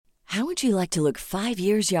How would you like to look 5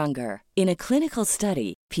 years younger? In a clinical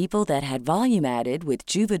study, people that had volume added with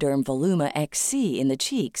Juvederm Voluma XC in the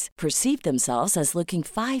cheeks perceived themselves as looking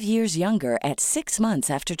 5 years younger at 6 months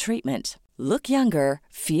after treatment. Look younger,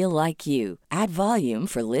 feel like you. Add volume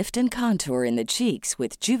for lift and contour in the cheeks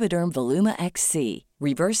with Juvederm Voluma XC.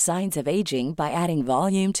 Reverse signs of aging by adding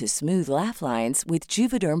volume to smooth laugh lines with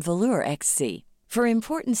Juvederm Volure XC. For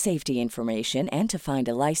important safety information and to find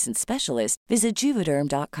a licensed specialist, visit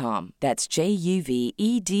Juvederm.com. That's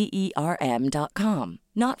JUVEDERM.com.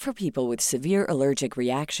 Not for people with severe allergic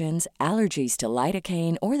reactions, allergies to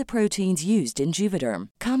lidocaine, or the proteins used in Juvederm.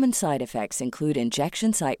 Common side effects include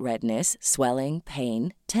injection site redness, swelling,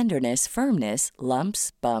 pain, tenderness, firmness,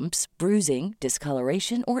 lumps, bumps, bruising,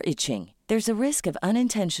 discoloration, or itching. There's a risk of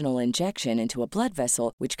unintentional injection into a blood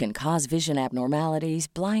vessel, which can cause vision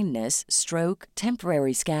abnormalities, blindness, stroke,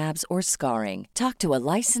 temporary scabs, or scarring. Talk to a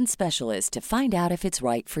licensed specialist to find out if it's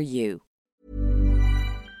right for you.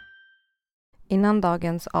 Innan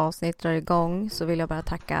dagens avsnitt drar igång så vill jag bara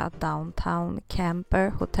tacka Downtown Camper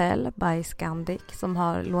Hotel by Scandic som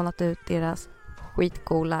har lånat ut deras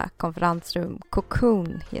skitcoola konferensrum.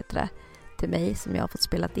 Cocoon heter det, till mig som jag har fått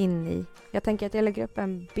spelat in i. Jag tänker att jag lägger upp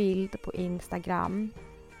en bild på Instagram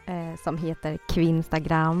som heter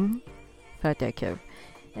Kvinstagram för att jag är kul.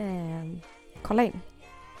 Kolla in,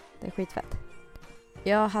 det är skitfett.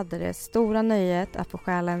 Jag hade det stora nöjet att få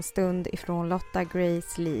stjäla en stund ifrån Lotta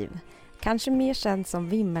Grays liv. Kanske mer känd som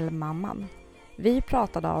Vimmelmamman. Vi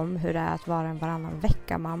pratade om hur det är att vara en varannan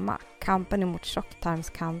vecka-mamma, kampen emot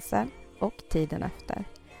tjocktarmscancer och tiden efter.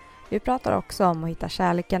 Vi pratar också om att hitta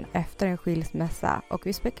kärleken efter en skilsmässa och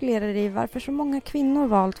vi spekulerar i varför så många kvinnor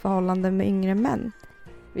valt förhållanden med yngre män.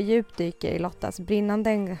 Vi djupdyker i Lottas brinnande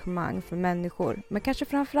engagemang för människor, men kanske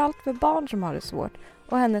framförallt för barn som har det svårt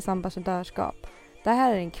och hennes ambassadörskap. Det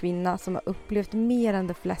här är en kvinna som har upplevt mer än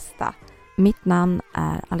de flesta. Mitt namn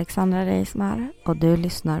är Alexandra Reismar och du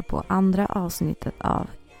lyssnar på andra avsnittet av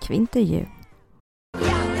Kvintervju.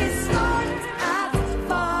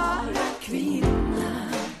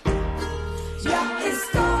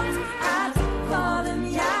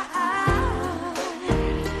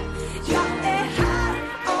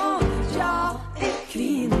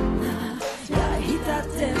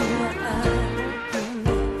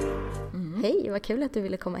 Hej, vad kul att du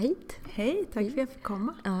ville komma hit. Hej, tack för att jag fick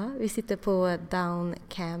komma. Ja, vi sitter på Down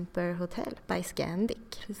Camper Hotel by Scandic.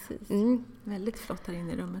 Precis. Väldigt flott här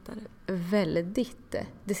inne i rummet. Väldigt.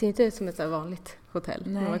 Det ser inte ut som ett så vanligt hotell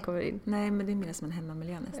när man kommer in. Nej, men det är mer som en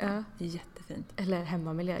hemmamiljö nästan. Ja. Det är jättefint. Eller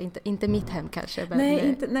hemmamiljö, inte mitt hem kanske. Men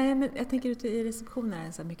nej, men jag tänker ute i receptionen är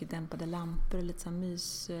det så mycket dämpade lampor och lite så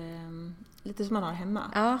mys... Lite som man har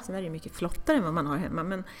hemma. Ja. Sen är det mycket flottare än vad man har hemma.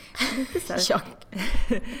 Men lite så här,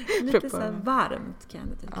 lite så här varmt kan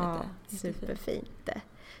jag tycka. Ja, superfint.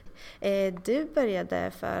 Du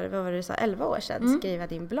började för, vad var det du sa, 11 år sedan skriva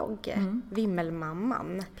din blogg.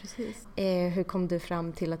 Vimmelmamman. Precis. Hur kom du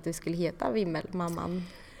fram till att du skulle heta Vimmelmamman?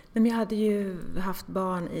 Men jag hade ju haft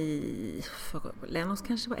barn i Lennox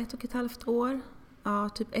kanske var 1,5 år. Ja,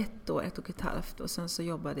 typ 1 år, 1,5. Och sen så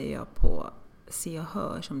jobbade jag på Se och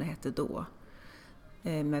Hör som det hette då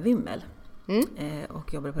med Vimmel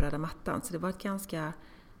och jobbade på röda mattan, så det var ett ganska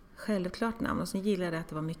självklart namn och sen gillade jag att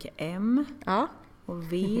det var mycket M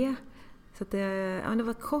och V så att det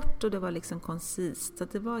var kort och det var liksom koncist, så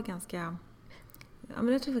att det var ganska men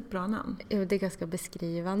jag tror det var ett bra namn. Ja, det är ganska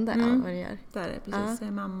beskrivande av vad det gör. Där är precis, jag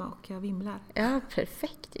är mamma och jag vimlar. Ja,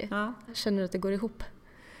 perfekt ju. Ja. Känner du att det går ihop?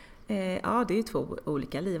 Ja, det är ju 2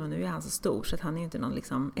 olika liv och nu är han så stor så att han är ju inte någon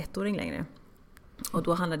liksom 1-åring längre. Och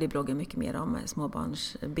då handlade bloggen mycket mer om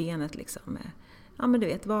småbarnsbenet liksom. Ja men du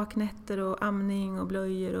vet, vaknätter och amning och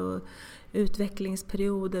blöjor och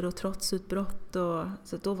utvecklingsperioder och trotsutbrott.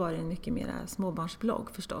 Så då var det en mycket mer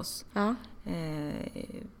småbarnsblogg förstås. Ja.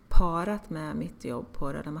 Parat med mitt jobb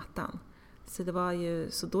på röda mattan. Så det var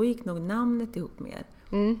ju, så då gick nog namnet ihop mer.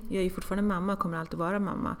 Jag är ju fortfarande mamma och kommer alltid vara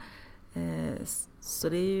mamma. Så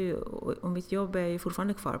det är ju, och mitt jobb är ju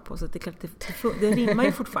fortfarande kvar på, så det är klart det rimmar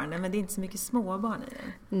ju fortfarande, men det är inte så mycket småbarn i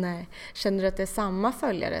det. Nej. Känner du att det är samma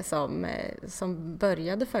följare som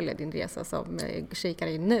började följa din resa som kikar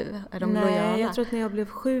in nu? Är de lojala? Nej, jag tror att när jag blev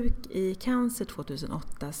sjuk i cancer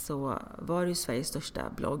 2008 så var det ju Sveriges största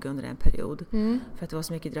blogg under en period. För att det var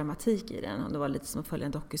så mycket dramatik i den och det var lite som att följa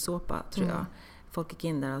en dokusåpa tror jag. Folk gick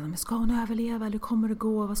in där och sa, ska hon överleva eller kommer det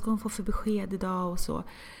gå? Vad ska hon få för besked idag? Och så.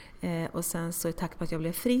 Och sen så i takt på att jag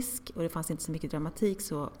blev frisk och det fanns inte så mycket dramatik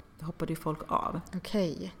så hoppade ju folk av.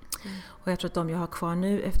 Okej. Och jag tror att de jag har kvar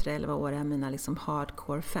nu efter 11 år är mina liksom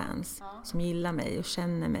hardcore fans som gillar mig och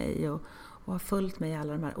känner mig och har följt mig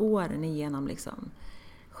alla de här åren igenom liksom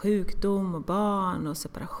sjukdom och barn och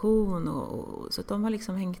separation. Så att de har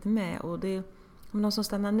liksom hängt med. Och de som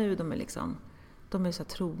stannar nu, de är så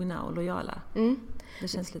trogna och lojala. Det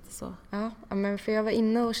känns lite så. Ja, men för jag var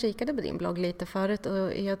inne och kikade på din blogg lite förut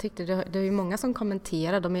och jag tyckte det är ju många som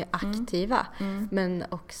kommenterar, de är aktiva. Men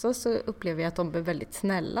också så upplever jag att de är väldigt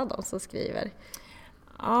snälla, de som skriver.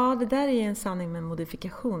 Ja, det där är en sanning med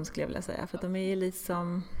modifikation skulle jag vilja säga. För de är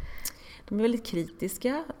de är väldigt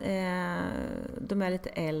kritiska, de är lite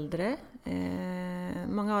äldre,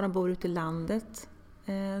 många av dem bor ute i landet,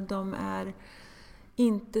 de är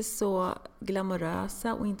inte så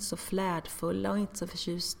glamorösa och inte så flärdfulla och inte så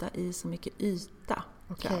förtjusta i så mycket yta.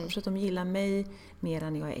 Okay. Så att de gillar mig mer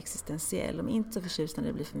än jag är existentiell. De är inte så förtjusta när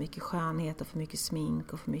det blir för mycket skönhet och för mycket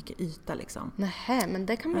smink och för mycket yta liksom. Nähä, men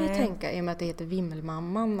det kan man ju tänka i och med att det heter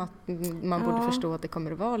Vimmelmamman, att man borde förstå att det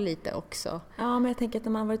kommer att vara lite också. Ja, men jag tänker att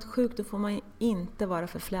när man har varit sjuk då får man inte vara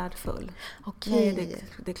för flärdfull. Okej. Nej,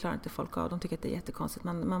 det klarar inte folk av. De tycker att det är jättekonstigt.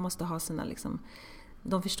 Man måste ha sina liksom...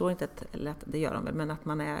 De förstår inte, eller att det gör de väl, men att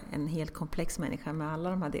man är en helt komplex människa med alla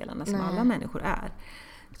de här delarna som alla människor är.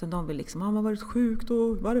 Utan de vill liksom, har man varit sjuk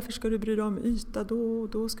då, varför ska du bry dig om yta då?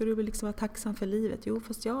 Då ska du väl liksom vara tacksam för livet. Jo,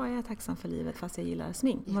 fast jag är tacksam för livet fast jag gillar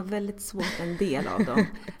smink. Det var väldigt svårt en del av dem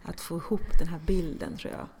att få ihop den här bilden,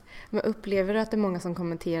 tror jag. Men upplever du att det är många som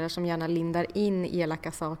kommenterar som gärna lindar in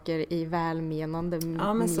elaka saker i välmenande meningar?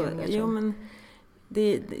 Ja, men så är det. Jo, men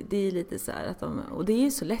det är lite så här att och det är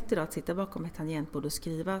ju så lätt idag att sitta bakom ett tangentbord och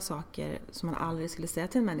skriva saker som man aldrig skulle säga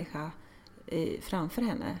till en människa framför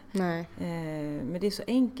henne. Nej. Men det är så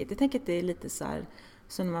enkelt. Jag tänker att det är lite så här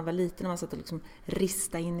som när man var liten, när man satt och liksom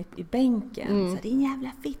rista in i bänken. Så här, din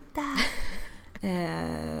jävla fitta!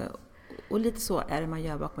 Och lite så är det man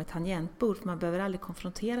gör bakom ett tangentbord. För man behöver aldrig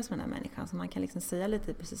konfronteras med den här människan. Så man kan liksom säga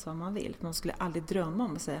lite precis vad man vill. För man skulle aldrig drömma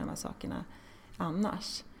om att säga de här sakerna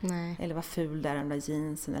annars. Nej. Eller vad ful där de där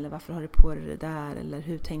jeansen, eller varför har du på dig det där, eller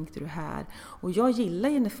hur tänkte du här? Och jag gillar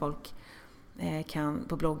ju när folk kan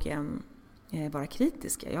på bloggen vara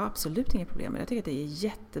kritiska. Jag har absolut inga problem med det. Jag tycker att det är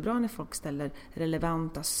jättebra när folk ställer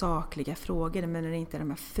relevanta, sakliga frågor, men när det inte är de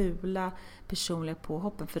här fula, personliga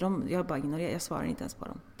påhoppen, för jag bara ignorerar, jag svarar inte ens på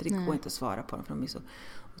dem. För det går inte att svara på dem, för de är så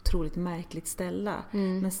otroligt märkligt ställa.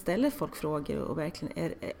 Men ställer folk frågor och verkligen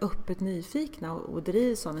är öppet nyfikna och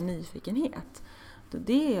drivs av en nyfikenhet,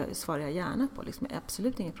 det svarar jag gärna på. Liksom, jag har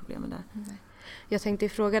absolut inga problem med det. Nej. Jag tänkte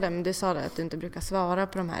fråga dig, men du sa det att du inte brukar svara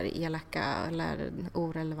på de här elaka eller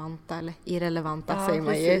orelevanta eller irrelevanta, säger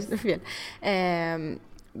man ju fel.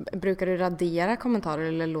 Brukar du radera kommentarer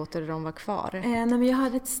eller låter du dem vara kvar? Nej, men jag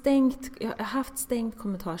har haft stängt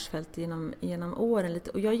kommentarsfält genom åren lite,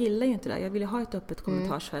 och jag gillar ju inte det. Jag vill ha ett öppet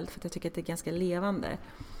kommentarsfält för att jag tycker att det är ganska levande.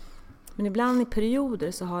 Men ibland i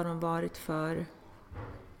perioder så har de varit för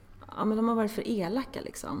elaka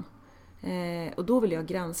liksom. Och då vill jag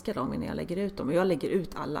granska dem innan jag lägger ut dem. Och jag lägger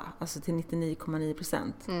ut alla, alltså till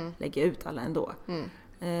 99,9% lägger ut alla ändå.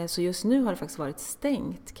 Så just nu har det faktiskt varit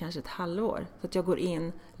stängt kanske ett halvår. Så att jag går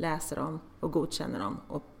in, läser dem och godkänner dem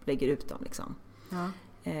och lägger ut dem liksom. Ja.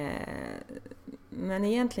 Men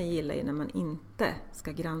egentligen gillar jag när man inte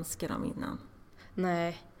ska granska dem innan.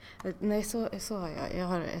 Nej, så har jag. Jag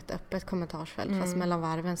har ett öppet kommentarsfält. Fast mellan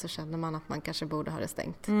varven så känner man att man kanske borde ha det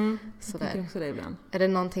stängt. Sådär. Också det ibland. Är det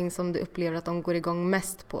någonting som du upplever att de går igång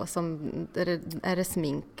mest på? Är det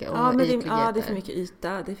smink och ytligheter? Ja, det är för mycket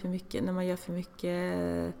yta. Det är för mycket, när man gör för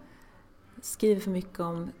mycket, skriver för mycket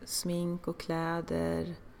om smink och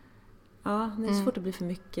kläder. Ja, det är svårt att bli för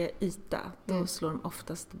mycket yta. Då slår de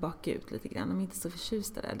oftast bakut lite grann. De är inte så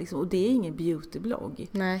förtjusta där. Liksom. Och det är ingen beautyblogg.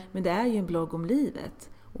 Nej. Men det är ju en blogg om livet.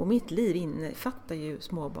 Och mitt liv innefattar ju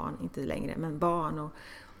småbarn, inte längre, men barn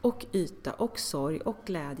och yta och sorg och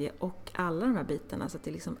glädje och alla de här bitarna. Så att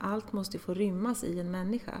det liksom, allt måste ju få rymmas i en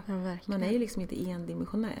människa. Ja, man är ju liksom inte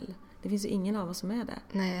endimensionell. Det finns ju ingen av oss som är det.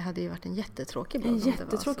 Nej, det hade ju varit en jättetråkig blogg. En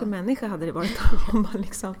jättetråkig människa hade det varit om man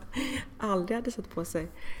liksom aldrig hade satt på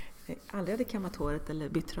sig, aldrig hade kammat håret eller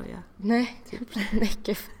bytt tröja. Nej, typ.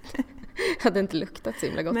 Nej, hade inte luktat så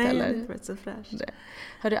himla gott. Nej, eller? det hade varit så fräscht.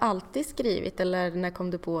 Har du alltid skrivit, eller när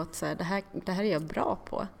kom du på att så här, det här är jag bra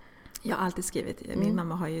på? Jag har alltid skrivit. Min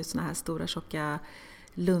mamma har ju såna här stora tjocka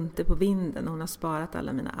lunter på vinden. Hon har sparat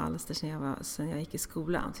alla mina alster sedan jag gick i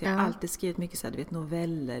skolan. Så jag har alltid skrivit mycket så här,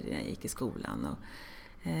 noveller när jag gick i skolan. Och,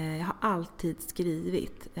 jag har alltid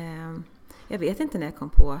skrivit. Jag vet inte när jag kom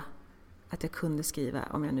på att jag kunde skriva,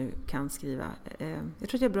 om jag nu kan skriva. Jag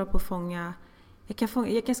tror att jag är bra på att fånga... Jag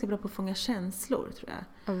är ganska bra på att fånga känslor, tror jag.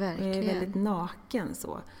 Ja, verkligen. Jag är väldigt naken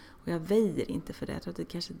så. Och jag väjer inte för det. Jag tror att det är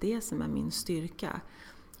kanske det som är min styrka.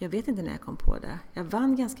 Jag vet inte när jag kom på det. Jag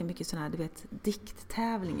vann ganska mycket sådana här,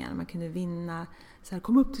 dikttävlingar. Man kunde vinna, så här,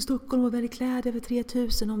 kom upp till Stockholm och välj kläder över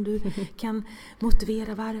 3000 om du kan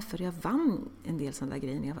motivera varför. Jag vann en del sådana där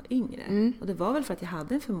grejer när jag var yngre. Och det var väl för att jag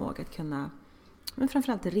hade en förmåga att kunna, men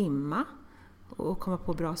framförallt rimma och komma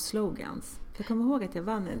på bra slogans. För jag kommer ihåg att jag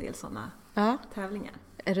vann en del sådana tävlingar.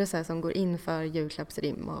 Är du så här som går in för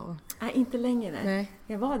julklappsrim? Nej, inte längre. Nej.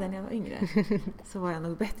 Jag var där när jag var yngre. Så var jag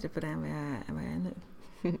nog bättre på det än vad jag är nu.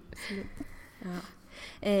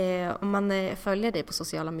 Ja. Om man följer dig på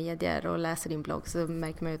sociala medier och läser din blogg så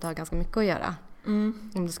märker man ju att du har ganska mycket att göra.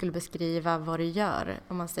 Om du skulle beskriva vad du gör,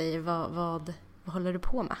 om man säger vad håller du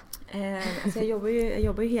på med? Alltså jag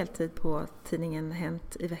jobbar ju heltid på tidningen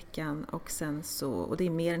Hänt i veckan och sen så, och det är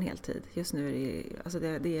mer än heltid. Just nu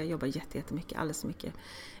är jag jobbar jättemycket, alldeles för mycket.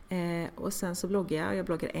 Och sen så bloggar jag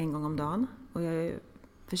bloggar en gång om dagen och jag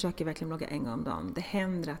försöker verkligen blogga en gång om dagen. Det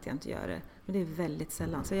händer att jag inte gör det, men det är väldigt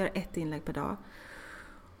sällan. Så jag gör 1 inlägg per dag.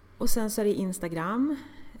 Och sen så är det Instagram.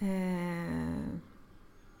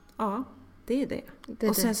 Ja, det är det.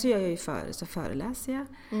 Och sen så gör jag ju så föreläser jag.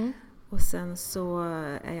 Och sen så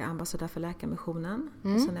är jag ambassadör för Läkarmissionen.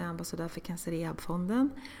 Och sen är jag ambassadör för Cancer Rehab-fonden.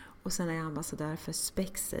 Och sen är jag ambassadör för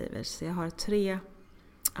Specsavers. Så jag har 3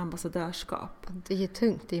 ambassadörskap. Det är ju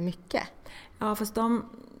tungt, det är mycket. Ja, fast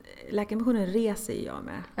Läkarmissionen reser jag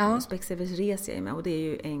med. Ja. Och Specsavers reser jag med. Och det är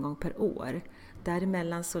ju en gång per år.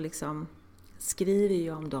 Däremellan så liksom skriver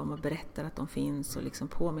jag om dem och berättar att de finns. Och liksom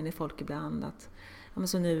påminner folk ibland att... Ja, men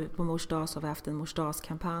så nu på Mors dag så har vi haft en Mors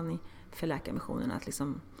dagskampanj för Läkarmissionen. Att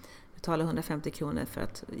liksom betala 150 kronor för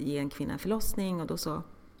att ge en kvinna en förlossning. Och då så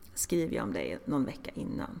skriver jag om det någon vecka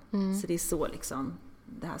innan. Så det är så liksom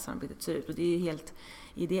det här samarbetet ser ut. Och det är ju helt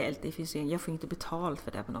ideellt. Det finns ju, jag får inte betalt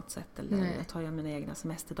för det på något sätt. Eller jag tar mina egna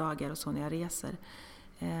semesterdagar och så när jag reser.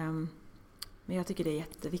 Men jag tycker det är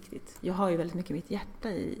jätteviktigt. Jag har ju väldigt mycket mitt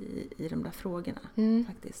hjärta i de där frågorna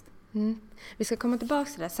faktiskt. Vi ska komma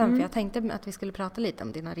tillbaka till det sen, för jag tänkte att vi skulle prata lite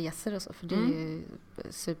om dina resor och så, för det är ju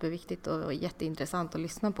superviktigt och jätteintressant att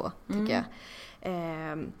lyssna på, tycker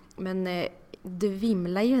jag. Men du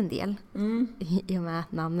vimlar ju en del i och med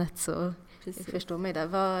namnet, så jag förstår mig där.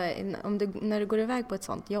 När du går iväg på ett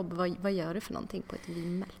sånt jobb, vad gör du för någonting på ett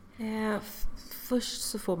vimmel? Först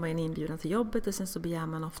så får man en inbjudan till jobbet och sen så begär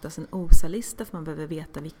man oftast en OSA-lista, för man behöver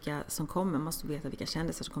veta vilka som kommer. Man måste veta vilka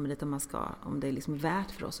kändisar som kommer dit om det är liksom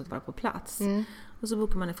värt för oss att vara på plats. Och så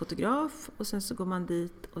bokar man en fotograf och sen så går man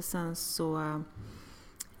dit och sen så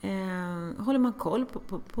håller man koll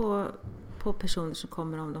på personer som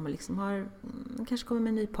kommer, om de liksom de kanske kommer med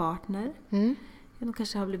en ny partner. De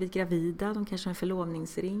kanske har blivit gravida, de kanske har en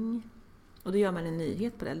förlovningsring. Och då gör man en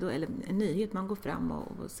nyhet på det. Eller en nyhet, man går fram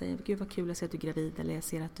och säger, gud vad kul, jag ser att du är gravid, eller jag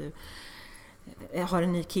ser att du har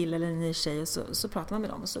en ny kille eller en ny tjej. Och så pratar man med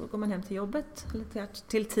dem och så går man hem till jobbet eller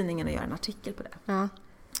till tidningen och gör en artikel på det. Ja.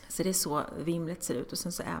 Så det är så vimlet ser ut. Och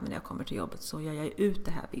sen så även när jag kommer till jobbet så gör jag ut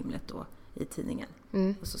det här vimlet då i tidningen.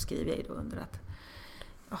 Och så skriver jag ju då under att,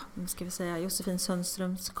 nu ska vi säga, Josefin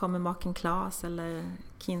Sundström kommer maken Claes, eller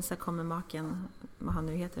Kinsa kommer maken, vad han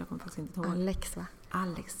nu heter, jag kommer faktiskt inte ihåg. Alex, va?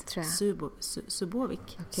 Alex, tror jag. Subovic.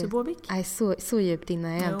 Okay. Subovic? Nej, så djupt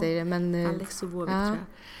inne är jag inte i det, men... Alex Subovic, tror jag.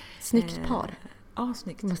 Snyggt par. Ja,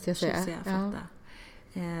 snyggt. Måste jag säga.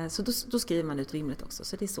 Så då skriver man ut vimlet också.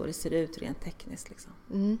 Så det är så det ser ut rent tekniskt. Liksom.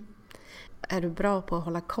 Är du bra på att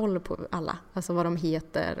hålla koll på alla? Alltså vad de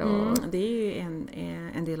heter? Och... Det är ju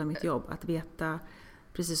en del av mitt jobb. Att veta,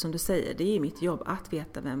 precis som du säger, det är mitt jobb att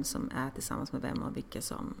veta vem som är tillsammans med vem och vilka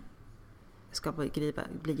som ska bli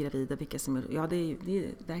gravida. Vilka som, det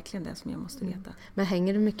är verkligen det som jag måste veta. Men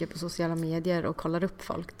hänger du mycket på sociala medier och kollar upp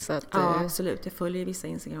folk? Så att, ja, absolut. Jag följer vissa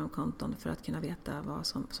Instagram-konton för att kunna veta vad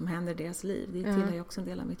som händer i deras liv. Det tillhör ju också en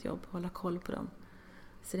del av mitt jobb, hålla koll på dem.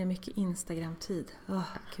 Så det är mycket Instagram-tid.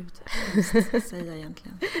 Gud, jag säga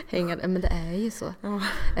egentligen. Men det är ju så.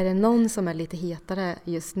 Är det någon som är lite hetare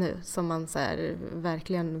just nu som man så här,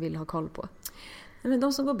 verkligen vill ha koll på? Men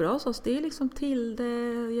de som går bra hos oss, det är liksom Tilde,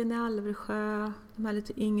 Jenny Alversjö, de här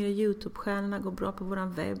lite yngre YouTube-stjärnorna går bra på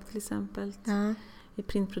våran webb till exempel. I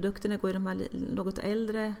printprodukterna går ju de här något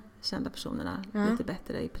äldre kända personerna lite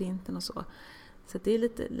bättre i printen och så. Så det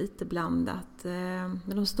är lite blandat.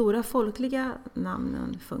 Men de stora folkliga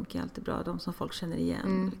namnen funkar alltid bra, de som folk känner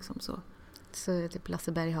igen. Liksom så. Så typ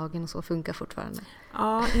Lasse Berghagen och så funkar fortfarande?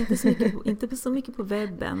 Ja, inte så mycket på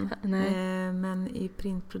webben. Men i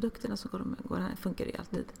printprodukterna så funkar det ju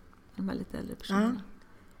alltid. De här lite äldre personerna.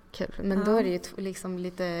 Kul, men då är det ju liksom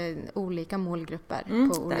lite olika målgrupper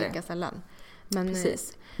på olika ställen. Men,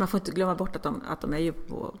 precis. Man får inte glömma bort att de är ju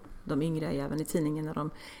på, de yngre är ju även i tidningen och de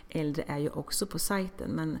äldre är ju också på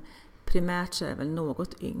sajten. Men primärt så är det väl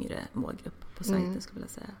något yngre målgrupp på sajten skulle jag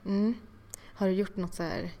säga. Mm. Har du gjort något så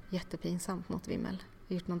här jättepinsamt mot Vimmel? Har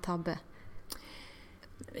du gjort någon tabbe?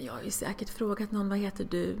 Jag har ju säkert frågat någon, vad heter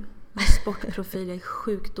du? Sportprofil, jag är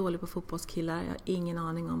sjukt dålig på fotbollskillar. Jag har ingen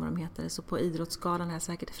aning om vad de heter. Så på idrottsskalan har jag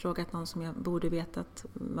säkert frågat någon som jag borde vetat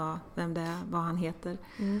vem det är, vad han heter.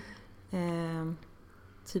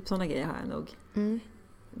 Typ sådana grejer har jag nog.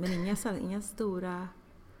 Men inga stora...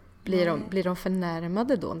 Blir de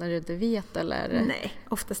förnärmade då när du inte vet? Eller? Nej,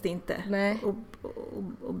 oftast inte. Nej.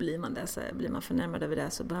 Och blir man det, så blir man förnärmad över det,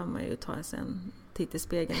 så behöver man ju ta sig en titt i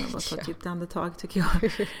spegeln och bara ta ett djupt andetag, tycker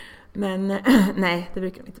jag. Men nej, det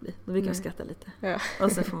brukar de inte bli. Då brukar jag skratta lite. Ja.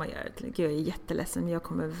 Och så får man göra det. Gud, jag är jätteledsen, men jag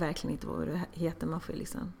kommer verkligen inte ihåg vad det heter. Man får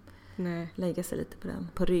liksom lägga sig lite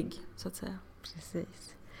på rygg, så att säga.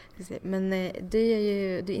 Precis. Men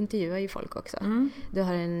du intervjuar ju folk också. Du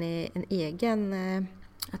har en egen...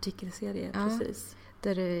 artikelserie, precis.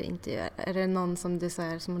 Där du intervjuar. Är det någon som du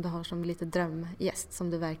har som lite drömgäst som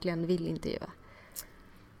du verkligen vill intervjua?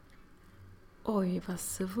 Oj, vad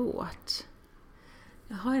svårt.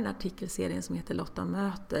 Jag har en artikelserie som heter Lotta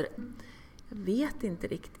möter. Jag vet inte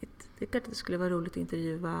riktigt. Det är klart att det skulle vara roligt att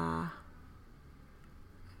intervjua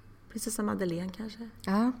prinsessa Madeleine kanske.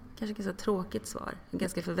 Ja. Kanske ett ganska tråkigt svar. Ett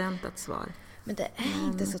ganska förväntat svar. Men det är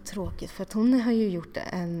inte så tråkigt, för att hon har ju gjort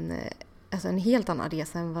en helt annan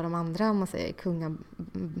resa än vad de andra, om man säger,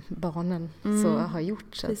 kungabarnen så har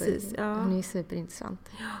gjort. Så precis, hon är ju superintressant.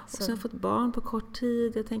 Ja, och sen fått barn på kort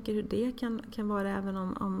tid. Jag tänker hur det kan vara, även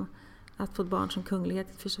om att få barn som kunglighet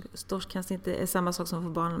förstås kanske inte är samma sak som att få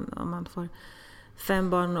barn om man får 5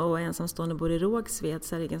 barn och ensamstående bor i Rågsved,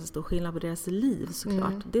 så är det ganska stor skillnad på deras liv,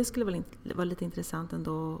 såklart. Det skulle väl vara lite intressant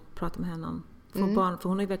ändå att prata med henne om. Barn, för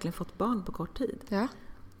hon har ju verkligen fått barn på kort tid. Ja.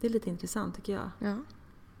 Det är lite intressant, tycker jag. Ja.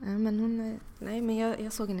 Men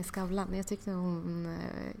jag såg henne i Skavlan. Jag tyckte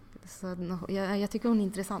jag tycker hon är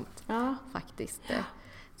intressant. Ja. Faktiskt. Ja.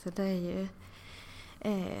 Så det är ju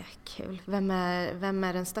kul. Vem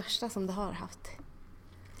är den största som du har haft?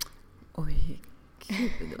 Oj,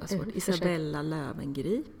 gud, det var svårt. Isabella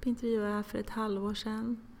Löwengrip intervjuade jag för ett halvår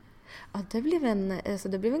sedan. Ja, det blev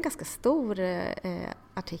en ganska stor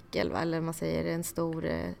artikel, va? Eller man säger en stor...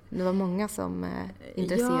 det var många som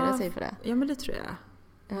intresserade sig för det. Ja, men det tror jag.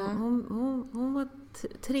 Ja. Hon var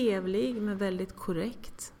trevlig men väldigt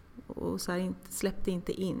korrekt. Och så här, släppte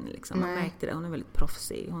inte in. Liksom. Man märkte det. Hon är väldigt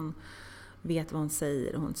proffsig. Hon vet vad hon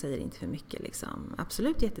säger och hon säger inte för mycket. Liksom.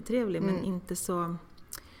 Absolut jättetrevlig, men inte så...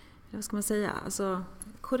 Vad ska man säga? Alltså,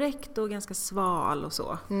 korrekt och ganska sval och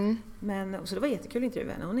så. Men så det var jättekul att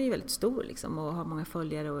intervjua henne. Hon är ju väldigt stor liksom, och har många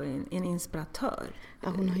följare och är en inspiratör. Ja,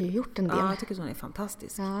 hon har ju gjort en del. Ja, jag tycker att hon är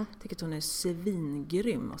fantastisk. Ja. Jag tycker att hon är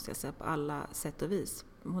svingrym, måste jag säga, på alla sätt och vis.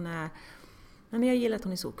 Men jag gillar att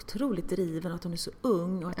hon är så otroligt driven och att hon är så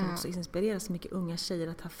ung och att hon också inspirerar så mycket unga tjejer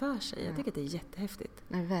att ta för sig. Jag tycker att det är jättehäftigt.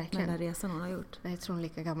 Nej, verkligen. Den där resan hon har gjort. Jag tror hon är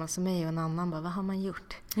lika gammal som mig och en annan bara, vad har man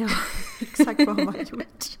gjort? Ja, exakt vad har man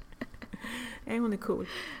gjort. Nej, hon är cool.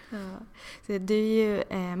 Ja. Så du är ju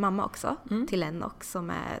mamma också till en som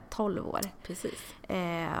är 12 år. Precis.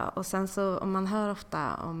 Och sen så, om man hör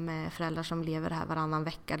ofta om föräldrar som lever det här varannan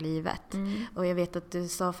vecka livet. Och jag vet att du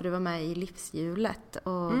sa, för du var med i livshjulet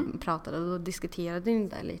och pratade, och då diskuterade ni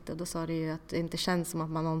där lite. Och då sa du ju att det inte känns som att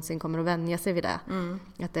man någonsin kommer att vänja sig vid det.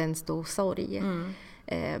 Att det är en stor sorg.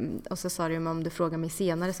 Och så sa du, om du frågar mig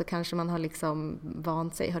senare så kanske man har liksom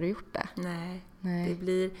vant sig. Har du gjort det? Nej. Det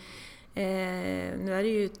blir... nu är det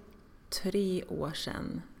ju 3 år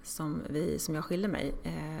sedan som jag skilde mig.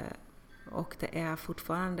 Och det är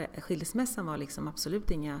fortfarande... Skilsmässan var liksom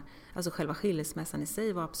absolut inga... Alltså själva skilsmässan i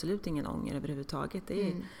sig var absolut ingen ånger överhuvudtaget.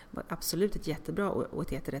 Det var absolut ett jättebra och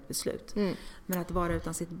ett jätterätt beslut. Men att vara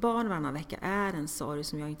utan sitt barn varannan vecka är en sorg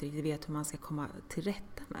som jag inte riktigt vet hur man ska komma till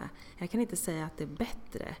rätta med. Jag kan inte säga att det är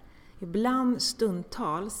bättre. Ibland,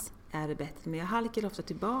 stundtals, är det bättre. Men jag halkar ofta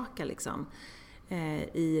tillbaka liksom,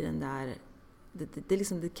 i den där...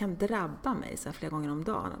 Det kan drabba mig så här flera gånger om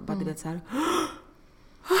dagen. Bara du vet så här...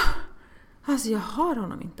 Alltså jag har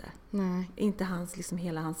honom inte. Nej. Inte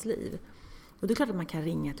hela hans liv. Och det är klart att man kan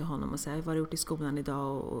ringa till honom och säga vad har du gjort i skolan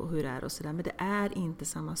idag och hur det är och sådär. Men det är inte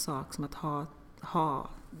samma sak som att ha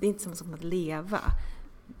det är inte samma sak som att leva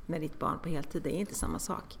med ditt barn på heltid. Det är inte samma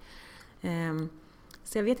sak.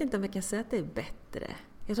 Så jag vet inte om jag kan säga att det är bättre.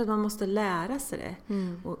 Jag tror att man måste lära sig det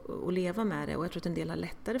och leva med det. Och jag tror att en del har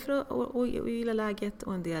lättare för att gilla läget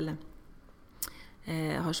och en del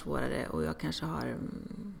har svårare. Och jag kanske har...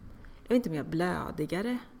 Jag vet inte om jag är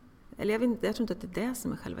blödigare. Eller jag tror inte att det är det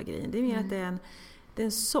som är själva grejen. Det är mer att det är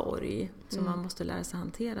en sorg som man måste lära sig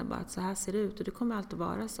hantera. Bara att så här ser det ut och det kommer alltid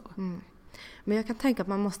vara så. Men jag kan tänka att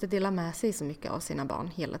man måste dela med sig så mycket av sina barn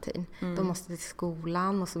hela tiden. De måste till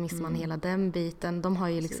skolan och så missar man hela den biten. De har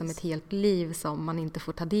ju liksom ett helt liv som man inte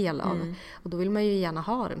får ta del av. Och då vill man ju gärna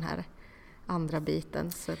ha den här andra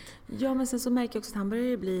biten. Så att... Ja, men sen så märker jag också att han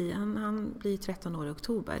blir 13 år i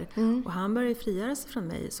oktober. Och han börjar frigöra sig från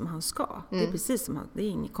mig som han ska. Det är precis som det är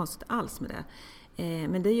inget konstigt alls med det.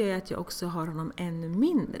 Men det gör ju att jag också har honom ännu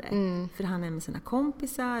mindre. För han är med sina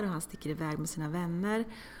kompisar och han sticker iväg med sina vänner.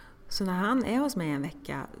 Så när han är hos mig en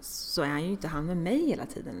vecka så är han ju inte han med mig hela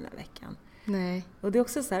tiden den här veckan. Nej. Och det är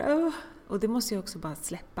också så här, och det måste jag också bara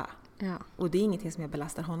släppa. Ja. Och det är ingenting som jag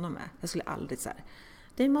belastar honom med. Jag skulle aldrig så här,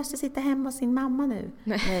 du måste sitta hemma hos sin mamma nu.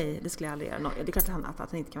 Nej, det skulle jag aldrig göra. Det är klart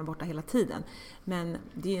att han inte kan vara borta hela tiden. Men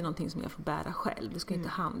det är ju någonting som jag får bära själv. Det ska inte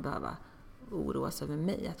han behöva oroa sig över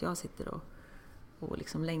mig. Att jag sitter och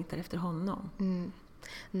liksom längtar efter honom.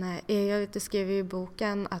 Nej, du skrev ju i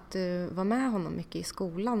boken att du var med honom mycket i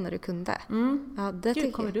skolan när du kunde. Ja, det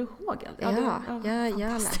Gud, kommer du ihåg allt?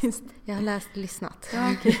 Jag har läst och lyssnat.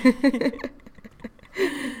 Ja, okay.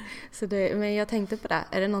 Men jag tänkte på det.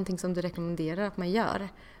 Är det någonting som du rekommenderar att man gör?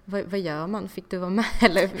 Vad gör man? Fick du vara med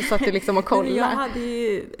eller satt du liksom och kollade? Jag hade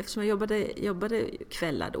ju, eftersom jag jobbade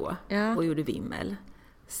kvällar då och gjorde vimmel.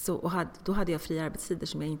 Då hade jag fria arbetstider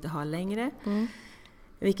som jag inte har längre.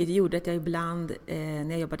 Vilket gjorde att jag ibland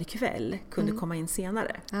när jag jobbade kväll kunde komma in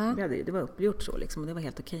senare. Det var uppgjort så liksom, och det var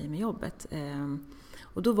helt okej med jobbet.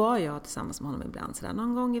 Och då var jag tillsammans med honom ibland sådär,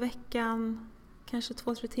 någon gång i veckan, kanske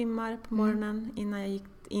 2-3 timmar på morgonen innan jag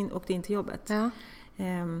åkte in till jobbet.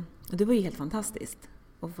 Och det var ju helt fantastiskt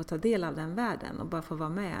att få ta del av den världen och bara få vara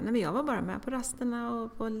med. Nej, men jag var bara med på rasterna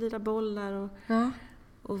och på lira bollar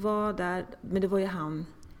och var där. Men det var ju han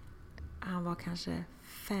var kanske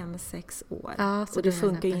 5-6 år. Och det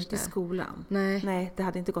funkar ju inte i skolan. Nej, det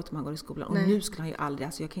hade inte gått om han går i skolan. Och nu skulle han ju aldrig,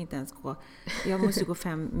 alltså jag kan inte ens gå, jag måste gå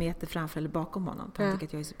 5 meter framför eller bakom honom. För han tycker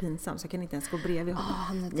att jag är så pinsam, så jag kan inte ens gå bredvid honom.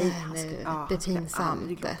 Han skulle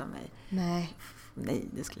aldrig gråta mig. Nej,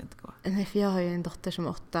 det skulle inte gå. Nej, för jag har ju en dotter som är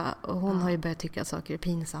 8 och hon har ju börjat tycka att saker är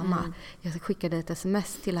pinsamma. Jag skickade ett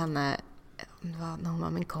sms till henne när hon var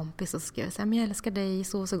med en kompis och skrev så här, men jag älskar dig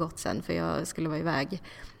så gott sen, för jag skulle vara iväg.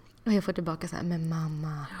 Och jag får tillbaka så här, men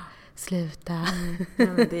mamma, sluta.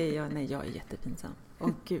 Jag är jättepinsam.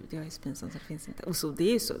 Gud, jag är så pinsam så det finns inte. Och så det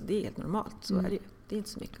är helt normalt, så är det ju. Det är inte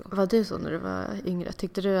så mycket. Var du så när du var yngre?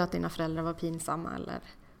 Tyckte du att dina föräldrar var pinsamma eller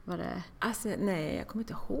var det? Alltså, nej, jag kommer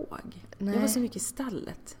inte ihåg. Nej. Jag var så mycket i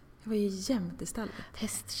stallet. Jag var ju jämt i stallet.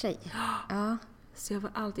 Hästtjej. Ja. Så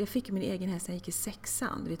jag fick min egen häst när jag gick i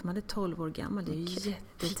 6:an. Du vet, man är 12 år gammal. Det är ju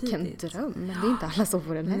jättetidigt. Vilken dröm. Men det är inte alla som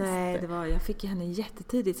får en häst. Nej, jag fick henne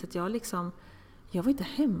jättetidigt. Så att jag var inte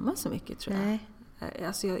hemma så mycket, tror jag. Nej.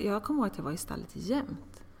 Alltså, jag kommer ihåg att jag var i stallet jämt.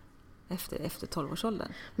 Efter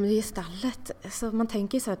 12-årsåldern. Men det är stallet. Så man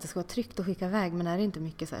tänker så att det ska vara tryggt att skicka iväg. Men är det inte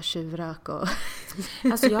mycket så här tjuvrök och...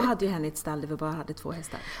 Alltså jag hade ju henne i ett stall där vi bara hade 2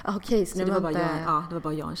 hästar. Okej, så det var inte... det var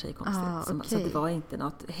bara jag och en tjejkompis. Okay. Så det var inte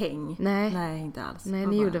något häng. Nej, inte alls. Nej,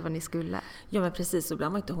 ni gjorde vad ni skulle. Ja, men precis. Så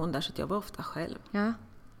ibland var inte hon där, så jag var ofta själv. Ja,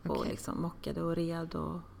 okay. Och liksom mockade och red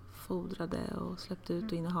och fodrade och släppte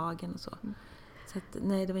ut och in i hagen och så. Så att,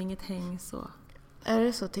 nej, det var inget häng så. Är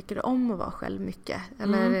det så? Tycker du om att vara själv mycket?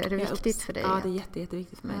 Eller är det viktigt för dig? Ja, det är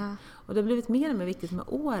jätteviktigt för mig. Ja. Och det har blivit mer och mer viktigt med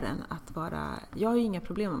åren att vara... Jag har ju inga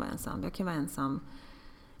problem att vara ensam. Jag kan vara ensam...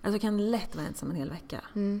 Alltså jag kan lätt vara ensam en hel vecka.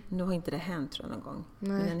 Nu har inte det hänt, tror jag, någon gång.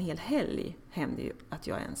 Nej. Men en hel helg händer ju att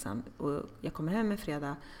jag är ensam. Och jag kommer hem en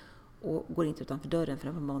fredag och går inte utanför dörren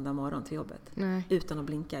förrän på måndag morgon till jobbet. Nej. Utan att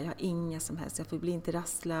blinka. Jag har inga som helst. Jag blir inte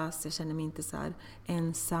rastlös. Jag känner mig inte så här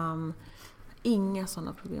ensam. Inga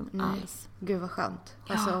sådana problem alls. Gud vad skönt.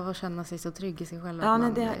 Ja. Alltså att känna sig så trygg i sig själv. Ja, att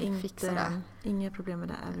nej, det man har fixar det. Inga problem med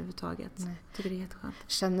det överhuvudtaget. Nej. Tycker det är jätteskönt.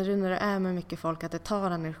 Känner du när det är med mycket folk att det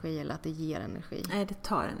tar energi eller att det ger energi? Nej, det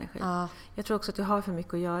tar energi. Ja. Jag tror också att jag har för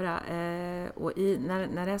mycket att göra. Och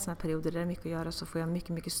när det är såna perioder där det är mycket att göra, så får jag mycket,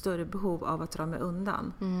 mycket större behov av att dra mig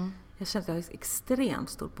undan. Jag känner att jag har ett extremt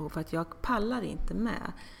stort behov, för att jag pallar inte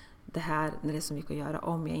med det här när det är så mycket att göra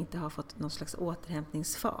om jag inte har fått någon slags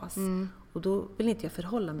återhämtningsfas. Och då vill inte jag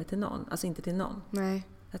förhålla mig till någon. Alltså inte till någon. Nej.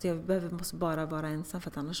 Att jag måste bara vara ensam, för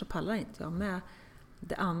att annars så pallar inte jag med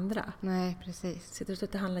det andra. Nej, precis. Så jag tror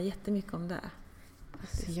att det handlar jättemycket om det.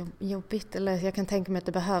 Alltså, jobbigt. Eller jag kan tänka mig att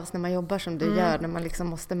det behövs när man jobbar som du gör. När man liksom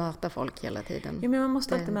måste möta folk hela tiden. Ja, men man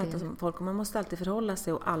måste alltid möta folk. Och man måste alltid förhålla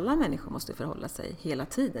sig. Och alla människor måste förhålla sig hela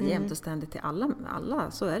tiden. Jämt och ständigt till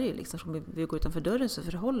alla. Så är det ju liksom. Som vi går utanför dörren så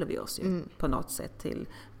förhåller vi oss ju på något sätt till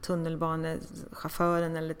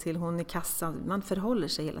tunnelbanechauffören eller till hon i kassan. Man förhåller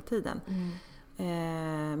sig hela tiden.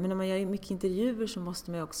 Men när man gör mycket intervjuer så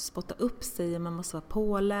måste man också spotta upp sig. Man måste vara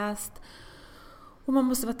påläst. Och man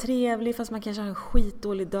måste vara trevlig fast man kanske har en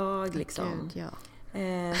skitdålig dag liksom. Gud, ja.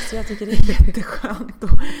 Så jag tycker det är jätteskönt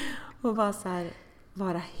att vara så här,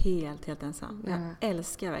 vara helt ensam. Jag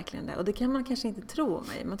älskar verkligen det. Och det kan man kanske inte tro om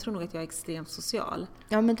mig. Man tror nog att jag är extremt social.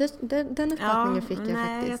 Ja, men den uppfattningen fick jag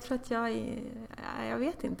nej, faktiskt. Jag tror att jag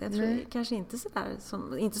vet inte. Jag tror kanske inte så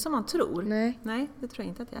där inte som man tror. Nej, det tror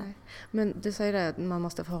jag inte att jag är. Nej. Men du säger det att man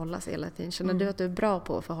måste förhålla sig hela tiden. Känner du att du är bra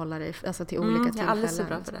på att förhålla dig alltså till olika tillfällen? Jag är alldeles så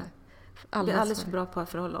bra på det. Vi är alldeles för bra på att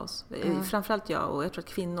förhålla oss. Framförallt jag, och jag tror att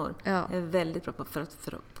kvinnor är väldigt bra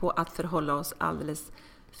på att förhålla oss alldeles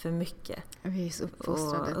för mycket. Vi är så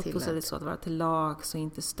uppfostrade så att vara till lags och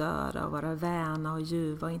inte störa och vara värna och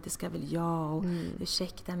ljuva och inte ska väl jag och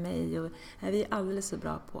ursäkta mig. Och, vi är alldeles för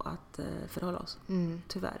bra på att förhålla oss.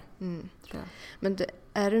 Tyvärr. Tror jag. Men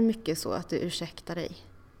är du mycket så att du ursäktar dig?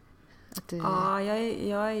 Ja,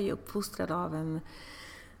 jag är ju uppfostrad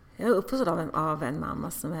av en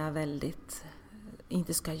mamma som är väldigt,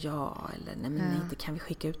 inte ska jag, eller nej men inte kan vi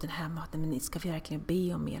skicka ut den här maten, men ska vi verkligen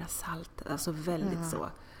be om mera salt, alltså väldigt så.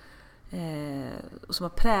 Och som har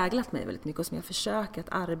präglat mig väldigt mycket och som jag försöker att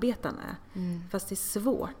arbeta med. Fast det är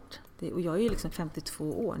svårt. Och jag är ju liksom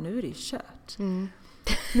 52 år, nu är det ju kört. Men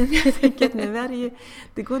jag tänker att nu är det ju,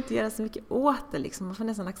 det går inte att göra så mycket åt det liksom. Man får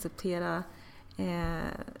nästan acceptera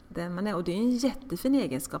den man är. Och det är en jättefin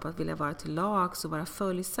egenskap att vilja vara till lags och vara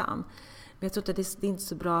följsam. Men jag tror att det är inte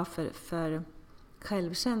så bra för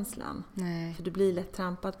självkänslan. Nej. För du blir lätt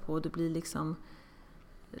trampad på och du blir liksom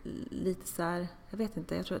lite så här, jag vet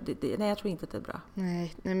inte, jag tror inte att det är bra.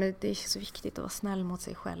 Nej, men det är så viktigt att vara snäll mot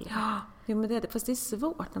sig själv. Ja, men det är det. Fast det är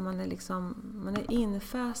svårt när man är liksom, man är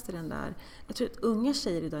inföst i den där. Jag tror att unga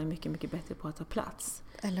tjejer idag är mycket, mycket bättre på att ta plats.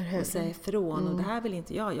 Eller hur? Och säga ifrån. Och det här vill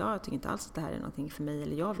inte jag tycker inte alls att det här är någonting för mig,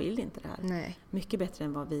 eller jag vill inte det här. Nej. Mycket bättre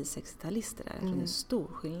än vad vi 60-talister är. Jag tror det är en stor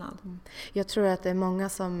skillnad. Jag tror att det är många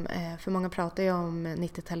som, för många pratar ju om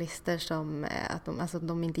 90-talister som att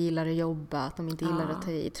de inte gillar att jobba, att de inte gillar att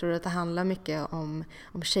ta i. Tror du att det handlar mycket om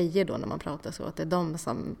tjejer då när man pratar så? Att det är de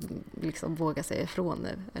som liksom vågar säga ifrån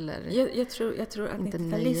nu? Eller jag tror att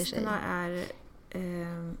 90-talisterna är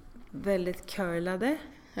väldigt curlade.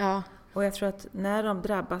 Ja. Och jag tror att när de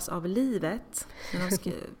drabbas av livet,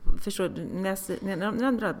 när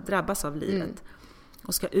de drabbas av livet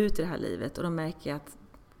och ska ut i det här livet och de märker att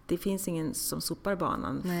det finns ingen som sopar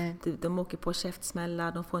banan. De åker på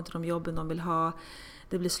käftsmällar, de får inte de jobben de vill ha.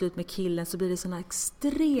 Det blir slut med killen, så blir det såna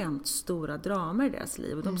extremt stora dramer i deras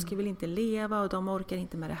liv. Och de ska väl inte leva och de orkar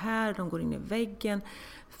inte med det här. De går in i väggen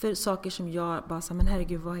för saker som jag bara sa, men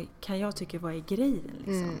herregud, vad är grejen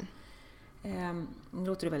liksom? Nu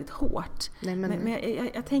låter det väldigt hårt. Nej, men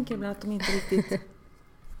jag tänker ibland att de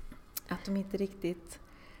inte riktigt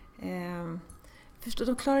förstår,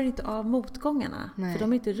 de klarar inte av motgångarna. Nej. För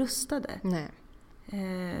de är inte rustade. Nej.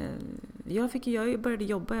 Jag började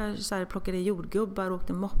jobba, jag plockade jordgubbar och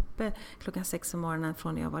åkte moppe 6:00 på morgonen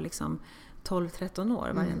från när jag var liksom 12-13 år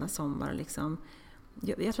varenda sommar liksom.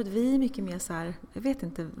 Jag tror att vi är mycket mer så här, jag vet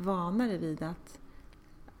inte, vanare vid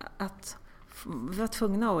att vi var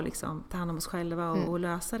tvungna att liksom ta hand om oss själva och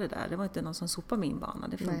lösa det där. Det var inte någon som sopade min bana.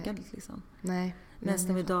 Det funkade liksom. Nej.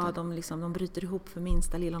 Nästan idag, de bryter ihop för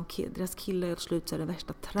minsta lilla. Om deras killar gör slut så är det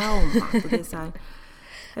värsta traumat. Och det är så här,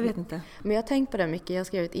 jag vet inte. Men jag har tänkt på det mycket. Jag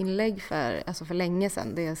skrev ett inlägg för länge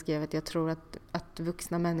sedan. Där jag skrev att jag tror att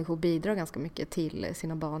vuxna människor bidrar ganska mycket till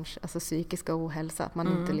sina barns psykiska ohälsa. Att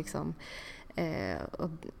man inte liksom...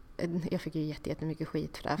 jag fick ju jättemycket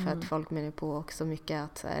skit för det. För att folk menar på också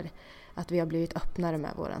mycket att vi har blivit öppnare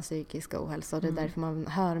med vår psykiska ohälsa. Och det är därför man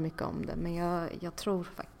hör mycket om det. Men jag tror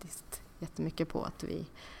faktiskt jättemycket på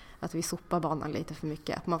att vi sopar banan lite för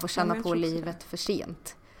mycket. Att man får känna på livet för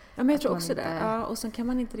sent. Ja, men jag tror också det. Ja, och sen kan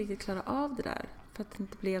man inte riktigt klara av det där. För att det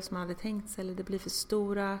inte blev som man hade tänkt sig. Eller det blir för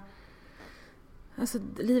stora... Alltså,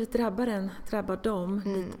 livet drabbar dem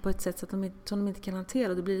lite på ett sätt så att som de inte kan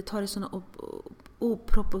hantera. Och det tar sådana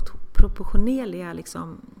oproportionerliga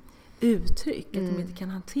liksom, uttryck. Att de inte kan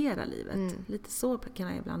hantera livet. Lite så kan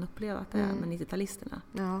jag ibland uppleva att det är med 90-talisterna.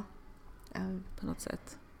 Ja. På något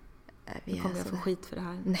sätt. Nu kommer jag få skit för det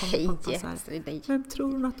här. Nej. Vem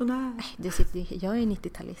tror hon att hon är? Jag är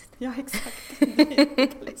 90-talist. Ja, exakt. Jag är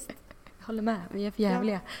 90-talist. Jag håller med, vi är för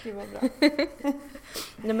jävliga. Ja, det var bra.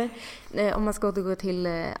 Nej, men, om man ska återgå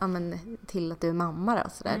till att du är mamma.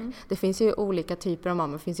 Och sådär. Det finns ju olika typer av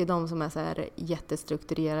mammor. Det finns ju de som är så här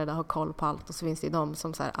jättestrukturerade, har koll på allt. Och så finns det ju de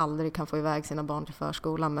som så här aldrig kan få iväg sina barn till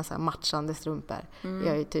förskolan med så här matchande strumpor. Jag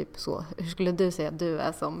är ju typ så. Hur skulle du säga att du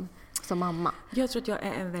är som mamma? Jag tror att jag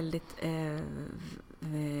är en väldigt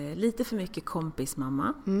lite för mycket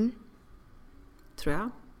kompismamma. Tror jag.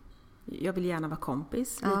 Jag vill gärna vara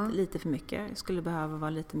kompis, lite för mycket. Jag skulle behöva vara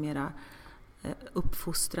lite mera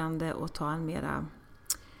uppfostrande och ta en mera,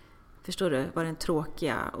 förstår du, vara den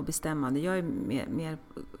tråkiga och bestämmande. Jag är mer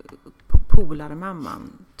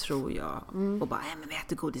polarmamman, tror jag. Och bara, men vi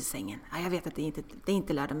äter godis i sängen. Ja, jag vet att det är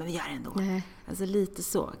inte lördag, men vi gör det ändå. Nej. Alltså lite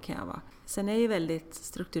så kan jag vara. Sen är jag ju väldigt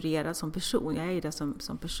strukturerad som person. Jag är ju där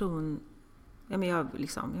som person. Ja, men jag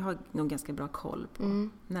har nog ganska bra koll på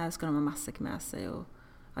när ska de ha matsäck med sig och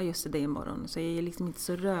just det imorgon. Så jag är liksom inte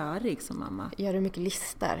så rörig som mamma. Gör du mycket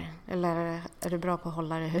listor? Eller är du bra på att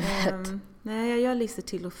hålla det i huvudet? Nej, jag gör listor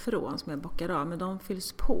till och från som jag bockar av. Men de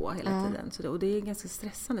fylls på hela tiden. Så och det är ganska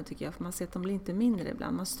stressande tycker jag. För man ser att de blir inte mindre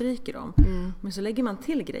ibland. Man stryker dem. Men så lägger man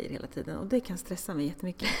till grejer hela tiden. Och det kan stressa mig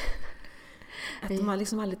jättemycket. Att man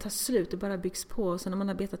liksom aldrig tar slut. Det bara byggs på. Och sen när man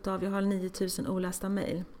har betat av. Jag har 9000 olästa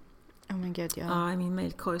mejl. Oh my God, ja. Ja, i min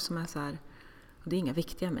mejlkorg som är så här. Och det är inga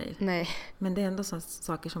viktiga mejl. Nej. Men det är ändå sådana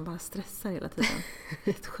saker som bara stressar hela tiden.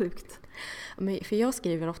 Helt sjukt. För jag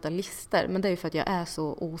skriver ofta listor, men det är ju för att jag är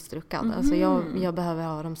så ostruckad. Alltså jag behöver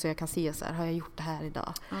ha dem så jag kan se så här, har jag gjort det här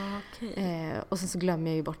idag? Okay. Och sen så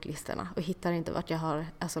glömmer jag ju bort listorna och hittar inte vart jag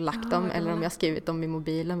har lagt dem. Eller om jag skrivit dem i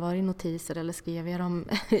mobilen, var det notiser eller skrev jag dem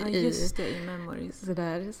i memories.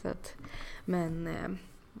 Sådär, så att, men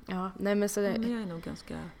nej men så det, men jag är nog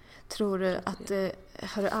ganska... Tror du att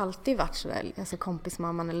har du alltid varit så där, alltså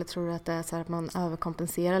kompismamman, eller tror du att det är så här att man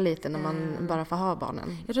överkompenserar lite när man bara får ha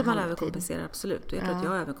barnen? Jag tror att man överkompenserar, absolut. Och jag tror att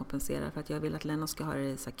jag överkompenserar för att jag vill att Lennon ska ha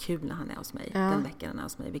det så här kul när han är hos mig. Den veckan han är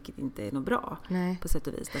hos mig, vilket inte är något bra på sätt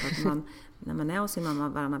och vis. Därför att när man är hos sin mamma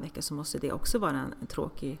varannan vecka så måste det också vara en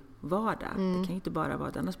tråkig vardag. Det kan ju inte bara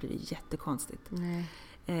vara det, annars blir det jättekonstigt.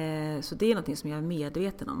 Så det är någonting som jag är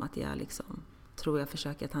medveten om, att jag liksom tror jag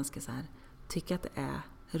försöker att han ska så här, tycka att det är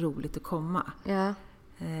roligt att komma.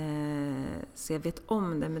 Så jag vet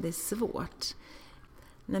om det, men det är svårt.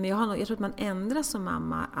 Nej, men jag tror att man ändras som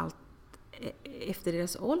mamma allt efter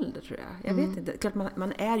deras ålder, tror jag. Jag vet inte. Klart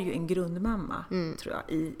man är ju en grundmamma, tror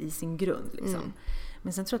jag, i sin grund. Liksom.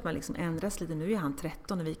 Men sen tror jag att man liksom ändras lite. Nu är han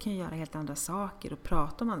 13 och vi kan göra helt andra saker och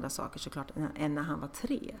prata om andra saker såklart än när han var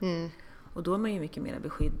 3. Och då är man ju mycket mer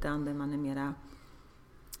beskyddande, man är mera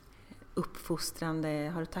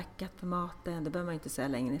uppfostrande. Har du tackat för maten? Det behöver man inte säga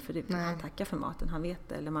längre, för han tackar för maten, han vet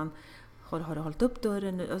det. Eller man har du hållit upp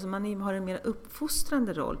dörren nu? Alltså man har en mer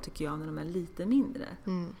uppfostrande roll, tycker jag, när de är lite mindre.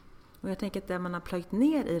 Och jag tänker att det man har plöjt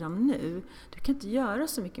ner i dem nu, du kan inte göra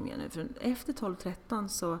så mycket mer nu. För efter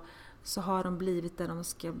 12-13 så har de blivit där de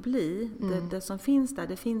ska bli. Det som finns där,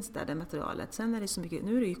 det finns där, det materialet. Sen är det så mycket,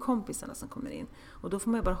 nu är det ju kompisarna som kommer in. Och då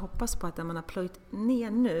får man ju bara hoppas på att det man har plöjt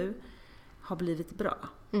ner nu har blivit bra.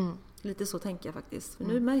 Lite så tänker jag faktiskt. För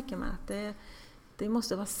nu märker man att det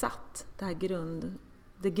måste vara satt,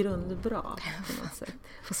 det grundbra på något sätt.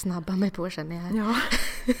 Får snabba mig på, känner jag. Ja,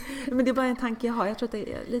 men det är bara en tanke jag har. Jag tror att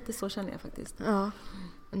det är lite så, känner jag faktiskt. Ja,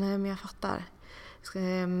 nej men jag fattar.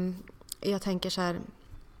 Jag tänker så här,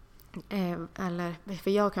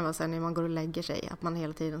 för jag kan vara så här, när man går och lägger sig, att man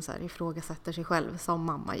hela tiden så här ifrågasätter sig själv som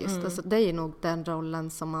mamma just. Alltså, det är nog den rollen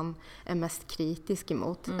som man är mest kritisk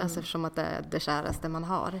emot, alltså, eftersom att det är det käraste man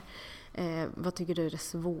har. Vad tycker du är det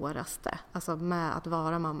svåraste? Alltså med att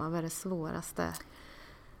vara mamma, vad är det svåraste?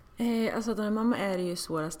 Alltså att vara mamma är det ju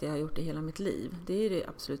svåraste jag har gjort i hela mitt liv. Det är det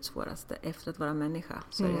absolut svåraste. Efter att vara människa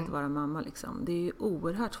så är det att vara mamma liksom. Det är ju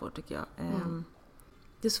oerhört svårt, tycker jag.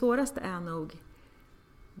 Det svåraste är nog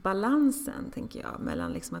balansen, tänker jag,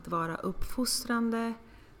 mellan liksom att vara uppfostrande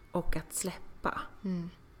och att släppa.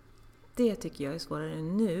 Det tycker jag är svårare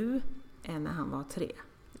nu än när han var 3.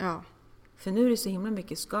 Ja. För nu är det så himla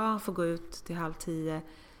mycket. Ska han få gå ut till 9:30?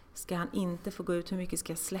 Ska han inte få gå ut? Hur mycket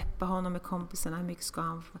ska jag släppa honom med kompisarna? Hur mycket ska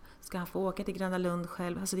han få åka till Gröna Lund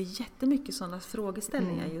själv? Alltså det är jättemycket sådana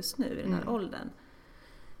frågeställningar just nu i den här åldern.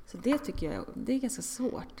 Så det tycker jag, det är ganska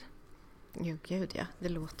svårt. Jo, gud ja. Det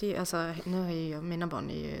låter ju, alltså nu är ju mina barn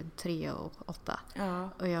är ju 3 och 8. Ja.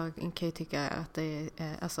 Och jag kan ju tycka att det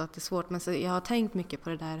är svårt. Men så, jag har tänkt mycket på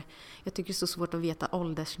det där. Jag tycker det är så svårt att veta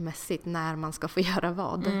åldersmässigt när man ska få göra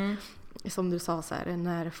vad. Som du sa så här,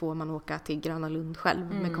 när får man åka till Gröna Lund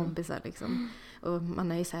själv med kompisar liksom. Och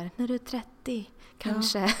man är ju så här, när du är 30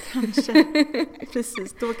 kanske. Ja, kanske.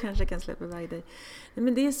 Precis, då kanske jag kan släppa iväg dig. Nej,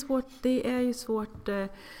 men det är svårt, det är ju svårt.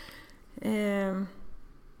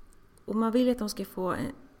 Och man vill att de ska få,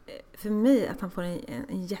 för mig, att han får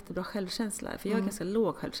en jättebra självkänsla. För jag har ganska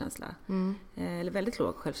låg självkänsla. Eller väldigt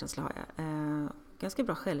låg självkänsla har jag. Ganska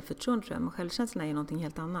bra självförtroende, tror jag. Men självkänslan är ju någonting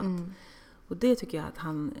helt annat. Och det tycker jag att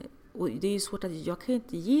han... Och det är ju svårt att jag kan ju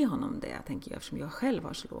inte ge honom det, tänker jag, eftersom jag själv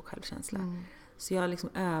har så låg självkänsla. Så jag liksom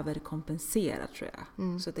överkompenserar, tror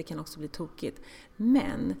jag. Så att det kan också bli tokigt.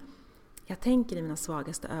 Men jag tänker i mina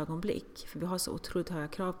svagaste ögonblick, för vi har så otroligt höga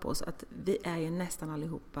krav på oss, att vi är ju nästan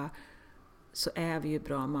allihopa så är vi ju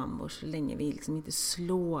bra mammor så länge vi liksom inte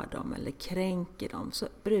slår dem eller kränker dem, så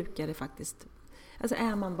brukar det faktiskt, alltså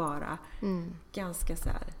är man bara ganska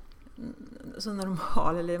så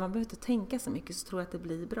normal, eller man behöver inte tänka så mycket, så tror jag att det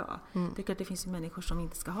blir bra. Det är klart, det finns ju människor som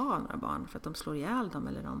inte ska ha några barn för att de slår ihjäl dem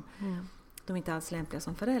eller de är inte alls lämpliga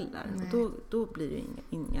som föräldrar. Och då blir det ju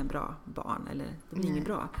inga bra barn, eller det blir inget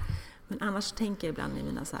bra. Men annars tänker jag ibland i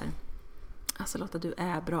mina så här, alltså Lotta, du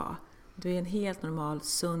är bra. Du är en helt normal,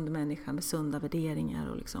 sund människa med sunda värderingar,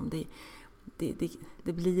 och liksom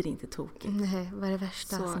det blir inte tokigt. Nej, vad är det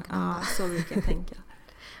värsta som kan hända? Så brukar jag tänka.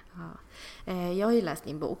 Ja. Jag har ju läst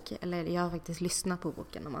din bok, eller jag har faktiskt lyssnat på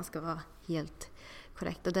boken om man ska vara helt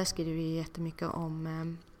korrekt. Och där skriver du jättemycket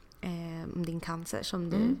om din cancer som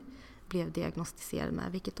du blev diagnostiserad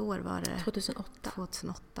med. Vilket år var det?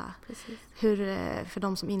 2008. Precis. För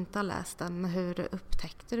de som inte har läst den, hur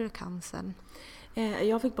upptäckte du cancern?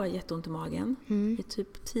 Jag fick bara jätteont i magen i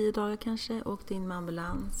typ 10 dagar kanske. Åkte in med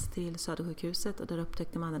ambulans till Södersjukhuset, och där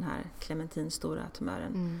upptäckte man den här clementinstora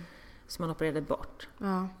tumören som man opererade bort.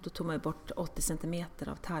 Ja. Då tog man ju bort 80 centimeter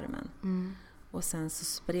av tarmen. Och sen så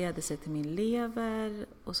spred det sig till min lever,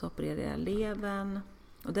 och så opererade jag levern.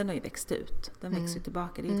 Och den har ju växt ut. Den växer ju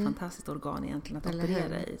tillbaka. Det är ett fantastiskt organ egentligen att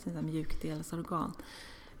operera i. Ett mjukdelsorgan.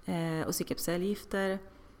 Och så gick jag på cellgifter.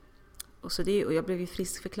 Och jag blev ju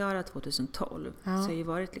friskförklarad 2012. Så jag har ju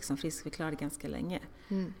varit liksom friskförklarad ganska länge.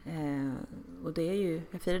 Och det är ju,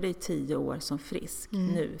 jag firade ju 10 år som frisk.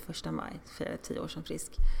 Nu, 1 maj, firade jag 10 år som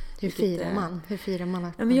frisk. Hur firar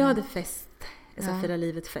man? Ja, men jag hade fest. Fira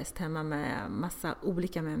livet fest hemma med massa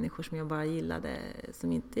olika människor som jag bara gillade.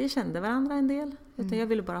 Som inte kände varandra en del. Utan jag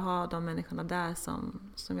ville bara ha de människorna där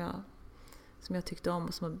som jag tyckte om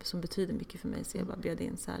och som betyder mycket för mig. Så jag bara bjöd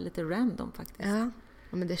in så här lite random faktiskt. Ja,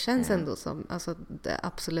 men det känns ändå som alltså, det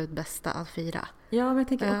absolut bästa att fira. Ja, men jag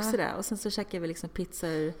tänker också det. Och sen så käkade vi liksom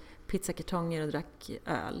pizzakartonger och drack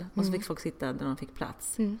öl. Och så fick folk sitta där de fick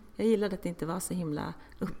plats. Jag gillade att det inte var så himla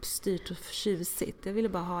uppstyrt och tjusigt. Jag ville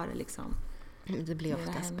bara ha det liksom. Det blev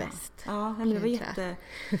oftast bäst. Ja, men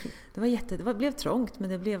det blev trångt,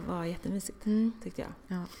 men det var jättemysigt, tyckte jag.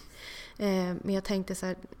 Ja. Men jag tänkte så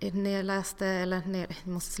här, när jag läste,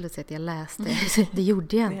 jag måste sluta säga att jag läste, det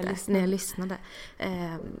gjorde jag inte när jag lyssnade.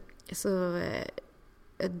 Så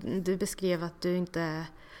du beskrev att du inte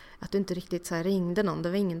riktigt så här ringde någon, det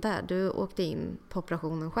var ingen där. Du åkte in på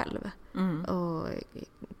operationen själv. Och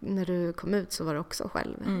när du kom ut så var du också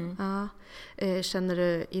själv. Ja. Känner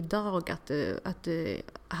du idag att du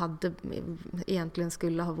egentligen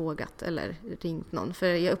skulle ha vågat eller ringt någon? För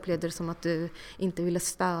jag upplevde det som att du inte ville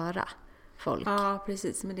störa folk. Ja,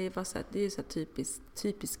 precis. Men det är ju så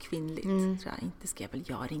typiskt kvinnligt. Tror jag. Inte ska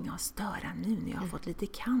jag ringa och störa nu när jag har fått lite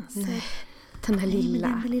cancer. Nej. Den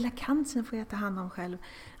lilla cancern får jag ta hand om själv.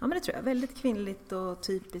 Ja, men det tror jag. Väldigt kvinnligt och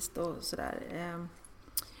typiskt och sådär.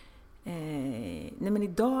 Nej, men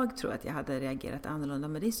idag tror jag att jag hade reagerat annorlunda.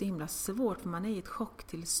 Men det är så himla svårt, för man är i ett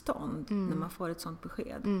chocktillstånd när man får ett sånt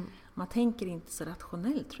besked. Man tänker inte så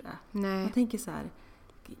rationellt, tror jag. Nej. Man tänker så här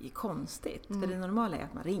konstigt. För det normala är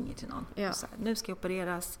att man ringer till någon. Ja. Så här, nu ska jag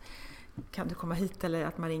opereras. Kan du komma hit? Eller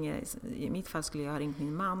att man ringer. I mitt fall skulle jag ha ringt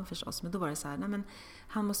min man förstås. Men då var det så här, nej men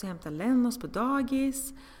han måste hämta Lennos på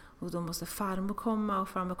dagis. Och då måste farmor komma. Och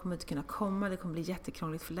farmor kommer inte kunna komma. Det kommer bli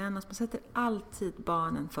jättekrångligt för Lennos. Man sätter alltid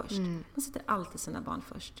barnen först. Man sätter alltid sina barn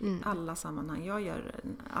först. I alla sammanhang. Jag gör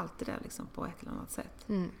alltid det liksom, på ett eller annat sätt.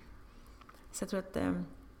 Så jag tror att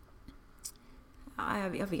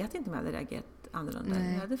jag vet inte om jag hade reagerat annorlunda.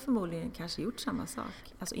 Jag hade förmodligen kanske gjort samma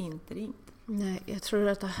sak. Alltså inte ringt. Nej, jag tror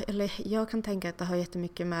att jag kan tänka att det har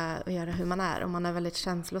jättemycket med att göra hur man är. Om man är väldigt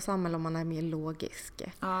känslosam eller om man är mer logisk.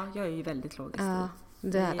 Ja, jag är ju väldigt logisk. Ja,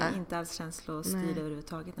 det är inte alls känslostyrd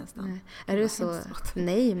överhuvudtaget nästan. Nej. Är du så?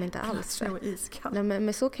 Nej, men inte alls. Nej,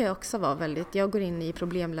 men så kan jag också vara väldigt. Jag går in i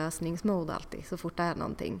problemlösningsmode alltid så fort det är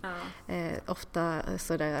någonting. Ja. Ofta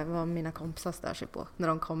så där vad mina kompisar stör sig på när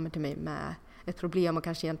de kommer till mig med ett problem och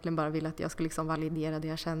kanske egentligen bara vill att jag ska liksom validera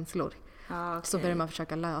deras känslor. Ja, okay. Så börjar man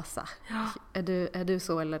försöka lösa. Ja. Är du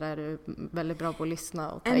så, eller är du väldigt bra på att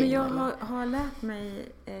lyssna och ta in? Jag har lärt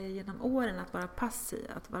mig genom åren att vara passiv.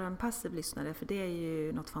 Att vara en passiv lyssnare, för det är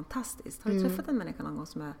ju något fantastiskt. Har du träffat en människa någon gång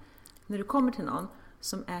som är, när du kommer till någon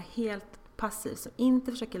som är helt passiv, som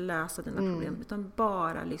inte försöker lösa dina problem utan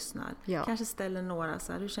bara lyssnar. Ja. Kanske ställer några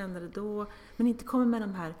så här, hur kände du då? Men inte kommer med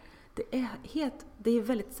de här. Det är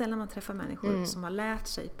väldigt sällan man träffar människor som har lärt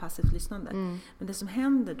sig passivt lyssnande. Men det som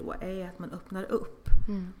händer då är att man öppnar upp.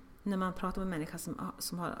 När man pratar med en människa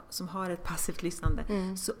som har ett passivt lyssnande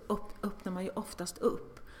så öppnar man ju oftast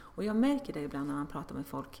upp. Och jag märker det ibland när man pratar med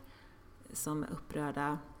folk som är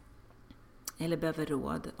upprörda eller behöver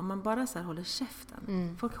råd, om man bara så här håller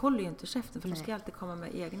käften. Folk håller ju inte käften, för de ska alltid komma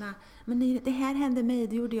med egna, men det här hände mig,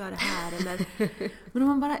 då gjorde jag det här. Eller, men om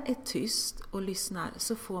man bara är tyst och lyssnar,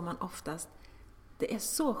 så får man oftast, det är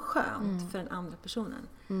så skönt för den andra personen.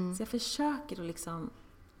 Så jag försöker att liksom,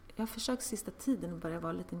 jag har försökt sista tiden att börja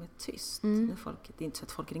vara lite mer tyst. När folk, det är inte så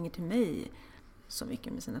att folk ringer till mig så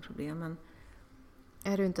mycket med sina problem, men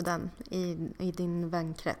är du inte den i din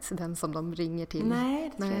vänkrets, den som de ringer till?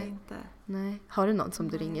 Nej, det tror jag inte. Nej. Har du någon som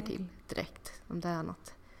du ringer till direkt, om det är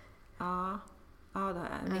något? Ja det har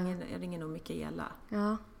jag. Jag ringer nog Mikaela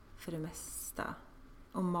för det mesta.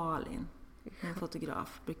 Och Malin, en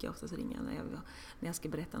fotograf, brukar jag oftast ringa när jag ska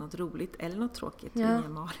berätta något roligt eller något tråkigt. Jag ringer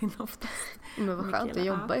Malin oftast. Men vad skönt att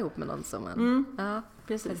jobba ihop med någon som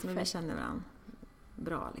precis, men vi känner varandra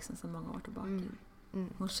bra liksom, sedan många år tillbaka.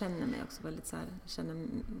 Hon känner mig också väldigt så här, känner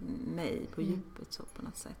mig på djupet så på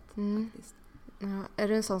något sätt faktiskt. Ja. Är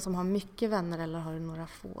du en sån som har mycket vänner eller har du några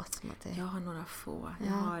få? Som att det... Jag har några få.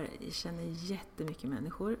 Jag känner jättemycket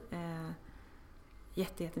människor.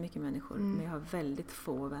 Jättemycket människor. Men jag har väldigt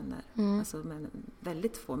få vänner. Alltså,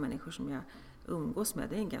 väldigt få människor som jag umgås med.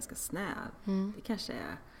 Det är en ganska snäv. Det kanske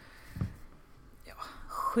är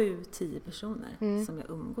 7-10 personer som jag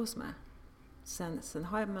umgås med. Sen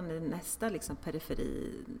har man nästa liksom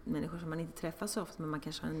periferi, människor som man inte träffar så ofta, men man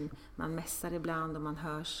kanske man mässar ibland och man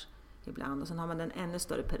hörs ibland. Och sen har man den ännu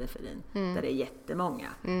större periferin där det är jättemånga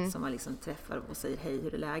som man liksom träffar och säger hej,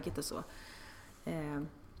 hur är läget och så.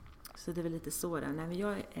 Så det är väl lite så där. Nej, men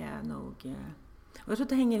jag är nog... och jag tror att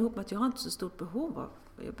det hänger ihop med att jag har inte så stort behov av...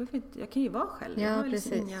 Jag kan ju vara själv. Jag har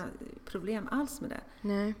liksom inga problem alls med det.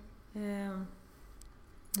 Nej.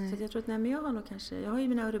 Så jag tror att jag har nog kanske... Jag har ju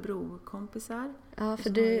mina Örebro-kompisar. Ja, för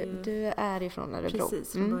du är ifrån Örebro.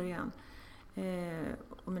 Precis, från början.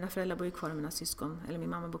 Och mina föräldrar bor ju kvar och mina syskon. Eller min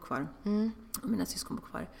mamma bor kvar. Och mina syskon bor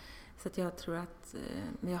kvar. Så att jag tror att...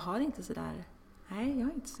 Men jag har inte så där... Nej, jag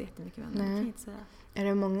har inte så jättemycket vänner. Det kan jag inte säga. Är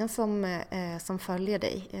det många som följer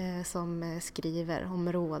dig? Som skriver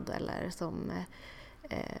om råd eller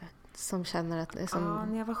som känner att... Ja,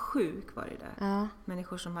 när jag var sjuk var det där. Ja.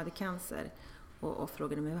 Människor som hade cancer. Och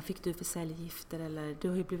frågade mig, vad fick du för cellgifter? Eller, du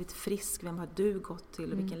har ju blivit frisk, vem har du gått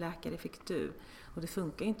till? Och vilken läkare fick du? Och det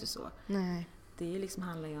funkar ju inte så. Nej. Det liksom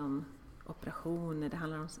handlar ju om operationer, det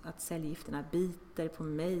handlar om att cellgifterna biter på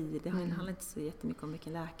mig. Det handlar inte så jättemycket om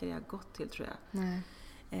vilken läkare jag har gått till, tror jag. Nej.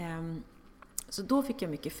 Så då fick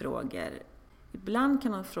jag mycket frågor. Ibland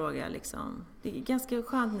kan man fråga, liksom, det är ganska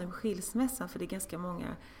skönt nu med skilsmässan, för det är ganska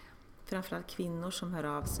många, framförallt kvinnor, som hör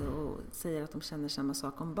av sig och säger att de känner samma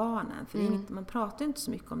sak om barnen. För det är man pratar inte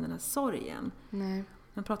så mycket om den här sorgen. Nej.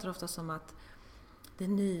 Man pratar ofta om att det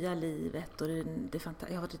nya livet och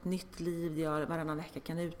jag har ett nytt liv där jag varannan vecka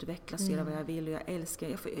kan utvecklas och göra vad jag vill och jag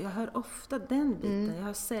älskar. Jag hör ofta den biten. Jag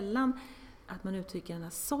hör sällan att man uttrycker den här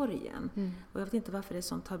sorgen. Och jag vet inte varför det är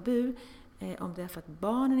sånt tabu. Om det är för att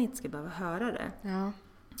barnen inte ska behöva höra det. Ja.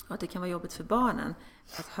 Och att det kan vara jobbigt för barnen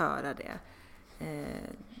att höra det.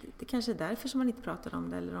 Det kanske är därför som man inte pratar om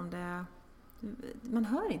det, eller om det man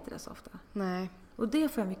hör inte det så ofta. Nej. Och det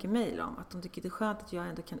får jag mycket mejl om, att de tycker det är skönt att jag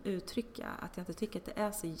ändå kan uttrycka att jag inte tycker att det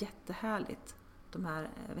är så jättehärligt de här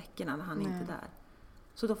veckorna när han inte är där.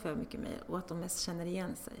 Så då får jag mycket mejl, och att de mest känner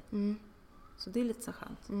igen sig. Så det är lite så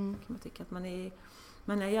skönt, kan man tycka, att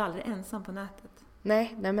man är ju aldrig ensam på nätet.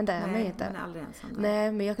 Nej, men det är man inte. Man är aldrig ensam där.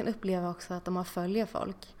 Nej, men jag kan uppleva också att om man följer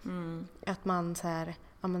folk, att man så här,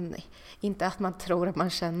 inte att man tror att man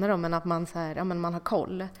känner dem, men att man så här, man har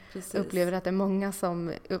koll. Precis. Upplever att det är många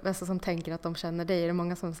som tänker att de känner dig. Det är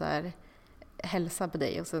många som så här hälsar på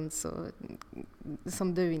dig och sen så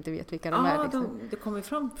som du inte vet vilka de är. Liksom. Det kommer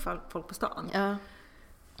fram folk på stan. Ja.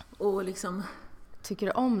 Och liksom... Tycker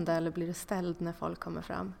du om det, eller blir du ställd när folk kommer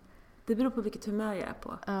fram? Det beror på vilket humör jag är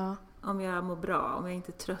på. Ja. Om jag mår bra, om jag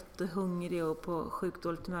inte är trött och hungrig och på sjukt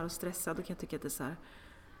dåligt humör och stressad, då kan jag tycka att det är så här...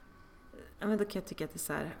 Ja, men då kan jag tycka att det är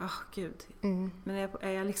så här, gud. Men är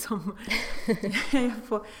jag liksom...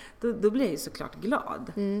 då blir jag ju såklart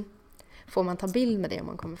glad. Får man ta bild med det om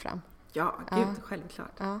man kommer fram? Ja, gud,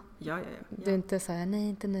 självklart. Ja. Du är inte så här, nej,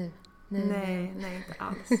 inte nu. Nej, inte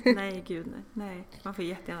alls. Nej, gud, nej. Man får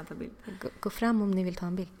jättegärna ta bild. Gå fram om ni vill ta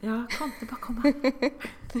en bild. Ja, det bara komma.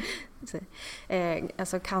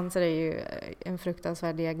 Alltså cancer är ju en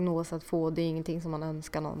fruktansvärd diagnos att få. Det är ingenting som man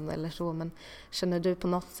önskar någon eller så. Men känner du på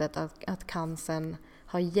något sätt att cancern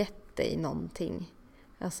har gett dig någonting?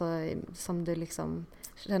 Alltså som du liksom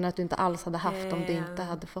känner att du inte alls hade haft om du inte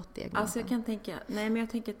hade fått diagnosen? Alltså jag kan tänka, men jag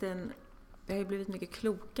tänker att jag har ju blivit mycket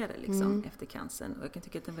klokare liksom, efter cancern. Och jag kan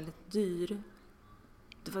tycka att det är en väldigt dyr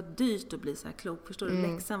det var dyrt att bli så här klok. Förstår du?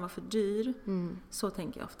 Läxan var för dyr. Så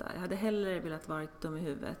tänker jag ofta. Jag hade hellre velat vara dum i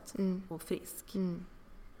huvudet och frisk.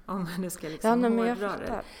 Om man nu ska liksom hårdra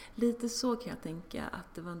det. Lite så kan jag tänka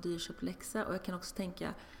att det var en dyrköpt läxa. Och jag kan också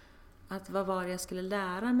tänka att vad var det jag skulle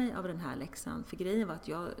lära mig av den här läxan? För grejen var att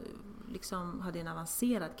jag liksom hade en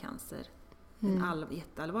avancerad cancer. En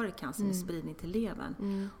jätteallvarlig cancer med spridning till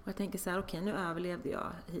levern. Och jag tänker så här, okej, nu överlevde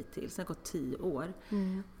jag hittills. Sen har gått 10 år.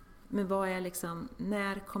 Men vad är liksom,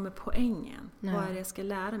 när kommer poängen? Vad är det jag ska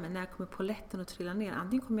lära mig? När kommer polletten att trilla ner?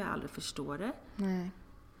 Antingen kommer jag aldrig förstå det.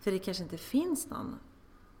 För det kanske inte finns någon.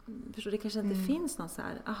 Förstår, det kanske inte finns någon så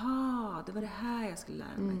här, aha, det var det här jag skulle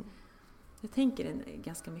lära mig. Jag tänker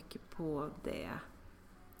ganska mycket på det.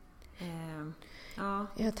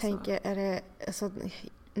 Jag tänker, är det, alltså,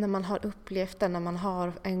 när man har upplevt det, när man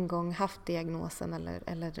har en gång haft diagnosen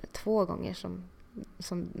eller 2 gånger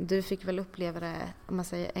som du fick väl uppleva det, om man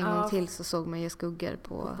säger en gång till, så såg man ju skuggor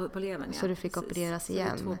på levern, så du fick opereras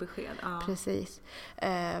igen. Så 2 besked. Precis.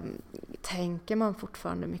 Tänker man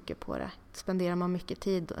fortfarande mycket på det? Spenderar man mycket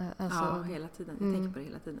tid? Alltså, ja, hela tiden. Jag tänker på det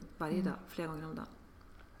hela tiden. Varje dag, flera gånger om dagen.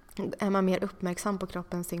 Är man mer uppmärksam på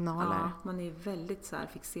kroppens signaler? Ja, man är väldigt så här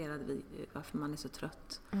fixerad vid varför man är så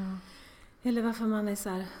trött. Eller varför man är så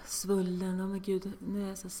här svullen. Men gud, nu är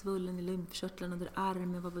jag så svullen i lymfkörteln under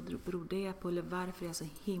armen. Vad beror det på? Eller varför är jag så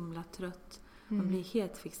himla trött? Man blir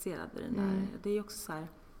helt fixerad vid den där. Det är också så här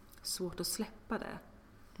svårt att släppa det.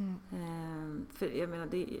 För jag menar,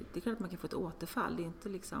 det är klart att man kan få ett återfall. Det är inte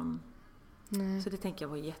liksom... Så det tänker jag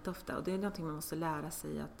var jätteofta. Och det är någonting man måste lära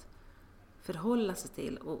sig att förhålla sig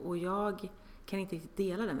till. Och jag kan inte riktigt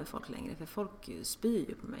dela det med folk längre. För folk spyr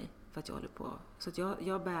ju på mig för att jag håller på. Så att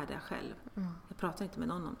jag bär det själv. Jag pratar inte med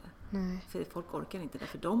någon om det. För folk orkar inte det.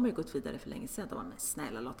 För de har ju gått vidare för länge sedan. De var, men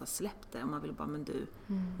snälla Lotta, släpp det. Och man vill bara, men du.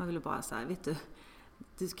 Man vill bara så här, vet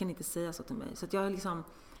du kan inte säga så till mig. Så att jag liksom...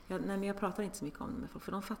 jag pratar inte så mycket om det med folk.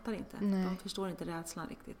 För de fattar inte. De förstår inte rädslan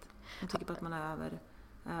riktigt. De tycker på att man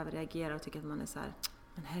överreagerar och tycker att man är så här,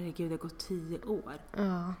 men herregud, det har gått 10 år.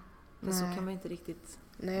 Men så kan man inte riktigt...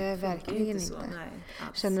 Nej, verkligen inte. Nej,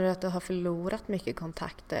 känner du att du har förlorat mycket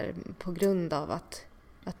kontakter på grund av att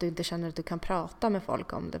du inte känner att du kan prata med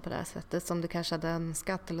folk om det på det här sättet som du kanske hade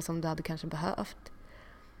önskat eller som du hade kanske behövt?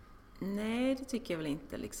 Nej, det tycker jag väl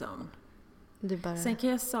inte liksom. Sen kan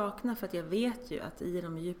jag sakna, för att jag vet ju att i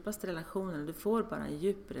de djupaste relationerna, du får bara en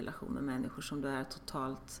djup relation med människor som du är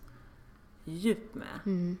totalt djup med.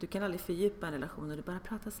 Du kan aldrig fördjupa en relation och du bara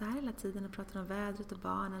pratar så här hela tiden och pratar om vädret och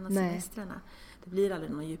barnen och semestrarna. Det blir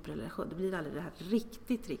aldrig någon djup relation. Det blir aldrig det här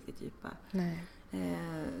riktigt, riktigt djupa.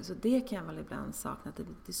 Så det kan jag väl ibland sakna. Att det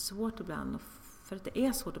är svårt ibland. För att det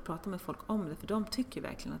är svårt att prata med folk om det. För de tycker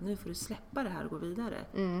verkligen att nu får du släppa det här och gå vidare.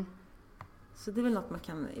 Så det är väl något man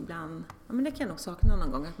kan ibland... Ja, men det kan jag nog sakna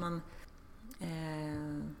någon gång. Att man...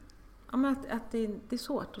 att det är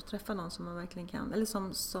svårt att träffa någon som man verkligen kan...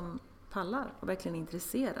 Eller som pallar och verkligen är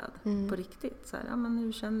intresserad på riktigt. Så här, ja, men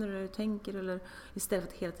hur känner du, hur tänker du? Eller istället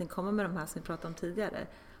för att hela tiden komma med de här som vi pratade om tidigare.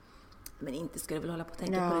 Men inte ska du väl hålla på att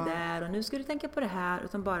tänka på det där och nu ska du tänka på det här.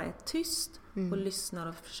 Utan bara är tyst och lyssnar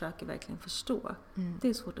och försöker verkligen förstå. Det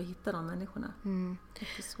är svårt att hitta de människorna. Det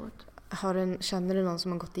är svårt. Känner du någon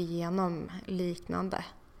som har gått igenom liknande?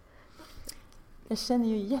 Jag känner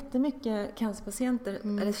ju jättemycket cancerpatienter.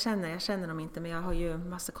 Eller jag känner dem inte, men jag har ju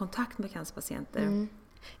massa kontakt med cancerpatienter.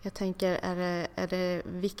 Jag tänker, är det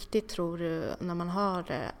viktigt, tror du, när man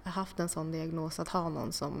har haft en sån diagnos, att ha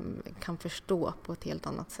någon som kan förstå på ett helt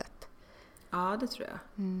annat sätt? Ja, det tror jag.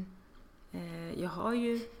 Jag har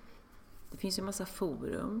ju... Det finns ju en massa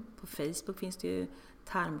forum. På Facebook finns det ju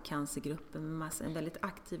tarmcancergruppen, en väldigt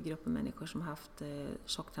aktiv grupp med människor som har haft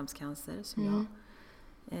tjocktarmscancer som jag.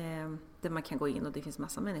 Där man kan gå in och det finns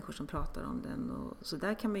massa människor som pratar om den. Så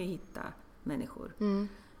där kan man ju hitta människor.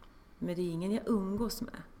 Men det är ingen jag umgås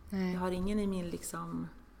med. Jag har ingen i min liksom...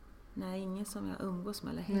 Nej, ingen som jag umgås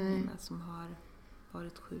med eller hänger med som har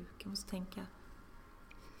varit sjuk. Jag måste tänka...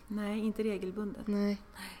 Nej, inte regelbundet. Nej,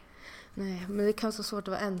 men det kan vara så svårt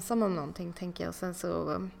att vara ensam om någonting, tänker jag. Sen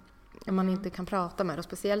så... Om man inte kan prata med det. Och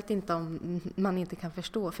speciellt inte om man inte kan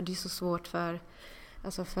förstå. För det är så svårt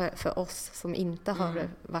för oss som inte har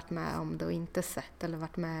varit med om det och inte sett eller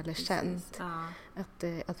varit med eller känt.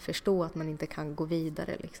 Att förstå att man inte kan gå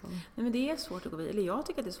vidare. Liksom. Nej, men det är svårt att gå vidare. Eller jag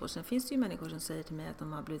tycker att det är svårt. Sen finns det ju människor som säger till mig att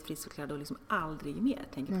de har blivit friskförklarade och liksom aldrig mer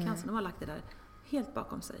tänker på cancer. De har lagt det där helt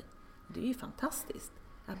bakom sig. Det är ju fantastiskt.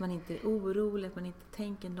 Att man inte är orolig, att man inte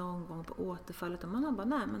tänker någon gång på återfall. Utan man har bara,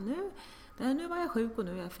 nej men nu var jag sjuk och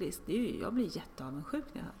nu är jag frisk. Jag blir jätteavundsjuk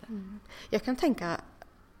när jag hör det. Jag kan tänka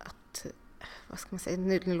att vad ska man säga,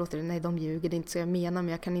 nu låter det, nej de ljuger, det är inte så jag menar,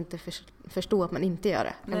 men jag kan inte förstå att man inte gör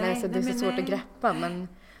det. Eller, så det är så svårt att greppa, men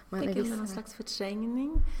man är någon slags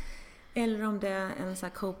förträngning. Eller om det är en sån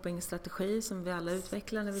här coping-strategi som vi alla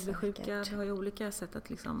utvecklar när vi blir sjuka. Vi har ju olika sätt att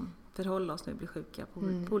liksom förhålla oss när vi blir sjuka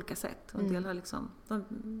på olika sätt. Och en del har liksom,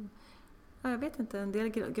 jag vet inte, en del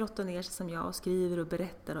grottar ner sig som jag och skriver och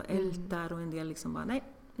berättar och ältar, och en del liksom bara, nej,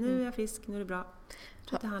 nu är jag frisk, nu är det bra.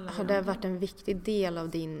 Har det varit en viktig del av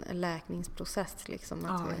din läkningsprocess liksom,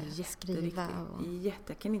 att skriva?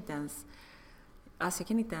 Jag kan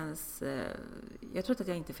inte ens, jag tror att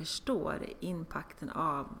jag inte förstår impakten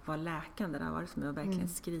av vad läkande det har varit för mig att verkligen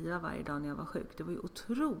skriva varje dag när jag var sjuk. Det var ju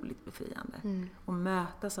otroligt befriande. Och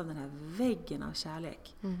mötas av den här väggen av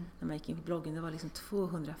kärlek. När man gick in på bloggen, det var liksom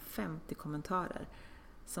 250 kommentarer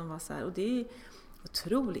som var så här, och det är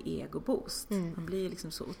otrolig egoboost. Man blir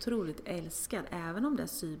liksom så otroligt älskad. Även om det är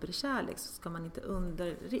cyberkärlek så ska man inte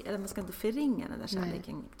man ska inte förringa den där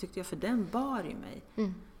kärleken, tyckte jag, för den bar ju mig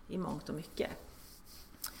i mångt och mycket.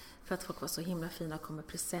 För att folk var så himla fina och kom med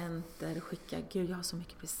presenter och skickade, gud jag har så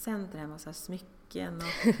mycket presenter hemma, så här smycken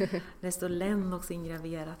och det står Lennox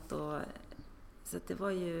ingraverat, och så att det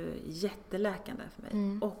var ju jätteläkande för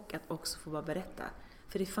mig. Och att också få bara berätta.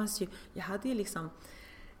 För det fanns ju, jag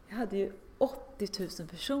hade ju 80 000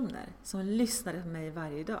 personer som lyssnade på mig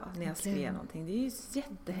varje dag när jag skrev någonting. Det är ju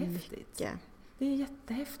jättehäftigt. Det är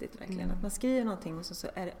jättehäftigt verkligen. Att man skriver någonting och så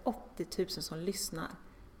är det 80 000 som lyssnar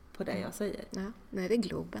på det jag säger. Ja, nej, det är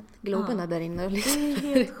Globen. Globen är där inne och lyssnar. Det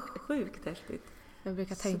är helt sjukt häftigt. Jag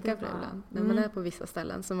brukar tänka på det ibland. När man är på vissa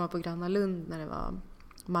ställen, som var på Gröna Lund när det var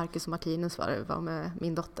Marcus och Martinus var med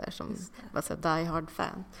min dotter som var så die hard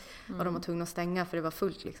fan. Och de var tvungna att stänga för det var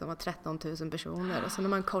fullt liksom, var 13 000 personer. Och så när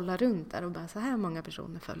man kollar runt där och bara så här många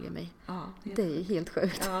personer följer mig. Ja, det är helt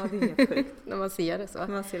sjukt. Ja, det är helt sjukt. När man ser det så. När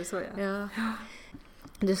man ser det så, ja.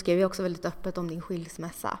 Du skrev ju också väldigt öppet om din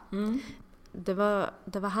skilsmässa. Det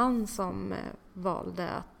var han som valde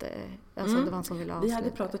att, alltså det var han som ville avsluta. Vi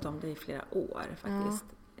hade pratat om det i flera år faktiskt.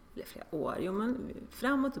 Eller flera år. Jo, men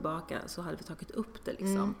fram och tillbaka så hade vi tagit upp det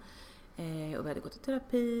liksom. Och vi hade gått i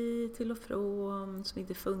terapi till och från som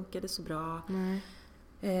inte funkade så bra.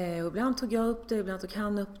 Och ibland tog jag upp det, ibland tog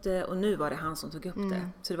han upp det, och nu var det han som tog upp det.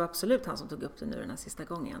 Så det var absolut han som tog upp det nu den här sista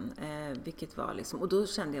gången. Vilket var liksom, och då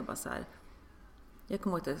kände jag bara så här. Jag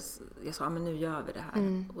kommer ihåg att jag sa, men nu gör vi det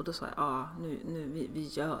här. Och då sa jag, nu vi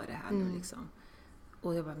gör det här nu liksom.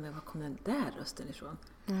 Och jag bara, men var kom den där rösten ifrån?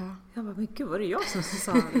 Jag bara, men gud, var det jag som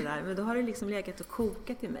sa det där? Men då har det liksom legat och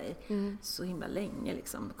kokat i mig så himla länge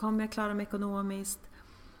liksom. Kommer jag klara mig ekonomiskt?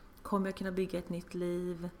 Kommer jag kunna bygga ett nytt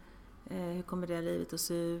liv? Hur kommer det livet att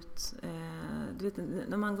se ut? Du vet,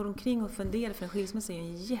 när man går omkring och funderar, för en skilsmässa är ju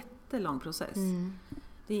en jättelång process.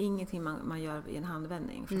 Det är ingenting man gör i en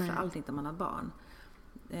handvändning, framförallt inte om man har barn.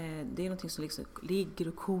 Det är någonting som liksom ligger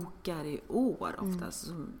och kokar i år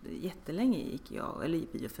oftast. Jättelänge gick jag,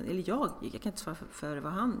 jag kan inte svara för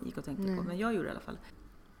vad han gick och tänkte på, men jag gjorde det i alla fall.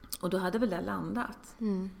 Och då hade väl det landat.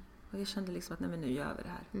 Och jag kände liksom att nej, men nu gör vi det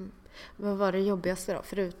här. Vad var det jobbigaste då,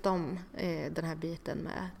 förutom den här biten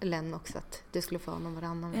med Lennox, att du skulle få honom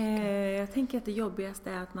varannan vecka? Jag tänker att det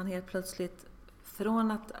jobbigaste är att man helt plötsligt,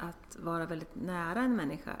 från att vara väldigt nära en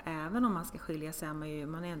människa, även om man ska skilja sig, vi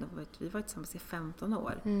var tillsammans i 15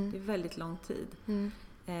 år. Det är väldigt lång tid.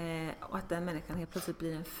 Och att den människan helt plötsligt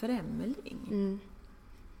blir en främling.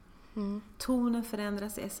 Tonen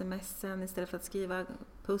förändras i sms'en, istället för att skriva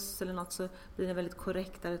puss eller något så blir det väldigt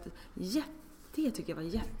korrekt. Det tycker jag var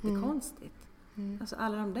jättekonstigt. Alltså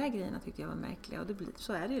alla de där grejerna tyckte jag var märkliga, och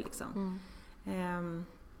så är det ju liksom.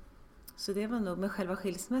 Så det var nog, med själva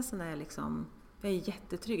skilsmässan är liksom, jag är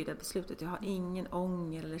jättetrygg i det beslutet. Jag har ingen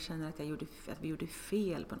ånger eller känner att vi gjorde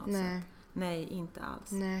fel på något sätt. Nej, inte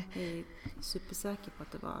alls. Nej. Jag är supersäker på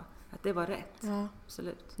att det var rätt. Ja.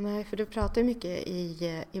 Absolut. Nej, för du pratar ju mycket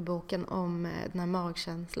i boken om den här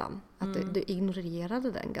magkänslan. Att du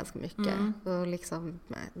ignorerade den ganska mycket. Och liksom,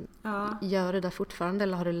 gör du det fortfarande,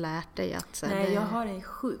 eller har du lärt dig att... Nej, jag har en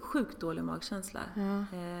sjukt dålig magkänsla. Ja.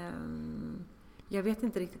 Jag vet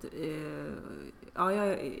inte riktigt,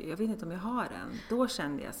 jag vet inte om jag har den. Då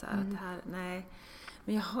kände jag så här att det här, nej.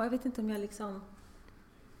 Men jag vet inte om jag liksom,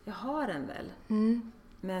 jag har den väl.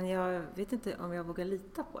 Men jag vet inte om jag vågar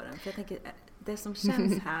lita på den. För jag tänker, det som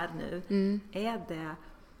känns här nu, är det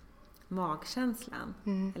magkänslan?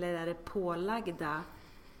 Eller är det pålagda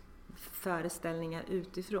föreställningar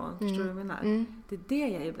utifrån? Förstår du vad jag menar? Det är det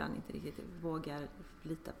jag ibland inte riktigt vågar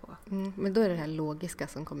lita på. Men då är det här logiska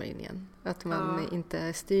som kommer in igen. Att man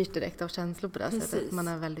inte styrt direkt av känslor på det sättet. Man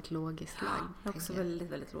är väldigt logiskt lagd. Ja, också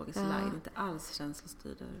väldigt, väldigt logiskt lagd. Inte alls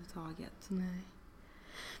känslostyrd överhuvudtaget. Nej.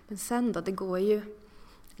 Men sen då, det går ju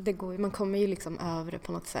Det går ju, man kommer ju liksom över det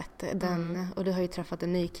på något sätt. Och du har ju träffat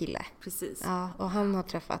en ny kille. Precis. Ja, och han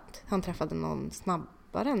träffade någon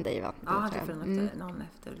snabbare än dig, va? Ja, han träffade någon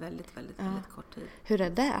efter väldigt, väldigt, väldigt kort tid. Hur är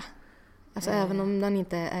det? Alltså även om den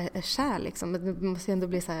inte är kär liksom, det måste ju ändå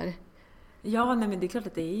bli så här. Ja, nej, men det är klart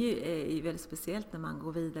att det är ju väldigt speciellt när man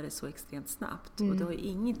går vidare så extremt snabbt. Och det har ju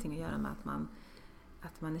ingenting att göra med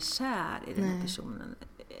att man är kär i den här personen.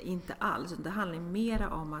 Inte alls. Det handlar mera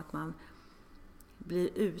om att man blir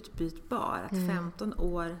utbytbar. Att 15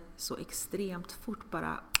 år så extremt fort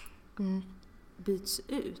bara byts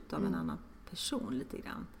ut av en annan person lite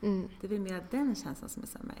grann. Det är väl mer den känslan som är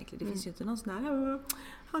så märklig. Det finns ju inte någon sån här,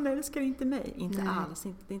 han älskar inte mig. Inte alls.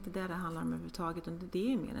 Det är inte det handlar om överhuvudtaget.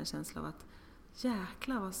 Det är mer en känsla av att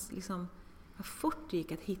jäklar vad fort det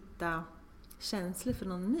gick att hitta känslor för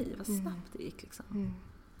någon ny. Vad snabbt det gick liksom.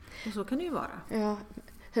 Och så kan det ju vara. Ja,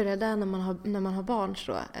 hur är det när man har barn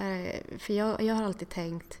så? För jag har alltid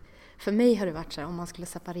tänkt, för mig har det varit så här, om man skulle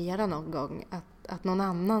separera någon gång, att någon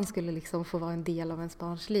annan skulle liksom få vara en del av ens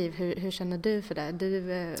barns liv. Hur känner du för det?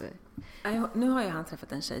 Nu har han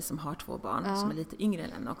träffat en tjej som har 2 barn som är lite yngre än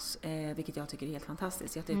Lennox, vilket jag tycker är helt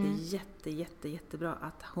fantastiskt. Jag tycker det är jättebra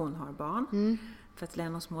att hon har barn. För att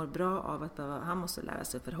Lennox mår bra av att han måste lära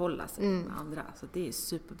sig att förhålla sig med andra. Så det är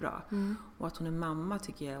superbra. Och att hon är mamma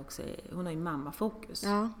tycker jag också hon har ju mammafokus.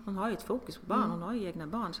 Ja. Hon har ju ett fokus på barn. Hon har ju egna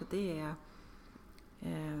barn. Så det är...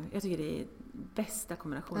 jag tycker det är bästa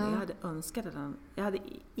kombinationen. Jag hade önskat att jag hade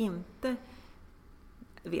inte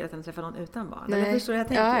velat att han träffade någon utan barn. Nej. Jag förstår jag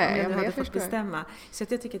tänker. Om jag hade fått bestämma. Så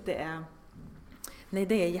att jag tycker att det är... Nej,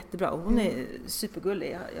 det är jättebra. Och hon är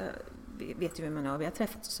supergullig. Jag vet ju vem man är och vi har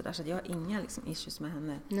träffats och sådär. Så jag har inga liksom, issues med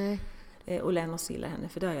henne. Nej. Och Lennox gillar henne.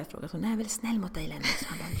 För då har jag frågat. Hon är väldigt snäll mot dig, Lennox.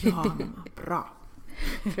 Han bara, ja mamma, bra.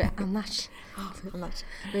 För annars.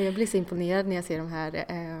 Men jag blir så imponerad när jag ser de här...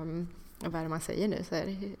 vad är det man säger nu? Så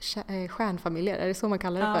här, stjärnfamiljer, är det så man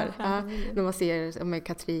kallar det för? Ja, när man ser med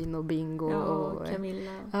Katrin och Bingo och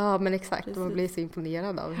Camilla. Ja, men exakt. Precis. Man blir så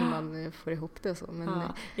imponerad av hur man får ihop det och så. Men,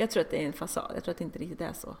 jag tror att det är en fasad. Jag tror att det inte riktigt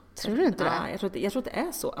är så. Tror du inte det? Ja, jag tror att det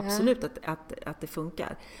är så. Absolut att det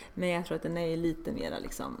funkar. Men jag tror att den är lite mer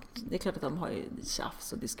liksom... Det är klart att de har ju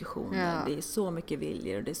tjafs och diskussioner. Ja. Det är så mycket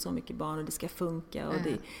viljor och det är så mycket barn och det ska funka. Och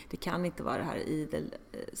det kan inte vara det här idel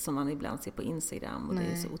som man ibland ser på Instagram. Och det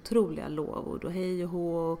är så otroliga lovord och hej och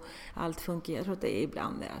hå och allt funkar. Jag tror att det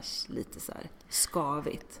ibland är lite så här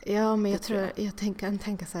skavigt. Ja, men jag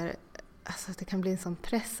tänker så här, alltså det kan bli en sån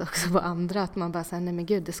press också på andra att man bara säger nej men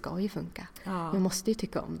gud, det ska ju funka. Ja. Vi måste ju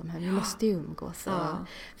tycka om de här, vi måste ju umgås. Ja.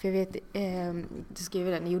 För jag vet, du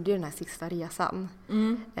skriver det, ni gjorde ju den här sista resan.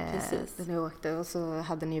 Precis. När ni åkte och så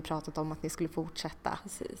hade ni ju pratat om att ni skulle fortsätta.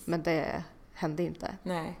 Precis. Men det hände inte.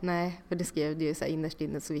 Nej, för det skrev du ju så här, innerst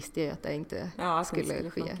inne så visste jag ju att det inte skulle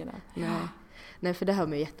ske. Nej, för det hör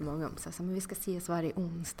man ju jättemånga om. Så här, men vi ska ses varje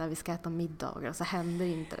onsdag, vi ska äta middagar och så händer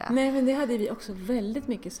inte det. Nej, men det hade vi också väldigt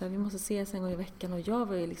mycket så här, vi måste ses en gång i veckan och jag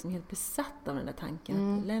var ju liksom helt besatt av den där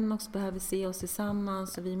tanken. Att Lennox behöver se oss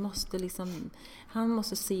tillsammans och vi måste liksom, han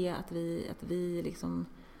måste se att vi liksom...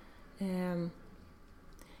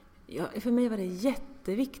 för mig var det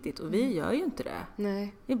jätteviktigt och vi gör ju inte det.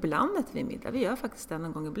 Nej. Ibland äter vi middag. Vi gör faktiskt det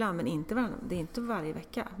någon gång ibland men det är inte varje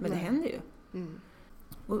vecka. Men det händer ju.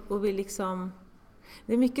 Och vi liksom...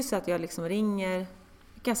 Det är mycket så att jag liksom ringer...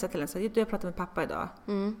 Jag kan säga till henne att du har pratat med pappa idag.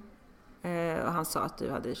 Och han sa att du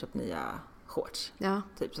hade köpt nya shorts. Ja.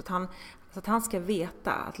 Typ, så att han ska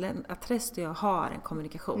veta att Trest och jag har en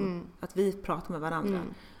kommunikation. Att vi pratar med varandra.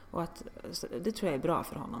 Och att, det tror jag är bra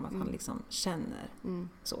för honom. Att han liksom känner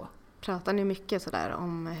så. Pratar ni mycket sådär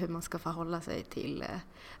om hur man ska förhålla sig till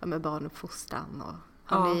med barnuppfostran och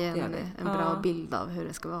har ni en bra bild av hur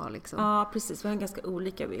det ska vara liksom? Ja, precis. Vi har en ganska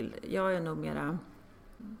olika bild. Jag är nog mera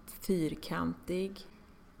fyrkantig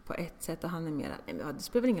på ett sätt och han är mera, det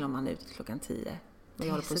spelar ingen roll om han är ute klockan 10 och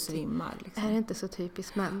jag håller på att svimmar. Liksom. Är det inte så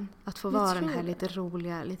typiskt män? Att få vara den här lite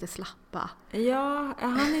roliga, lite slappa? Ja,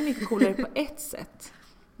 han är mycket coolare på ett sätt.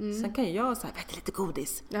 Sen kan jag säga, vet lite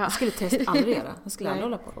godis. Ja. Jag skulle testa aldrig göra. Jag skulle aldrig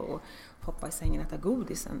hålla på och hoppa i sängen och äta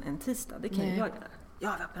godis en tisdag. Det kan jag göra.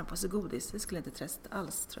 Jag öppnar på sig godis. Det skulle jag inte testa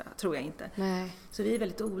alls, tror jag inte. Nej. Så vi är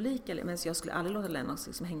väldigt olika. Men jag skulle aldrig låta Lennox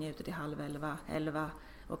liksom hänga ute till 10:30,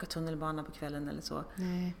 åka tunnelbana på kvällen eller så.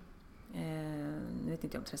 Nej. Nu vet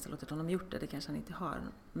inte om Tresta låter honom gjort det. Det kanske han inte har.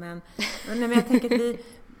 Men jag tänker att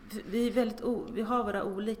vi är väldigt vi har våra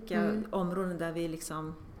olika områden där vi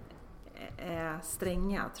liksom är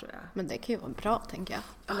stränga, tror jag. Men det kan ju vara bra, tänker jag.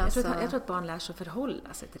 Jag tror att barn lär sig att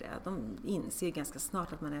förhålla sig till det. De inser ganska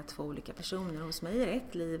snart att man är 2 olika personer. Hos mig är det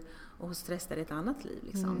ett liv och hos resten är det ett annat liv.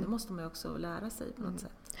 Liksom. Det måste man ju också lära sig på något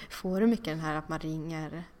sätt. Får du mycket den här att man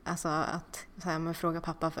ringer, alltså att så här, man frågar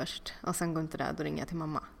pappa först och sen går inte det, då ringer jag till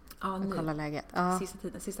mamma? Ja, nu. Kolla läget.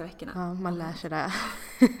 Sista veckorna. Ja, man lär sig det.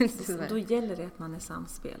 Då gäller det att man är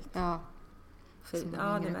samspelt. Ja. För,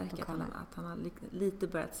 det märker att han har lite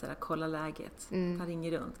börjat sådär, kolla läget. Han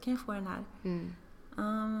ringer runt. Kan jag få den här?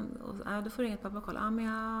 Då får jag ringa pappa och kolla.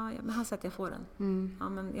 Men han säger att jag får den.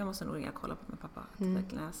 Men jag måste nog ringa och kolla på med pappa. Att det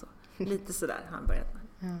verkligen är så. Lite sådär har han börjat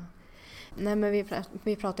med. Ja. Nej, men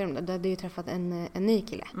vi pratade om det. Du hade ju träffat en ny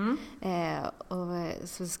kille. Och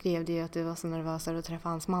så skrev du ju att du var så nervös att träffa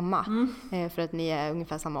hans mamma. För att ni är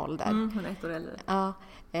ungefär samma ålder. Hon är 1 år äldre. Ja,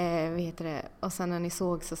 vad heter det? Och sen när ni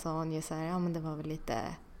såg så sa hon ju så här, ja men det var väl lite...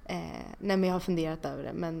 nej, men jag har funderat över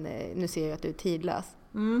det, men nu ser jag att du är tidlös.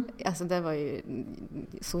 Alltså det var ju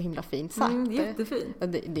så himla fint sagt. Jättefint.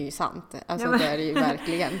 Det är ju sant. Alltså det är det ju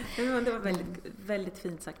verkligen. Det var väldigt, väldigt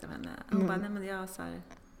fint sagt av henne. Hon bara, nej men jag så här...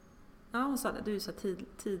 Ja, hon sa det. Du är så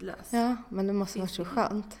tidlös. Ja, men det måste vara så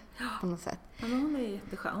skönt på något sätt. Ja, men hon är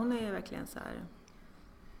jätteskön. Hon är verkligen så här...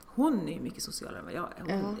 Hon är ju mycket socialare än vad jag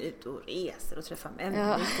är. Hon är ute och reser och träffar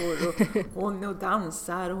människor. Och hon är och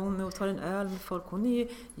dansar. Och hon är och tar en öl med folk.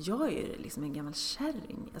 Jag är ju liksom en gammal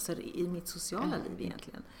kärring. Alltså i mitt sociala liv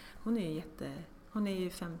egentligen. Hon är ju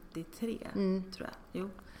 53, tror jag. Jo.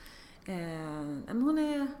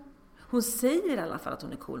 Men hon säger i alla fall att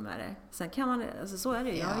hon är cool med det. Sen kan man, alltså så är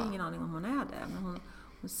det. Jag har ingen aning om hon är det. Men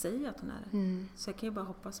hon säger att hon är det. Så jag kan ju bara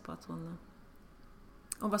hoppas på att hon...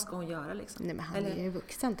 Och vad ska hon göra liksom? Nej, men han är ju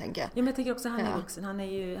vuxen, tänker jag. Ja, men jag tänker också att han är vuxen. Han är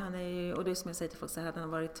ju, och det är som jag säger till folk, så här,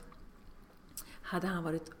 hade han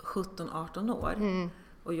varit 17-18 år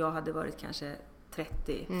och jag hade varit kanske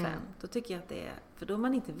 35, då tycker jag att det är... För då är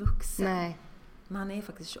man inte vuxen. Nej. Men han är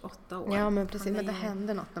faktiskt 28 år. Ja, men precis. Men det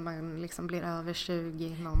händer något när man liksom blir över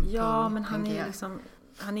 20 någonting. Ja, men han är liksom...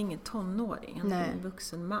 Han är ingen tonåring. Han är en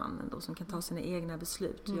vuxen man ändå som kan ta sina egna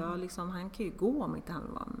beslut. Han kan ju gå om inte han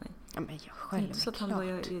vill vara med mig. Ja, men jag själv så att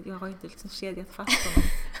jag har inte liksom kedjat fast honom.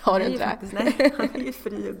 Har du inte det? Nej, han är ju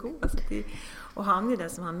fri att gå. Och han är den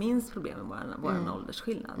som har minst problem med vår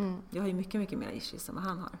åldersskillnad. Jag har ju mycket, mycket mer issues än vad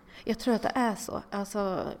han har. Jag tror att det är så.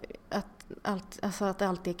 Alltså att det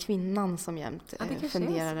alltid är kvinnan som jämt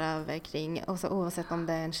funderar över kring. Och så, oavsett om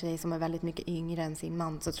det är en tjej som är väldigt mycket yngre än sin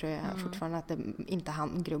man, så tror jag fortfarande att inte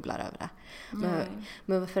han grubblar över det.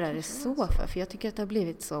 Men varför är det så för? För jag tycker att det har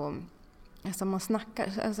blivit så... Alltså man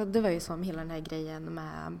snackar... Alltså det var ju som hela den här grejen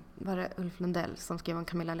med... Var det Ulf Lundell som skrev om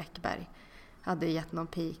Camilla Läckberg? Hade gett någon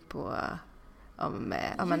pik på...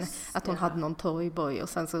 att hon hade någon toyboy och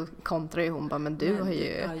sen så kontrar ju hon bara, men du har ju...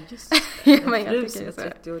 Ja, just det. Men jag tycker det är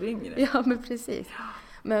 30 år yngre. Ja, men precis.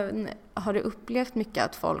 Men har du upplevt mycket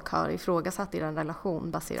att folk har ifrågasatt er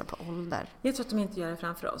relation baserat på ålder? Jag tror att de inte gör det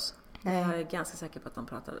framför oss. Nej. Jag är ganska säker på att de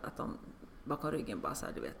pratar, att de bakom ryggen bara så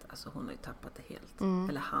här, du vet, alltså hon har ju tappat det helt.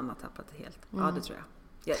 Eller han har tappat det helt. Ja, det tror jag.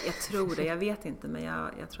 Jag tror det, jag vet inte, men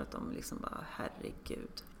jag tror att de liksom bara,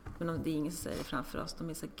 herregud. Men det är ingen som säger det framför oss. De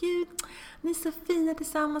är så, gud, ni är så fina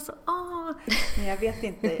tillsammans. Och, Men jag vet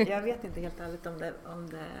inte helt ärligt om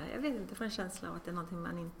det. Jag vet inte, för en känsla av att det är någonting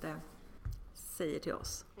man inte säger till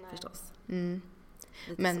oss, förstås.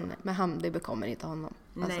 Men han, det bekommer inte honom.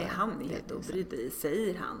 Nej, alltså, han är helt obrydd,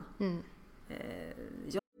 säger han.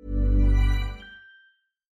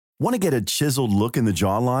 Want to get a chiseled look in the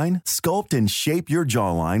jawline? Sculpt and shape your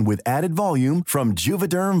jawline with added volume from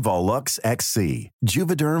Juvederm Volux XC.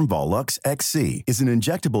 Juvederm Volux XC is an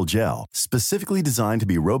injectable gel specifically designed to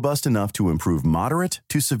be robust enough to improve moderate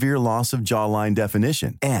to severe loss of jawline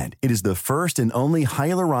definition. And it is the first and only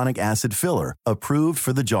hyaluronic acid filler approved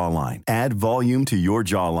for the jawline. Add volume to your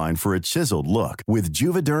jawline for a chiseled look with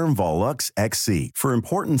Juvederm Volux XC. For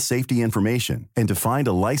important safety information and to find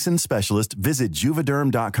a licensed specialist, visit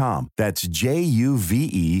juvederm.com. That's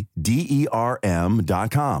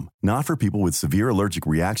JUVEDERM.com. Not for people with severe allergic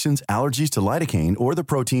reactions, allergies to lidocaine, or the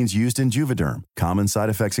proteins used in Juvederm. Common side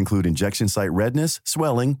effects include injection site redness,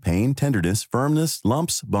 swelling, pain, tenderness, firmness,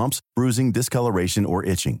 lumps, bumps, bruising, discoloration, or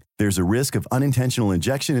itching. There's a risk of unintentional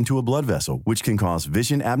injection into a blood vessel, which can cause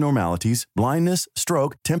vision abnormalities, blindness,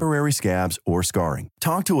 stroke, temporary scabs, or scarring.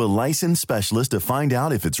 Talk to a licensed specialist to find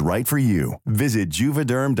out if it's right for you. Visit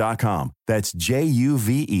Juvederm.com. That's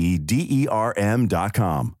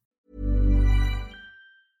JUVEDERM.com.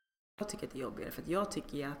 Jag tycker att det är jobbigare, för att jag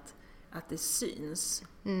tycker att att det syns.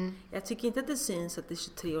 Jag tycker inte att det syns att det är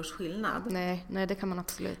 23 års skillnad. Nej, det kan man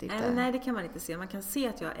absolut inte. Nej, det kan man inte se. Man kan se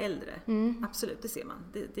att jag är äldre. Absolut, det ser man.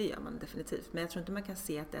 Det gör man definitivt. Men jag tror inte man kan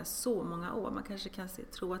se att det är så många år. Man kanske kan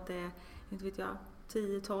tro att det är, inte vet jag,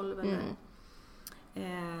 10, 12 eller...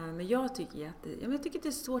 Men jag tycker att det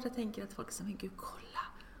är svårt att tänka att folk säger, men gud, kolla,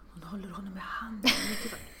 hon håller honom med handen. Men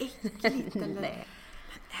gud, vad äckligt. Eller, men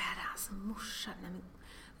är det alltså morsa? Nej, men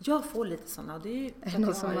jag får lite sådana, och det är ju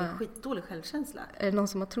för att jag har en skitdålig självkänsla. Är det någon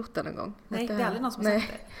som har trott det någon gång? Nej, det är aldrig någon som har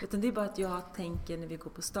sagt det. Utan det är bara att jag tänker när vi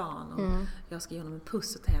går på stan och jag ska ge honom en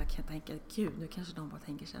puss, och jag kan tänka, gud, nu kanske de bara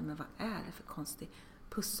tänker sig, men vad är det för konstigt?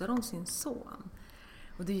 Pussar de sin son?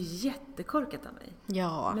 Och det är ju jättekorkat av mig.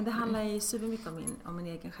 Ja. Men det handlar ju supermycket om min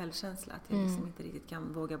egen självkänsla. Att jag liksom inte riktigt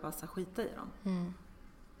kan våga bara skita i dem.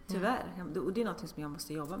 Tyvärr. Och det är något som jag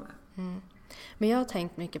måste jobba med. Men jag har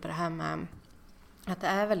tänkt mycket på det här med att det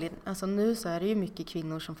är väldigt... Alltså nu så är det ju mycket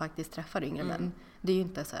kvinnor som faktiskt träffar yngre män. Det är ju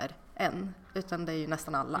inte så här en, utan det är ju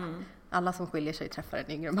nästan alla. Alla som skiljer sig träffar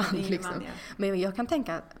en yngre man. Liksom. Ja. Men jag kan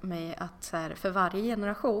tänka mig att så här, för varje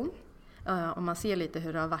generation... om man ser lite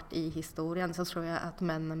hur det har varit i historien, så tror jag att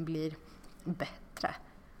männen blir bättre.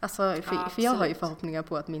 Alltså, för jag har ju förhoppningar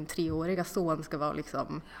på att min 3-åriga son ska vara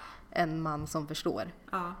liksom en man som förstår.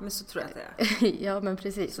 Ja, men så tror jag att det är. Ja, men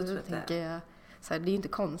precis. Så då tänker jag, så här, det är ju inte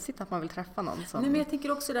konstigt att man vill träffa någon som... Nej, men jag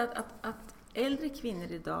tänker också att äldre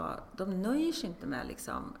kvinnor idag, de nöjer sig inte med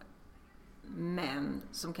liksom män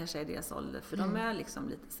som kanske är deras ålder. För de är liksom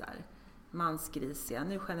lite så här... mansgrisiga.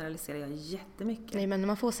 Nu generaliserar jag jättemycket. Nej, men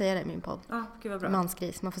man får säga det i min podd. Ja, gud vad bra.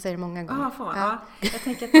 Mansgris, man får säga det många gånger. Får man? Ja. Jag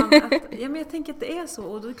tänker jag tänker att det är så.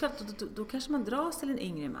 Och då är det klart, då kanske man dras till en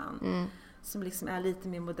yngre man. Som liksom är lite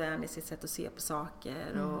mer modern i sitt sätt att se på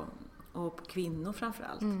saker. Och på kvinnor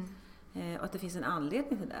framförallt. Och att det finns en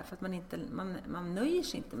anledning till det. För att man nöjer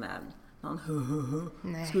sig inte med någon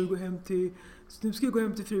ska jag gå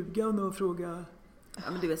hem till frugan och fråga...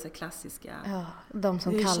 Ja, men du vet så klassiska. Ja, de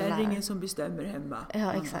som det är kallar... kärringen som bestämmer hemma.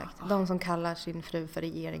 Ja, exakt. De som kallar sin fru för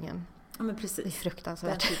regeringen. Ja, men precis. Det är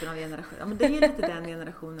fruktansvärt. Den typen av generation. Ja, men det är lite den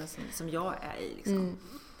generationen som jag är i. Liksom.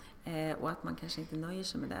 Och att man kanske inte nöjer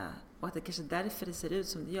sig med det. Och att det kanske därför det ser ut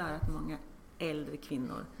som det gör att många äldre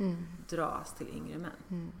kvinnor dras till yngre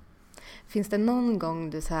män. Finns det någon gång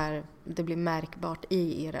det blir märkbart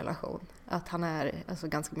i er relation? Att han är alltså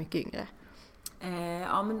ganska mycket yngre?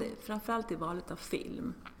 Ja, men framförallt i valet av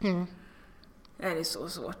film är det så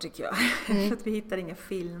svårt, tycker jag. För att vi hittar inga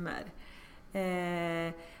filmer.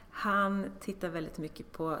 Han tittar väldigt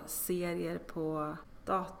mycket på serier på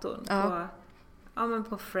datorn.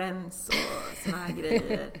 På Friends och såna här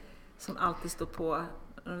grejer som alltid står på.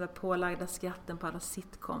 De där pålagda skratten på alla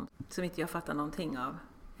sitcom som inte jag fattar någonting av.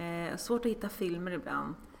 Svårt att hitta filmer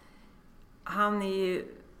ibland. Han är ju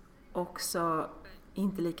också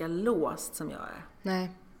inte lika låst som jag är.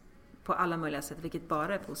 Nej. På alla möjliga sätt, vilket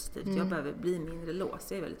bara är positivt. Jag behöver bli mindre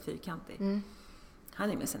låst. Jag är väldigt fyrkantig. Han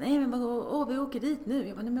är med sig, nej men vadå, vi åker dit nu.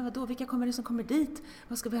 Jag bara, nej men vadå, vilka kommer det som kommer dit?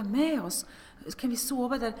 Vad ska vi ha med oss? Kan vi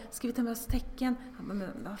sova där? Ska vi ta med oss täcken? Men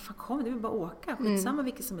vad fan kommer det? Vi bara åka. Skitsamma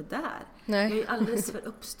vilka som är där. Nej. Jag är alldeles för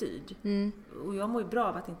uppstyrd. Och jag mår ju bra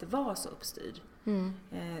av att inte vara så uppstyrd.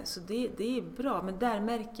 Så det är bra, men där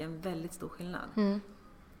märker jag en väldigt stor skillnad.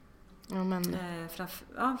 Ja, men...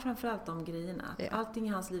 framförallt de grejerna. Ja. Allting i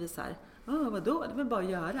hans liv är så här, vadå? Det är väl bara att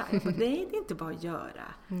göra. Jag bara, nej, det är inte bara att göra.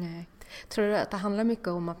 Nej. Tror du att det handlar mycket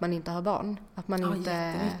om att man inte har barn? Att man inte...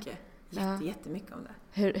 jättemycket. Jättemycket om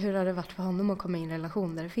det. Hur har det varit för honom att komma i en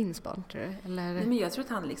relation där det finns barn, tror du? Eller... Nej, men jag tror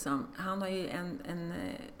att han har ju en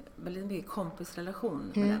väldigt mycket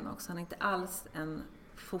kompisrelation med den också. Han är inte alls en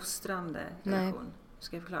fostrande relation.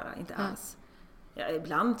 Ska jag förklara? Inte alls. Ja,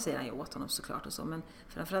 ibland säger han ju åt honom såklart och så, men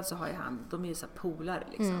framförallt så har ju de är ju så här polare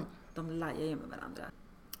liksom. De lajar ju med varandra.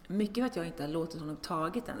 Mycket för att jag inte har låtit honom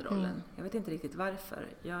tagit den rollen. Jag vet inte riktigt varför.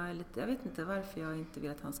 Jag vet inte varför jag inte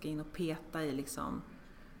vill att han ska in och peta i liksom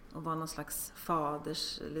och vara någon slags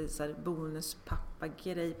faders eller så här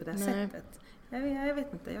bonuspappa-grej på det sättet. Jag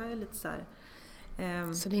vet inte, jag är lite så här...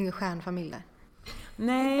 Så det är ingen stjärnfamilj där?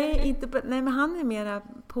 Nej, men han är mera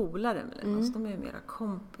polare med oss. De är mera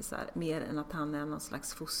kompisar mer än att han är någon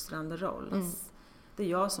slags fostrande roll. Det är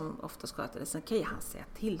jag som oftast sköter det. Sen kan han säga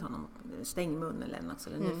till honom, stäng munnen eller något,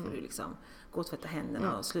 eller nu får du liksom gå och tvätta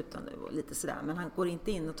händerna och sluta nu och lite sådär. Men han går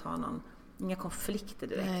inte in och tar inga konflikter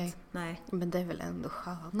direkt. Nej. Men det är väl ändå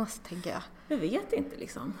skönast, tänker jag. Jag vet inte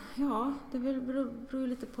liksom. Ja, det beror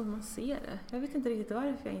lite på hur man ser det. Jag vet inte riktigt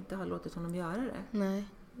varför jag inte har låtit honom göra det. Nej.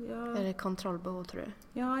 Är det kontrollbehov, tror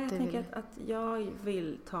du? Ja, jag tänker att jag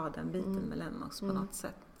vill ta den biten med Lennox på något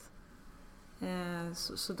sätt.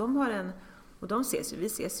 Så de har och vi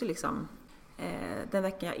ses ju liksom Den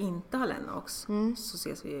veckan jag inte har Lennox så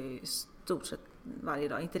ses vi i stort sett varje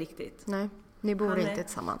dag. Inte riktigt. Nej, ni bor inte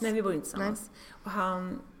tillsammans. Nej, vi bor inte tillsammans. Nej. Och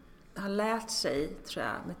han har lärt sig, tror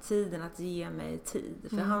jag, med tiden att ge mig tid.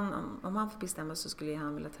 För om han får bestämma så skulle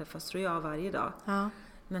han vilja träffas, tror jag, varje dag. Ja.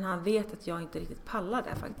 Men han vet att jag inte riktigt pallar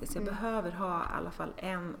det faktiskt. Jag behöver ha i alla fall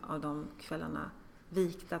en av de kvällarna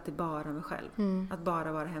vikta till bara mig själv. Att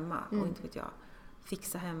bara vara hemma och inte vet jag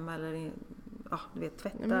fixa hemma eller du vet,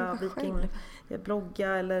 tvätta,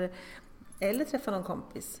 blogga eller träffa någon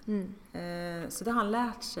kompis. Så det har han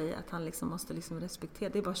lärt sig att han liksom måste liksom respektera.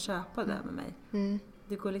 Det är bara att köpa det med mig.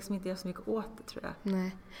 Det går liksom inte att göra så mycket åt det, tror jag.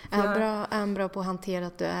 Nej. Är han bra på att hantera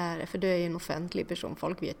att du är, för du är ju en offentlig person,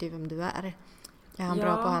 folk vet ju vem du är. Är han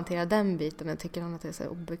bra på att hantera den biten, men tycker han att det är så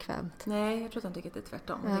obekvämt? Nej, jag tror att han tycker att det är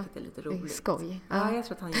tvärtom. Han tycker att det är lite roligt. Skoj. Ja, jag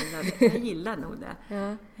tror att han gillar det. Han gillar nog det.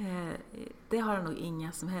 Ja. Det har han nog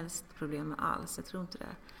inga som helst problem med alls. Jag tror inte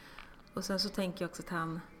det. Och sen så tänker jag också att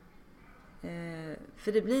han...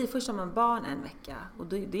 för det blir först som man barn en vecka. Och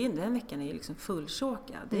den veckan är ju liksom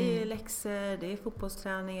fulltjåkad. Det är läxor, det är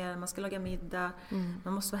fotbollsträningar, man ska laga middag.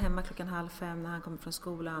 Man måste vara hemma 4:30 när han kommer från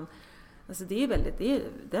skolan. Alltså det är väldigt...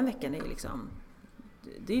 den veckan är ju liksom...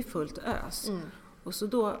 Det är ju fullt ös. Och så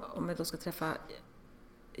då, om jag då ska träffa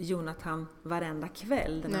Jonathan varenda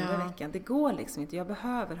kväll den andra veckan, det går liksom inte. Jag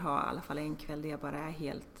behöver ha i alla fall en kväll där jag bara är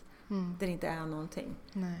helt, där det inte är någonting.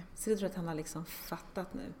 Nej. Så jag tror att han har liksom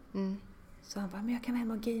fattat nu. Så han bara, men jag kan vara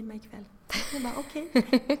hemma och gamea ikväll. Jag bara, okej.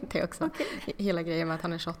 Det är också hela grejen med att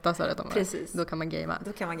han är 28, så att precis. Då kan man gamea.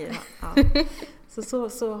 Då kan man gamea, ja.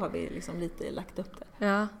 Så har vi liksom lite lagt upp det.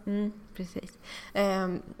 Ja, precis.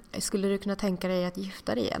 Skulle du kunna tänka dig att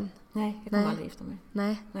gifta dig igen? Nej, jag kommer aldrig gifta mig.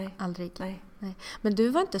 Nej, aldrig. Nej. Men du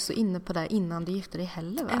var inte så inne på det innan du gifte dig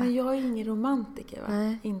heller, va? Nej, men jag är ingen romantiker, va?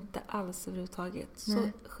 Nej. Inte alls överhuvudtaget. Så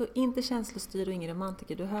inte känslostyrd och ingen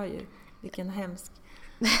romantiker, du hör ju. Vilken hemsk...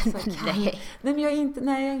 Nej, men jag är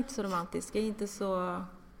inte så romantisk. Jag är inte så...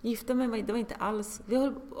 Gifta mig, det var inte alls... Vi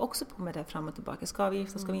höll också på med det fram och tillbaka. Ska vi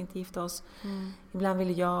gifta, ska vi inte gifta oss? Ibland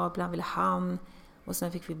ville jag, ibland ville han. Och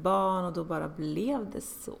sen fick vi barn och då bara blev det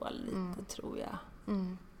så lite, tror jag.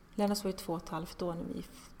 Lennart var ju 2,5 år när vi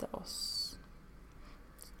gifte oss.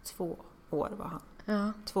 2 år var han.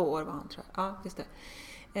 Ja. 2 år var han, tror jag. Ja, just det.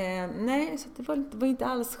 Nej, så det var inte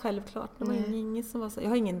alls självklart. Det var ingen som var så. Jag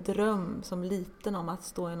har ingen dröm som liten om att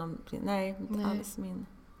stå i någon... Nej, inte alls min...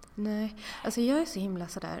 Nej, alltså jag är så himla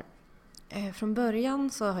sådär... Från början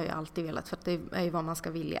så har jag alltid velat, för att det är ju vad man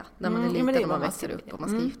ska vilja. När man är liten och man växer upp och man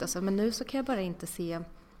ska gifta sig. Men nu så kan jag bara inte se...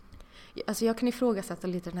 Alltså jag kan ifrågasätta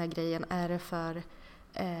lite den här grejen. Är det för...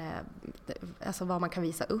 alltså vad man kan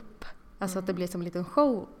visa upp? Alltså att det blir som en liten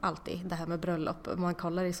show alltid, det här med bröllop. Man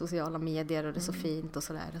kollar i sociala medier och det är så fint och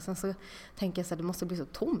sådär. Och sen så tänker jag så att det måste bli så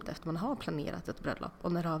tomt efter man har planerat ett bröllop.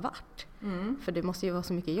 Och när det har varit. För det måste ju vara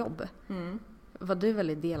så mycket jobb. Var du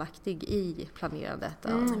väldigt delaktig i planerandet?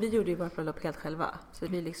 Vi gjorde ju vårt bröllop helt själva. Så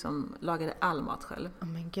vi liksom lagade all mat själv.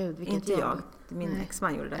 Men gud, vilket inte jag. Min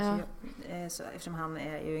exman gjorde det. Ja. Så eftersom han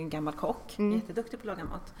är ju en gammal kock. Jätteduktig på att laga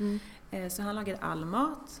mat. Så han lagade all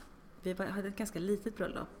mat. Vi hade ett ganska litet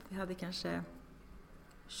bröllop. Vi hade kanske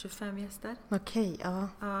 25 gäster. Okej, ja.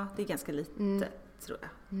 Ja, det är ganska litet, tror jag.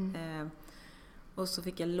 Och så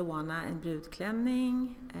fick jag låna en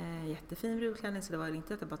brudklänning. Jättefin brudklänning. Så det var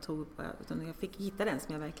inte att jag bara tog upp, utan jag fick hitta den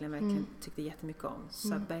som jag verkligen tyckte jättemycket om.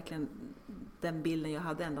 Så att verkligen den bilden jag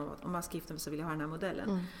hade ändå, om man ska gifta mig så vill jag ha den här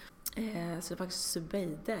modellen. Så det var faktiskt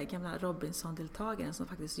Subeide, gamla Robinson-deltagaren, som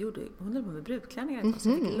faktiskt hon höll på med brudklänningar. Så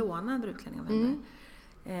jag fick låna en brudklänning av henne.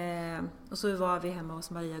 Och så var vi hemma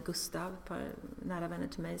hos Maria och Gustav, ett par nära vänner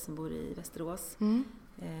till mig som bor i Västerås.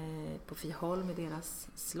 På Fiholm i deras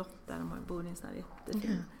slott där de bor i en sån här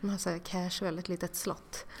jättefin. De har så här casual, ett litet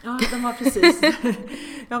slott. Ja, de har precis.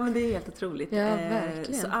 Ja, men det är helt otroligt. Ja,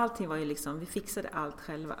 verkligen. Så allting var ju liksom, vi fixade allt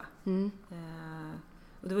själva.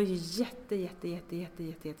 Och det var ju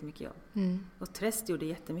jättemycket jobb. Och Träst gjorde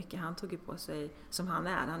jättemycket. Han tog ju på sig, som han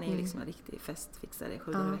är ju liksom en riktig festfixare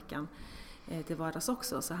 7 dagar i veckan. Till vardags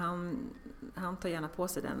också. Så han tar gärna på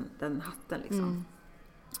sig den hatten liksom.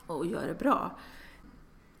 Och gör det bra.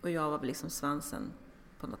 Och jag var väl liksom svansen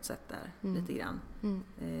på något sätt där. Lite grann.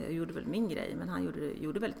 Jag gjorde väl min grej. Men han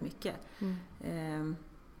gjorde väldigt mycket.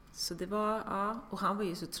 Så det var, och han var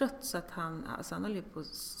ju så trött så att han höll ju på att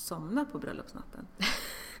somna på bröllopsnatten.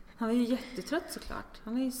 Han var ju jättetrött såklart.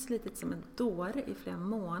 Han har ju slitit som en dåre i flera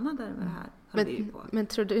månader med det här. Men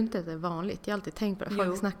tror du inte att det är vanligt? Jag har alltid tänkt på det.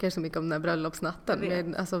 Folk snackar så mycket om den här bröllopsnatten.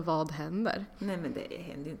 Men alltså vad händer? Nej, men det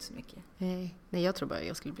händer ju inte så mycket. Nej, jag tror bara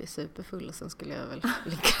jag skulle bli superfull och sen skulle jag väl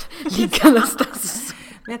ligga någonstans.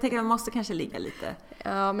 Men jag tänker att man måste kanske ligga lite.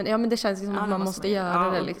 Ja, men det känns som att man måste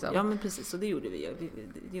göra det liksom. Ja, men precis. Och det gjorde vi ju.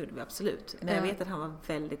 Det gjorde vi absolut. Men jag vet att han var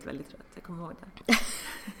väldigt, väldigt trött. Jag kommer ihåg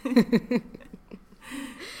det.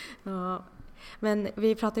 Ja. Men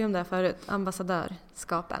vi pratade ju om det förut,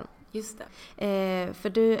 ambassadörskapen. Just det. För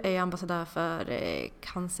du är ju ambassadör för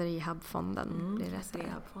Cancer-Rehab-fonden.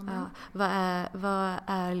 Cancer-Rehab-fonden. Ja. Vad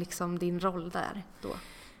är liksom din roll där då?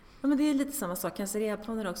 Ja, men det är lite samma sak.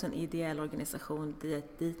 Cancer-Rehab-fonden är också en ideell organisation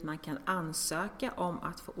dit man kan ansöka om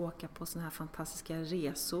att få åka på såna här fantastiska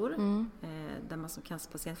resor där man som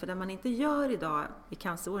cancerpatient, för det man inte gör idag i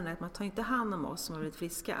cancervården är att man tar inte hand om oss som har blivit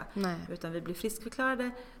friska. Nej. Utan vi blir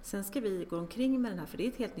friskförklarade, sen ska vi gå omkring med den här, för det är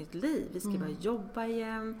ett helt nytt liv. Vi ska börja jobba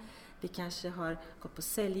igen. Vi kanske har gått på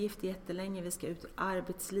cellgift jättelänge, vi ska ut i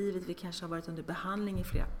arbetslivet, vi kanske har varit under behandling i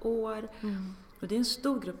flera år. Och det är en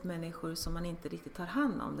stor grupp människor som man inte riktigt tar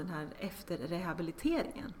hand om, den här efter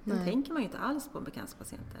rehabiliteringen. Den tänker man ju inte alls på med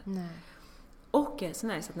cancerpatienter. Nej. Och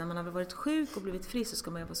sen är det så att när man har varit sjuk och blivit frisk så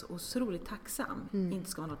ska man ju vara så otroligt tacksam. Inte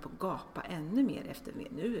ska man hålla på och gapa ännu mer efter det.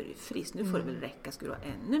 Nu är du frisk, nu får det väl räcka, ska du ha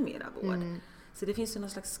ännu mera vård. Så det finns ju någon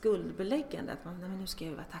slags skuldbeläggande att man, nej men nu ska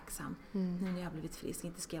jag vara tacksam. Nu när jag har blivit frisk,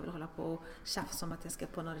 inte ska jag väl hålla på och tjafsa om att jag ska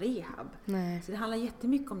på någon rehab. Nej. Så det handlar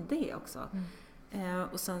jättemycket om det också.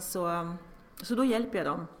 Och sen så då hjälper jag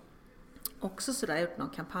dem också sådär. Jag har gjort någon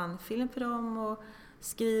kampanjfilm för dem och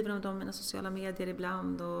skriver om dem i mina sociala medier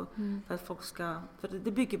ibland. Och för att folk för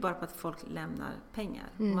det bygger bara på att folk lämnar pengar.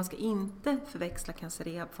 Och man ska inte förväxla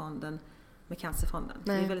Cancer-Rehab-fonden med Cancerfonden.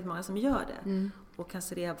 Det är väldigt många som gör det. Och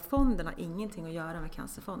Cancer-Rehab-fonden har ingenting att göra med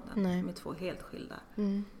Cancerfonden. Nej. De är två helt skilda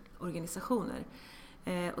organisationer.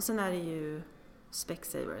 Och sen är det ju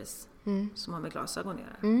Specsavers som har med glasögon att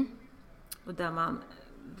göra. Och där man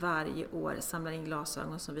varje år samlar in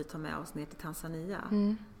glasögon som vi tar med oss ner till Tanzania.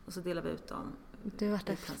 Och så delar vi ut dem. Du har varit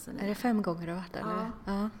där, är det 5 gånger du har varit där? Ja.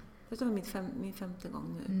 Ja. Det var min 5:e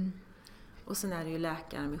gång nu. Och sen är det ju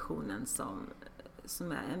Läkarmissionen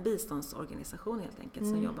som är en biståndsorganisation helt enkelt.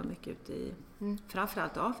 Som jobbar mycket ute i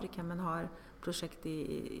framförallt Afrika, men har projekt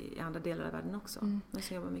i andra delar av världen också. Men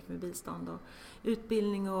som jobbar mycket med bistånd och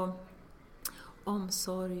utbildning och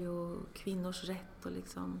omsorg och kvinnors rätt och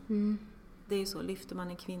liksom. Det är ju så, lyfter man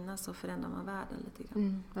en kvinna så förändrar man världen lite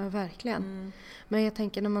grann. Ja, verkligen. Men jag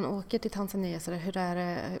tänker när man åker till Tanzania, så hur är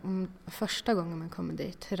det första gången man kommer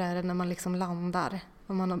dit? Hur är det när man liksom landar?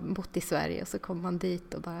 Om man har bott i Sverige och så kommer man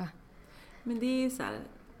dit och bara... Men det är så här...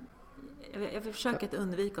 Jag försöker att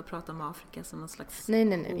undvika att prata om Afrika som någon slags... Nej,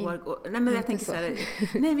 men jag tänker så här...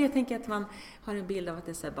 Nej, men jag tänker att man har en bild av att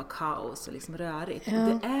det är så här bara kaos och liksom rörigt.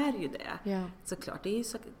 Ja. Och det är ju det. Ja. Såklart, det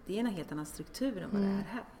är en helt annan struktur än vad det är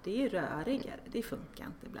här. Det är ju rörigare. Det funkar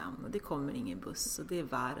inte ibland. Och det kommer ingen buss. Och det är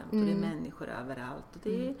varmt. Och det är människor överallt. Och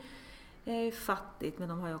det är ju fattigt. Men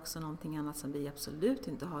de har ju också någonting annat som vi absolut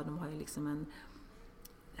inte har. De har ju liksom en...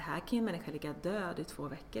 Här kan ju en människa ligga död i 2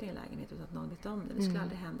 veckor i en lägenhet utan att någon vet om det. Det skulle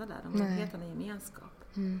aldrig hända där. De har en helt annan gemenskap.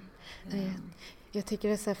 Jag tycker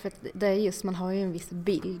det är så, för det är just, man har ju en viss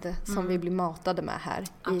bild som vi blir matade med här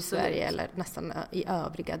i Sverige eller nästan i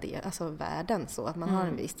övriga alltså världen, så att man har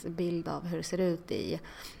en viss bild av hur det ser ut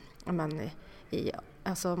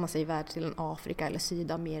alltså om man säger världsdelen Afrika eller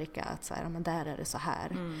Sydamerika, att så här, men där är det så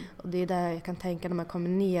här. Och det är där jag kan tänka när man kommer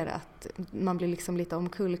ner att man blir liksom lite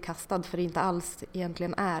omkullkastad, för det inte alls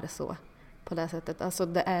egentligen är så på det sättet. Alltså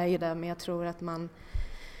det är ju det, men jag tror att man...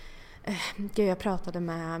 jag pratade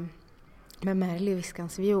med Merle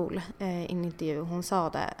Viskans viol i en intervju. Hon sa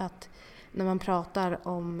det, att när man pratar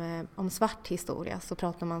om svart historia så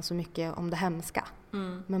pratar man så mycket om det hemska.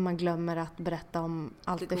 Men man glömmer att berätta om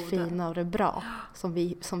allt det fina och det bra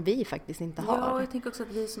som vi faktiskt inte har. Ja, jag tänker också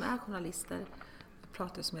att vi som är journalister, jag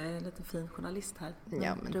pratar som jag är en liten fin journalist här,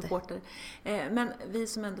 reporter. Men vi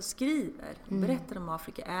som ändå skriver och berättar om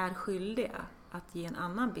Afrika är skyldiga att ge en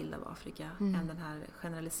annan bild av Afrika än den här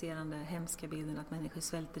generaliserande hemska bilden att människor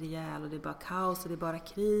svälter ihjäl och det är bara kaos och det är bara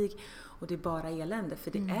krig och det är bara elände,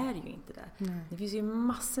 för det är ju inte det. Det finns ju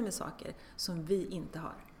massor med saker som vi inte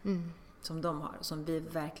har, som de har, som vi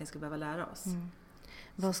verkligen skulle behöva lära oss.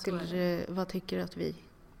 Vad tycker du att vi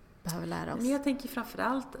behöver lära oss? Men jag tänker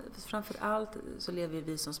framförallt så lever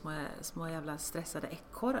vi som små jävla stressade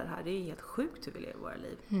ekorrar här. Det är ju helt sjukt hur vi lever våra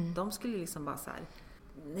liv. De skulle liksom bara så här: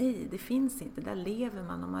 nej, det finns inte. Där lever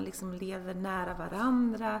man och man liksom lever nära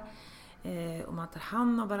varandra och man tar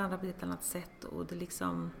hand om varandra på ett annat sätt, och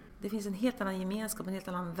det finns en helt annan gemenskap, en helt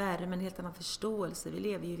annan värme, en helt annan förståelse.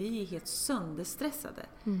 Vi är helt sönderstressade.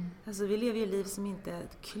 Alltså vi lever ju liv som inte är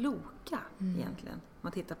kloka egentligen.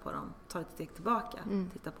 Man tittar på dem, tar ett steg tillbaka,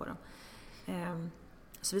 tittar på dem.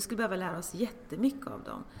 Så vi skulle behöva lära oss jättemycket av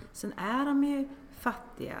dem. Sen är de ju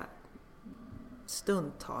fattiga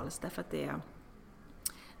stundtals, därför att det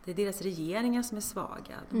är deras regeringar som är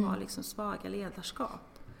svaga. De har liksom svaga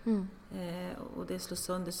ledarskap. Och det slår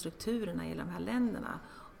sönder strukturerna i de här länderna.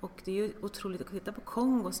 Och det är ju otroligt att titta på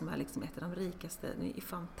Kongo som är liksom ett av de rikaste, det är ett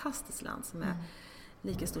fantastiskt land som är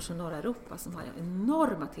lika stort som norra Europa, som har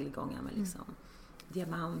enorma tillgångar med liksom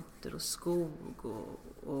diamanter och skog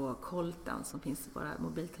och koltan som finns i våra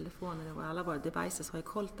mobiltelefoner och alla våra devices har ju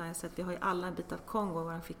koltan. Jag säger att vi har ju alla en bit av Kongo i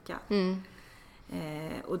våra ficka.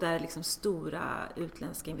 Och där liksom stora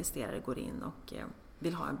utländska investerare går in och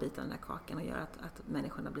vill ha en bit av den här kakan och gör att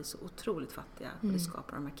människorna blir så otroligt fattiga. Och det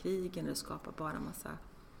skapar de här krigen och det skapar bara en massa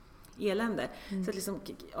elände. Så att liksom,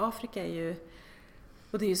 Afrika är ju,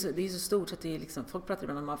 och det är ju så stort så att det är liksom, folk pratar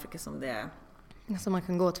ibland om Afrika som det är. Som man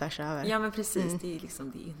kan gå tvärs över. Ja men precis, det är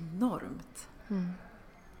liksom, det är enormt.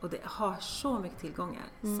 Och det har så mycket tillgångar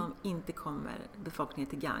som inte kommer befolkningen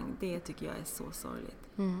till gang. Det tycker jag är så sorgligt.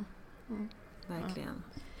 Verkligen.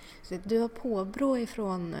 Ja. Så du har påbrå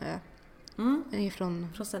ifrån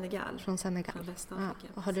Senegal. Från Senegal. Från Västafrika.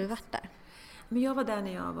 Ja. Har du varit där? Men jag var där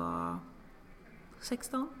när jag var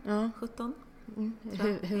 16, 17.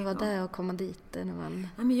 Hur var det att komma dit? När man...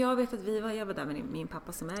 Men jag vet att jag var där med min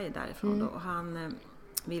pappa som är därifrån då, och han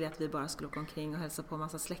ville att vi bara skulle åka omkring och hälsa på en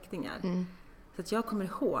massa släktingar. Så att jag kommer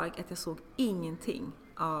ihåg att jag såg ingenting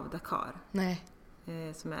av Dakar. Nej.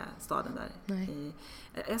 Som är staden där.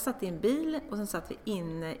 Jag satt i en bil och sen satt vi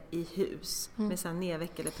inne i hus med så här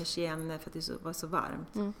nedveckade persienner för att det var så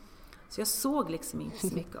varmt. Så jag såg liksom inte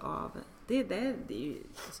så mycket av det är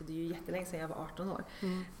ju jättelänge sedan jag var 18 år.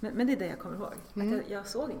 Men det är det jag kommer ihåg. Att jag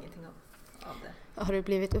såg ingenting av det. Har du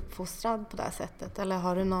blivit uppfostrad på det här sättet? Eller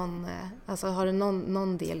har du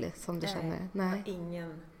någon del som du känner? Nej,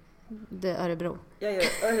 ingen. Det är Örebro. Jag är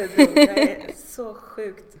Örebro. Jag är så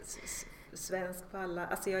sjukt svensk på alla.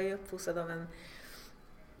 Alltså jag är uppfostrad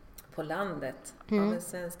på landet av en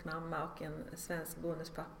svensk mamma och en svensk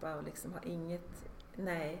bonuspappa och liksom har inget.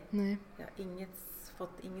 Nej. Jag har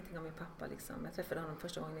fått ingenting av min pappa liksom. Jag träffade honom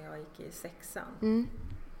första gången när jag gick i 6:an.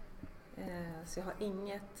 Så jag har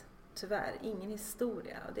tyvärr ingen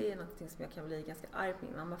historia, och det är någonting som jag kan bli ganska arg på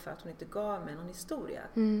min mamma för att hon inte gav mig någon historia.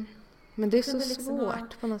 Men det är så liksom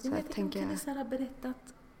svårt på något sätt, tänker jag. Jag kunde ha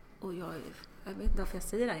berättat, och jag vet inte varför jag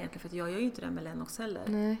säger det här egentligen, för att jag gör ju inte det med Lennox heller.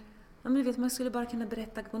 Nej. Men du vet, man skulle bara kunna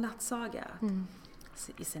berätta godnattsaga.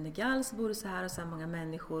 I Senegal så bor det så här och så här många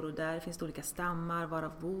människor, och där finns det olika stammar,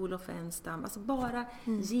 varav Wolof är en stam. Alltså bara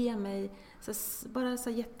ge mig, bara så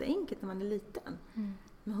jätteenkelt när man är liten.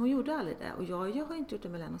 Men hon gjorde aldrig det, och jag har inte gjort det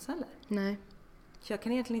med Lennox heller. Nej. Så jag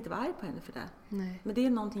kan egentligen inte vara arg på henne för det. Nej. Men det är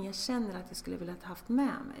någonting jag känner att jag skulle vilja ha haft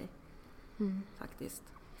med mig. Faktiskt.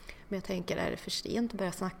 Men jag tänker, är det för sent att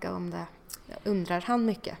börja snacka om det? Undrar han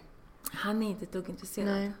mycket? Han är inte ett dugg intresserad.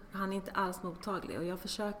 Nej. Han är inte alls mottaglig. Och jag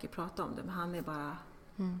försöker prata om det, men han är bara...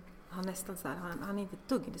 Han nästan så här, han är inte ett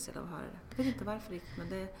dugg intresserad av att höra det. Jag vet inte varför riktigt,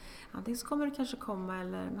 men antingen så kommer det kanske komma,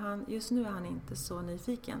 eller just nu är han inte så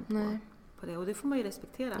nyfiken på det. Och det får man ju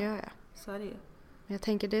respektera. Ja. Så är det ju. Jag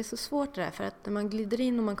tänker, det är så svårt det där, för att när man glider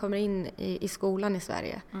in och man kommer in i skolan i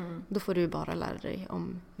Sverige, då får du bara lära dig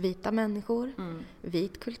om vita människor,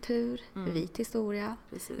 vit kultur, vit historia,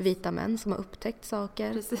 vita män som har upptäckt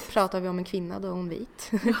saker. Precis. Pratar vi om en kvinna, då är hon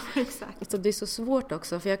vit. Ja, exakt. Så det är så svårt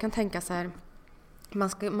också, för jag kan tänka så här,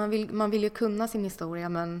 man vill ju kunna sin historia,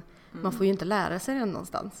 men man får ju inte lära sig den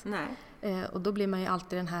någonstans. Nej. Och då blir man ju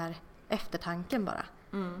alltid den här eftertanken bara.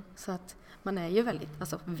 Så att man är ju väldigt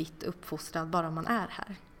vitt uppfostrad bara man är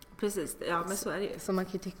här. Precis, ja, men så är det ju. Så man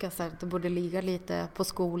kan ju tycka så här, att det borde ligga lite på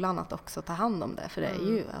skolan att också ta hand om det. För det är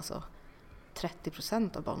ju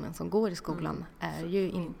 30% av barnen som går i skolan är ju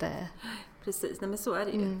inte... Precis, nej, men så är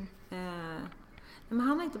det ju. Men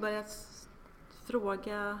han har inte börjat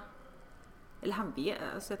fråga... Eller han vet,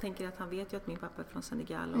 alltså jag tänker att han vet ju att min pappa är från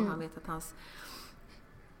Senegal, och han vet att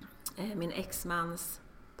min exmans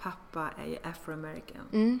pappa är ju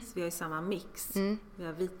afroamerican. Så vi har ju samma mix. Vi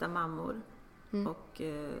har vita mammor och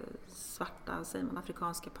svarta, säger man,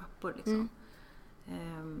 afrikanska pappor liksom.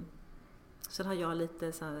 Sen har jag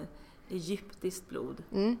lite så här egyptiskt blod,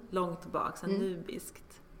 långt tillbaka, så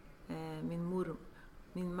nubiskt.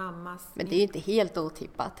 Min mammas... Men det är ju inte helt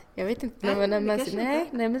otippat. Jag vet inte. Nej,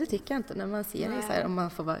 men det tycker jag inte. När man ser det så här, om man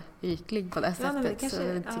får vara ytlig på det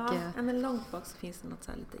sättet. Men långt bak så finns det något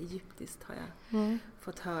så här lite egyptiskt, har jag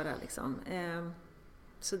fått höra liksom.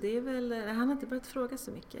 Så det är väl... Han har inte börjat fråga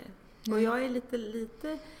så mycket. Och jag är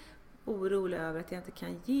lite orolig över att jag inte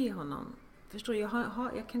kan ge honom... Förstår du?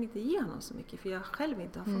 Jag kan inte ge honom så mycket, för jag själv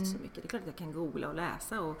inte har fått så mycket. Det är klart att jag kan googla och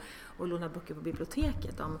läsa och låna böcker på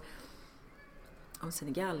biblioteket om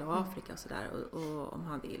Senegal och Afrika och sådär, och om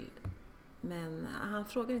han vill. Men han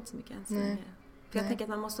frågar inte så mycket än så länge. För jag tänker att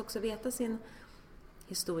man måste också veta sin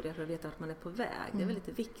historia för att veta vart man är på väg. Det är väl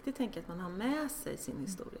lite viktigt, tänker jag, att man har med sig sin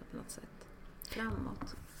historia på något sätt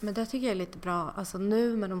framåt. Men det tycker jag är lite bra, alltså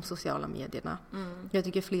nu med de sociala medierna. Jag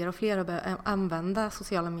tycker fler och fler har börjat använda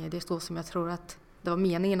sociala medier så som jag tror att det var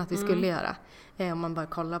meningen att vi skulle göra. Om man bara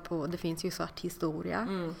kollar på, det finns ju svart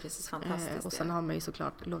historia. Precis, fantastiskt. Och sen har man ju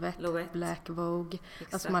såklart Lotta, Black Vogue.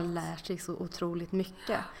 Exakt. Alltså man lär sig så otroligt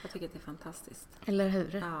mycket. Jag tycker att det är fantastiskt. Eller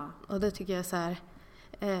hur? Ja. Och det tycker jag är så här,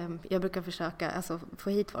 jag brukar försöka få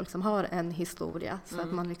hit folk som har en historia så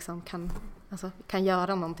att man liksom kan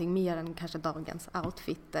göra någonting mer än kanske dagens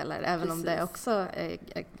outfit, eller även om det också är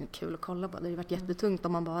kul att kolla på. Det hade varit jättetungt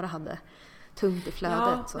om man bara hade tungt i flödet.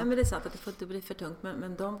 Ja, så. men det är sant att det får inte bli för tungt,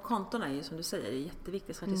 men de kontona är ju, som du säger, är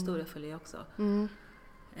jätteviktigt. Svart historia följer jag också.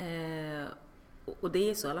 Och det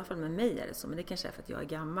är så, i alla fall med mig är det så, men det kanske är för att jag är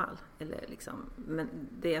gammal. Eller liksom, men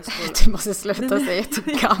det jag Du måste sluta säga att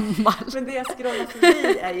du är gammal. Men det jag scrollar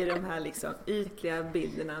förbi är ju de här liksom ytliga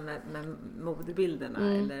bilderna med modebilderna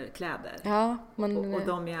eller kläder. Ja,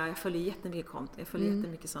 och jag följer jättemycket konton. Jag följer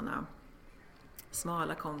jättemycket sådana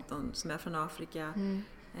smala konton som är från Afrika.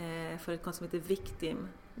 Jag följer ett konto som heter Victim,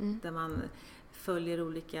 där man följer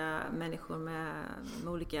olika människor med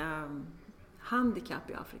olika handikapp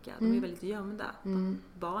i Afrika. De är väldigt gömda.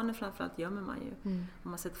 Barnen framförallt gömmer man ju.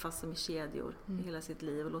 Man sätter fast dem i kedjor i hela sitt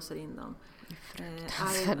liv och låser in dem.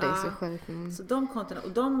 Det är så sjukt. Så de kontona,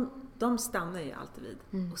 och de stannar ju alltid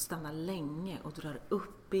vid. Och stannar länge och drar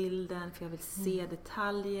upp bilden, för jag vill se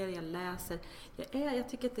detaljer, jag läser. Jag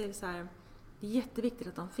tycker att det är så här, det är jätteviktigt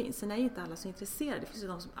att de finns. Sen är ju inte alla så intresserade. Det finns ju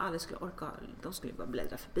de som aldrig skulle orka, de skulle bara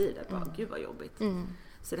bläddra förbi det. Bara, gud vad jobbigt.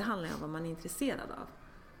 Så det handlar ju om vad man är intresserad av.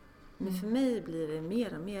 Men för mig blir det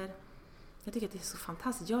mer och mer, jag tycker att det är så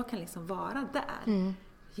fantastiskt. Jag kan liksom vara där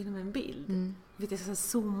genom en bild. Jag ska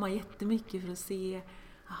zooma jättemycket för att se,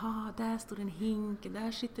 aha, där står en hink,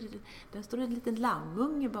 där står en liten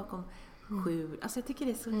lammunge bakom sju. Alltså jag tycker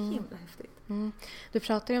det är så himla häftigt. Du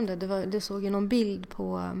pratade ju om det, du såg ju någon bild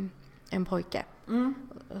på en pojke.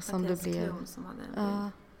 Som du blev,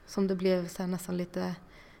 som du blev så här nästan lite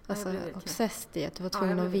obsessed i, att du var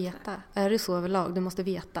tvungen att veta. Är det så överlag? Du måste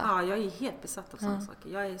veta. Ja, jag är helt besatt av sådana saker.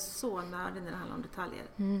 Jag är så nördig när det handlar om detaljer.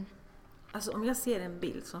 Alltså om jag ser en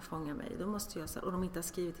bild som fångar mig, då måste jag, och de inte har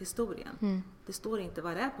skrivit historien. Det står inte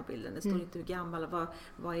vad det är på bilden. Det står inte hur gammal,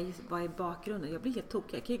 vad är bakgrunden. Jag blir helt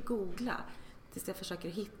tokig. Jag kan ju googla tills jag försöker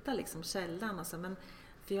hitta liksom källan. Alltså, men,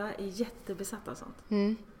 för jag är jättebesatt av sånt.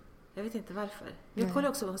 Jag vet inte varför. Jag kollar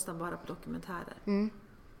också nästan bara på dokumentärer.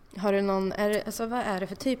 Har du någon, vad är det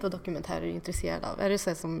för typ av dokumentärer du är intresserad av? Är det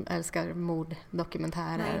så som älskar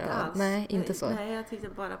morddokumentärer? Nej, inte alls. Nej, inte så. Nej, jag tittar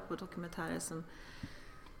bara på dokumentärer som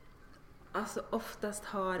alltså oftast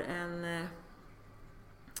har en,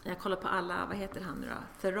 jag kollar på alla, vad heter han nu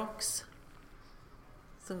då? The Rocks,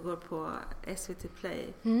 som går på SVT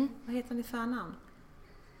Play. Vad heter han i förnamn?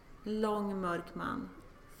 Lång mörk man.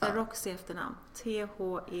 The Rocks i efternamn.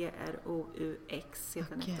 Theroux heter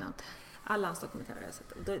han efternamn. Alla hans dokumentärer har jag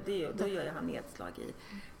sett. Då gör han nedslag i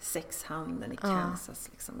sexhandeln i Kansas.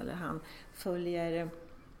 Liksom. Eller han följer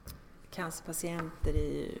cancerpatienter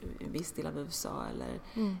i en viss del av USA.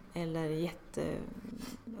 Eller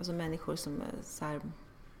alltså människor som så här,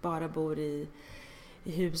 bara bor i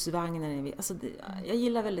husvagnar. Alltså jag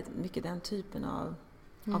gillar väldigt mycket den typen av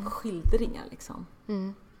skildringar. Liksom.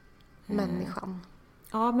 Människan.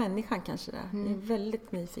 Ja, människan kanske det. Jag är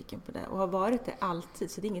väldigt nyfiken på det. Och har varit det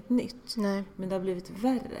alltid, så det är inget nytt. Nej. Men det har blivit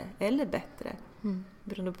värre eller bättre.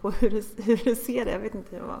 Beroende på hur du ser det. Jag vet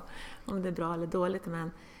inte om det är bra eller dåligt.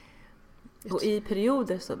 Men, och i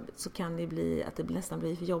perioder så kan det bli att det nästan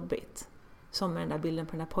blir för jobbigt. Som med den där bilden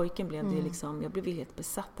på den där pojken blev det liksom, jag blev helt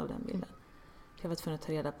besatt av den bilden. Jag var tvungen att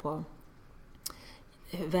ta reda på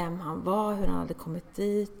vem han var, hur han hade kommit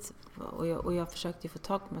dit. Och jag försökte få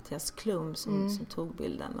tag på Mattias Klum som tog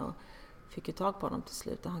bilden, och fick ju tag på honom till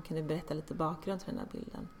slut, och han kunde berätta lite bakgrund till den här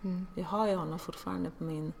bilden. Jag har ju honom fortfarande på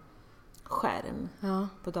min skärm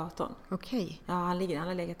på datorn. Okej. Ja, han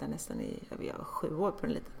har legat där nästan i 7 år på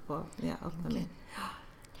den lite när jag öppnade min.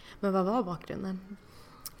 Men vad var bakgrunden?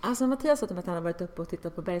 Alltså Mattias sa att han hade varit uppe och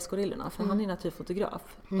tittat på bergsgorillorna, för han är ju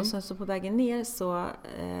naturfotograf. Och sen så på vägen ner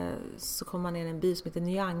så kom man ner i en by som heter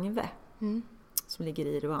Nyangve, som ligger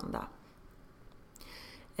i Rwanda.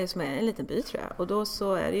 Som är en liten by, tror jag. Och då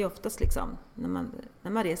så är det ju oftast liksom, när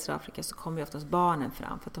man reser i Afrika så kommer ju oftast barnen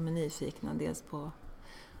fram, för att de är nyfikna dels på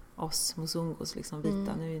oss mozungos, liksom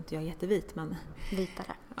vita. Nu är inte jag jättevit, men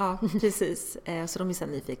vitare. Ja, precis. Så de är så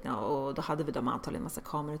nyfikna, och då hade vi de antagligen en massa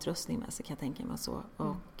kamerautrustning med sig, kan jag tänka mig så.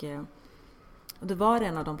 Och Och det var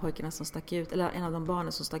en av de pojkarna som stack ut, eller en av de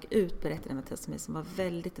barnen som stack ut, berättade Mattias till mig, som var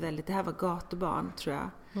väldigt, väldigt, det här var gatubarn tror jag.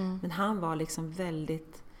 Men han var liksom i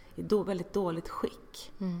väldigt dåligt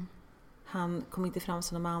skick. Han kom inte fram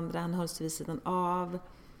som de andra, han höll sig vid sidan av.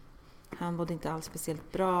 Han mådde inte alls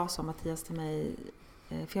speciellt bra, sa Mattias till mig.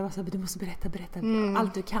 För jag var så här, du måste berätta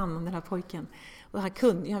allt du kan om den här pojken. Och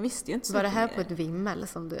jag visste ju inte så Var det här mer. på ett vimmel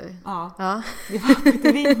som du... Ja. Det var på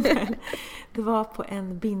ett vimmel. Det var på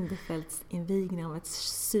en Bindefäldsinvigning av ett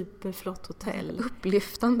superflott hotell.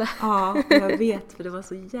 Upplyftande. Ja, jag vet, för det var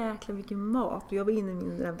så jäkla mycket mat. Och jag var inne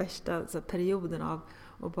i den värsta perioden av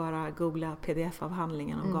att bara googla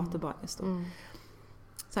pdf-avhandlingen om gatubarn just då.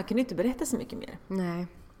 Så han kunde inte berätta så mycket mer. Nej.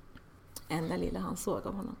 Enda lilla han såg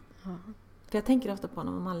av honom. Ja. För jag tänker ofta på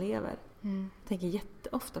honom om han lever. Jag tänker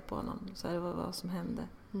jätteofta på honom. Så här, vad som hände.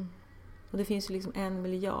 Och det finns ju liksom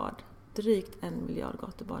drygt 1 miljard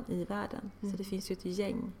gatubarn i världen. Så det finns ju ett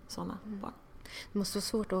gäng sådana barn. Det måste vara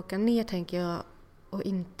svårt att åka ner, tänker jag, och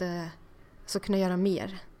inte så kunna göra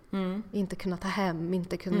mer. Inte kunna ta hem,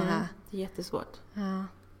 inte kunna... Det är jättesvårt. Ja.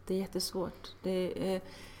 Det är jättesvårt.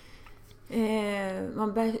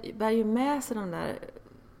 Man bär ju med sig de där...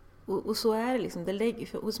 Och så är det liksom.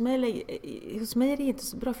 Hos mig är det inte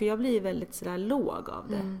så bra, för jag blir väldigt sådär låg av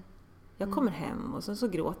det. Jag kommer hem och sen så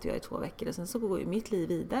gråter jag i 2 veckor och sen så går ju mitt liv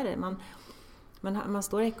vidare. Man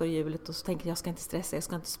står i ekorrhjulet och så tänker jag ska inte stressa, jag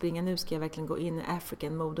ska inte springa, nu ska jag verkligen gå in i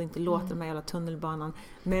African mode och inte låta de här jävla tunnelbanan,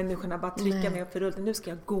 människorna bara trycka mig upp för rullen, nu ska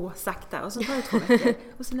jag gå sakta och så tar det 2 veckor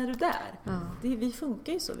och sen är du där. Vi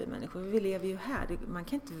funkar ju så, vi människor, vi lever ju här, man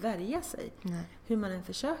kan inte värja sig hur man än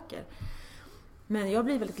försöker. Men jag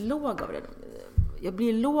blir väldigt låg av det. Jag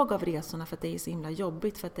blir låg av resorna för att det är så himla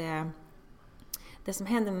jobbigt. För att det som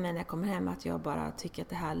händer med mig när jag kommer hem är att jag bara tycker att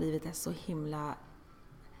det här livet är så himla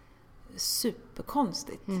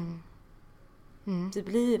superkonstigt. Det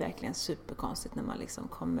blir verkligen superkonstigt när man liksom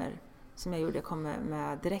kommer, som jag gjorde, jag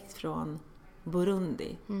kommer direkt från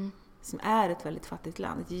Burundi. Som är ett väldigt fattigt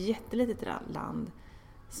land. Ett jättelitet land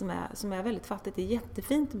som är väldigt fattigt. Det är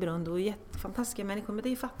jättefint i Burundi och fantastiska människor, men det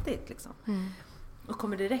är fattigt liksom. Och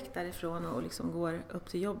kommer direkt därifrån och liksom går upp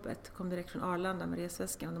till jobbet. Kom direkt från Arlanda med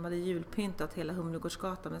resväskan. Och de hade julpyntat hela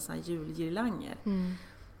Humlegårdsgatan med såna här julgirlanger.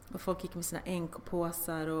 Och folk gick med sina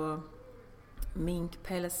NK-påsar och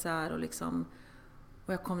minkpälsar och liksom...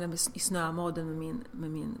 Och jag kom där i snömodden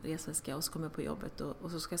med min resväska och så kom jag på jobbet.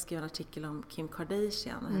 Och så ska jag skriva en artikel om Kim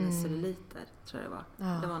Kardashian och hennes celluliter, tror jag det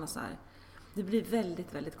var. Det var något så här... Det blir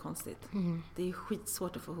väldigt, väldigt konstigt. Det är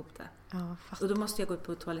skitsvårt att få ihop det. Och då måste jag gå ut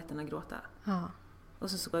på toaletten och gråta.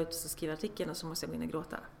 Och så går jag ut och skriver artikeln och så måste jag gå in och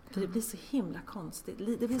gråta. För det blir så himla konstigt.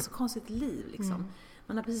 Det blir så konstigt liv liksom.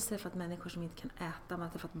 Man har precis träffat människor som inte kan äta. Man har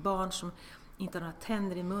träffat barn som inte har några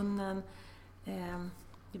tänder i munnen.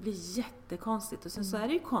 Det blir jättekonstigt. Och sen så är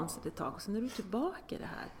det ju konstigt ett tag. Och sen är du tillbaka i det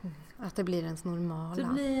här. Att det blir ens normala.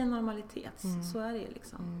 Det blir en normalitet. Så är det ju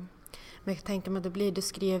liksom. Men jag tänker mig, du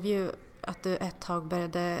skrev ju att du ett tag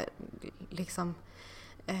började liksom...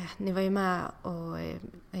 ni var ju med och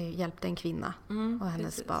hjälpte en kvinna och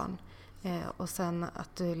hennes barn. Och sen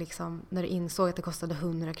att du liksom, när du insåg att det kostade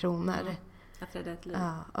 100 kronor. Att rädda ett liv.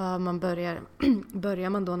 Ja, man börjar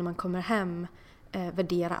man då när man kommer hem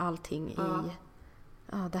värdera allting i...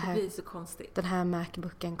 Ja, det blir så konstigt. Den här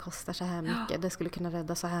MacBooken kostar så här mycket. Det skulle kunna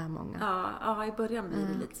rädda så här många. Ja, i början blir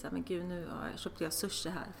det lite så här, men gud, nu köpte jag sushi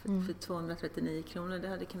här för 239 kronor. Det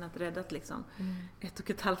hade kunnat räddat liksom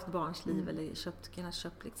 1,5 barns liv. Eller kunnat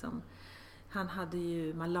köpt liksom. Han hade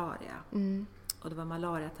ju malaria. Och det var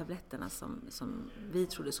malariatabletterna som vi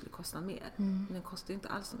trodde skulle kosta mer. Men den kostade ju inte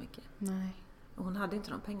alls så mycket. Nej. Och hon hade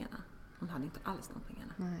inte de pengarna. Hon hade inte alls de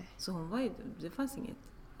pengarna. Nej. Så hon var ju, det fanns inget.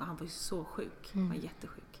 Han var ju så sjuk. Han var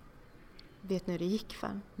jättesjuk. Vet ni hur det gick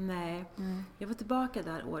för? Nej. Jag var tillbaka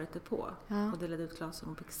där året därpå. Och delade ut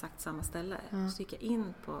glasögon på exakt samma ställe. Så gick jag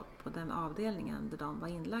in på den avdelningen där de var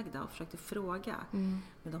inlagda och försökte fråga. Men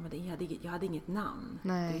jag hade inget namn.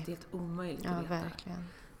 Nej. Det är helt omöjligt att veta. Verkligen.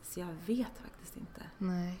 Så jag vet faktiskt inte.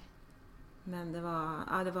 Nej. Men det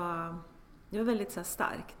var väldigt så här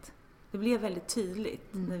starkt. Det blev väldigt tydligt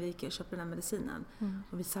när vi gick och köpte den här medicinen.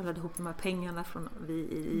 Och vi samlade ihop de här pengarna från vi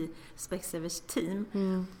i Specsavers team.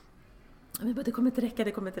 Och vi bara, det kommer inte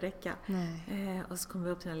räcka. Och så kom vi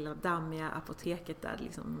upp till den lilla dammiga apoteket där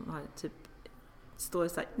liksom har typ står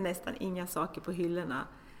så här, nästan inga saker på hyllorna.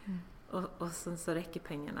 Och sen så räcker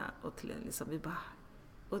pengarna och till liksom vi bara,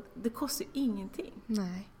 och det kostar ju ingenting.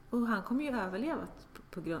 Nej. Och han kommer ju överleva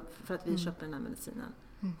på grund för att vi köpte den här medicinen.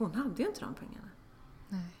 Hon hade ju inte de pengarna.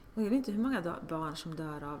 Nej. Och jag vet inte hur många barn som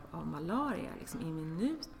dör av malaria liksom, i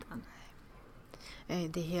minuten.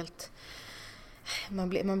 Det är helt... Man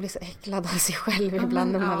blir så äcklad av sig själv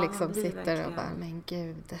ibland när man liksom sitter verkligen. Och bara, men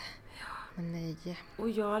gud, men nej. Och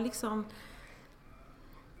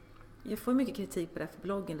jag får mycket kritik på det här för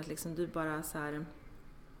bloggen, att liksom du bara så här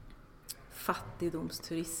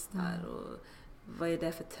fattigdomsturist här och vad är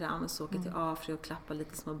det för trams, åka till Afrika och klappa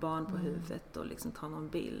lite små barn på huvudet och liksom ta någon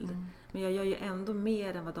bild. Men jag gör ju ändå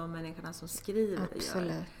mer än vad de människorna som skriver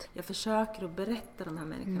gör. Jag försöker att berätta de här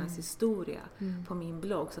människornas historia på min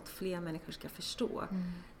blogg så att fler människor ska förstå.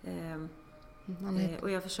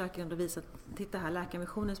 Och jag försöker ändå visa att titta här,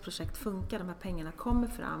 Läkarmissionens projekt funkar, de här pengarna kommer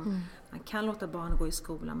fram. Man kan låta barn gå i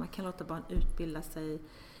skolan, man kan låta barn utbilda sig,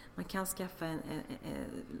 man kan skaffa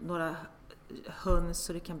några höns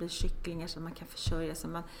så det kan bli kycklingar så man kan försörja sig.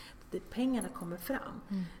 Pengarna kommer fram.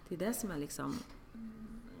 Det är det som är liksom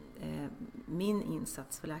min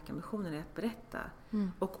insats för Läkarmissionen, är att berätta.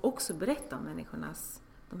 Och också berätta om människornas,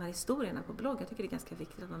 de här historierna på blogg. Jag tycker det är ganska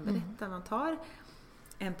viktigt att man berättar. Man tar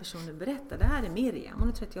en person och berättar. Det här är Miriam, hon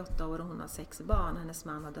är 38 år och hon har 6 barn. Hennes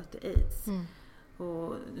man har dött i AIDS.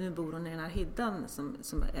 Och nu bor hon i den här hyddan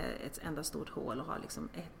som är ett enda stort hål och har liksom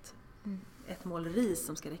ett mål ris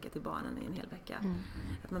som ska räcka till barnen i en hel vecka.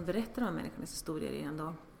 Att man berättar om människornas historier är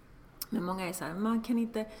ändå. Men många är så här,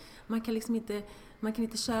 man kan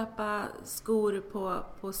inte köpa skor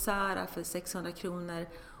på Zara för 600 kronor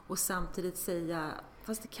och samtidigt säga,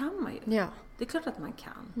 fast det kan man ju. Ja. Det är klart att man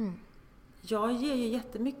kan. Jag ger ju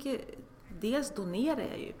jättemycket, dels donerar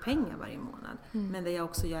jag ju pengar varje månad, men det jag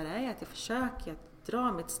också gör är att jag försöker att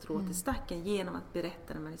dra mitt strå till stacken genom att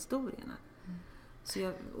berätta de här historierna. Så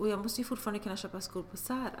jag måste ju fortfarande kunna köpa skor på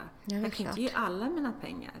Zara. Ja, jag kan inte ge alla mina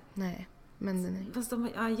pengar. Nej, men fast de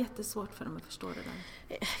är jättesvårt för dem att förstå det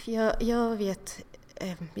där. Jag vet,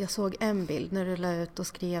 jag såg en bild när du la ut och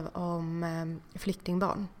skrev om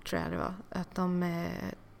flyktingbarn, tror jag det var. Att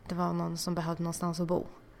det var någon som behövde någonstans att bo.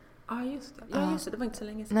 Ja, just det. Ja, just det. Det var inte så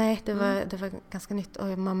länge sedan. Nej, det var ganska nytt.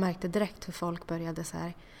 Och man märkte direkt hur folk började så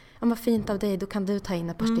här. Ja, vad fint av dig, då kan du ta in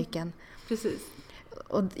ett par stycken. Precis.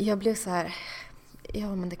 Och jag blev så här,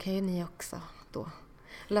 ja men det kan ju ni också då.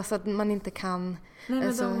 Alltså att man inte kan. Nej, men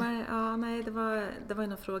alltså, det var ju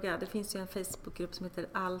någon fråga. Det finns ju en Facebookgrupp som heter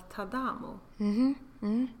Al-Tadamo.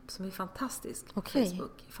 Som är fantastisk.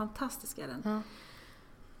 Facebook. Fantastisk är den. Ja.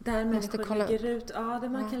 Där människor lägger ut, där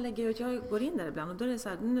man kan lägga ut, jag går in där ibland och då är det så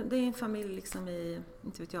här, det är en familj liksom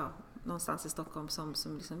inte vet jag, någonstans i Stockholm som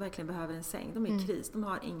liksom verkligen behöver en säng. De är i kris, de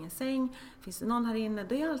har ingen säng. Finns det någon här inne?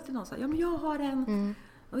 Det är alltid någon som säger, ja men jag har en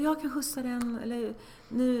och jag kan skjutsa den. Eller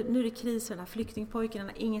nu är det kris för den här flyktingpojken, han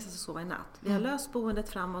har ingenstans att sova i natt. Vi har löst boendet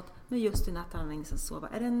framåt, men just i natt har han ingenstans att sova.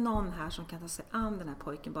 Är det någon här som kan ta sig an den här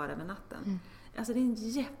pojken bara över natten? Alltså det är en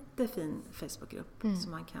jättefin Facebookgrupp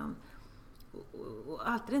som man kan. Och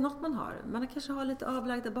alltid är något man har. Man kanske har lite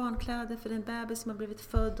avlagda barnkläder för en bebis som har blivit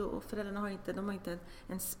född och föräldrarna har inte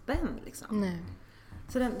en spänn liksom. Nej.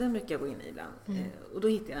 Så den brukar jag gå in i ibland. Och då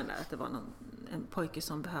hittade jag den där att det var en pojke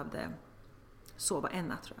som behövde sova en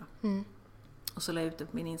natt, tror jag. Och så la jag ut det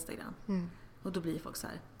på min Instagram. Och då blir folk så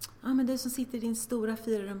här, men du som sitter i din stora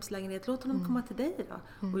 4-rumslägenhet, låt honom komma till dig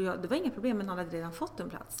då. Och det var inga problem, men han hade redan fått en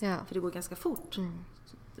plats. För det går ganska fort.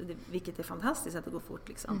 Vilket är fantastiskt att det går fort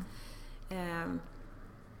liksom.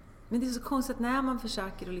 Men det är så konstigt att när man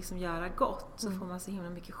försöker att liksom göra gott så får man så himla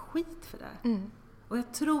mycket skit för det. Och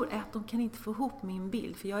jag tror att de kan inte få ihop min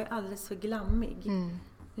bild, för jag är alldeles för glammig.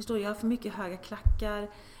 Förstår du? Jag har för mycket höga klackar,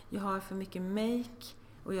 jag har för mycket make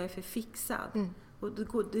och jag är för fixad. Och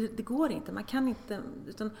det går inte, man kan inte,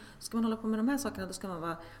 utan ska man hålla på med de här sakerna då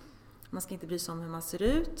ska man ska inte bry sig om hur man ser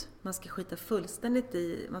ut, man ska skita fullständigt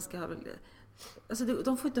i, man ska ha, alltså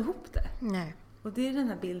de får inte ihop det. Nej. Och det är den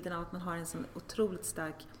här bilden av att man har en sån otroligt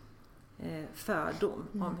stark fördom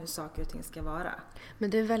om hur saker och ting ska vara. Men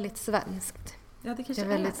det är väldigt svenskt. Ja, det kanske är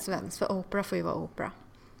väldigt svenskt, för Oprah får ju vara Oprah.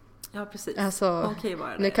 Ja, precis. Alltså,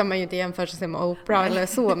 nu kan man ju inte jämföra sig med Oprah eller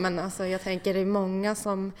så, men alltså, jag tänker det är många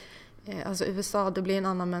som, alltså USA, det blir en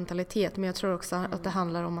annan mentalitet, men jag tror också att det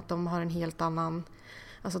handlar om att de har en helt annan,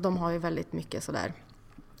 alltså de har ju väldigt mycket sådär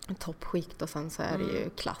toppskikt och sen så är det ju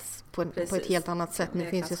klass på ett helt annat sätt. Nu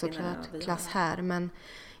finns ju såklart klass här, men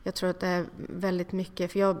jag tror att det är väldigt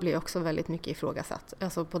mycket, för jag blir också väldigt mycket ifrågasatt.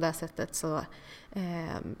 Alltså på det sättet så,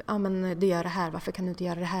 men du gör det här, varför kan du inte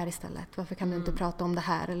göra det här istället? Varför kan du inte prata om det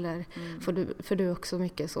här? Eller för du också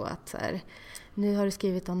mycket så att så här, nu har du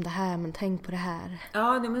skrivit om det här, men tänk på det här.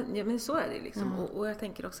 Ja, men så är det liksom. Och jag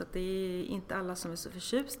tänker också att det är inte alla som är så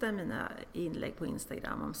förtjusta i mina inlägg på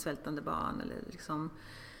Instagram om svältande barn eller liksom.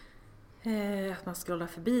 Att man scrollar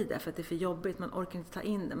förbi det för att det är för jobbigt. Man orkar inte ta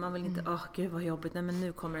in det. Man vill inte, gud vad jobbigt. Nej men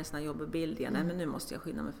nu kommer en sån här jobbig bild igen. Nej men nu måste jag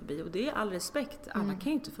skynda mig förbi. Och det är all respekt. Alla kan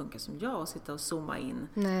ju inte funka som jag och sitta och zooma in.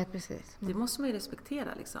 Nej, precis. Det måste man ju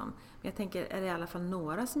respektera liksom. Men jag tänker, är det i alla fall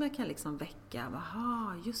några som jag kan liksom väcka?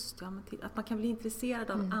 Jaha, just det. Ja, att man kan bli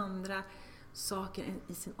intresserad av andra saker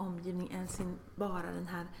i sin omgivning än bara den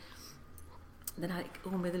här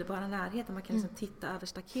omedelbara närheten. Man kan liksom titta över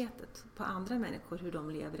staketet på andra människor, hur de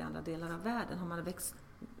lever i andra delar av världen. Har man växt,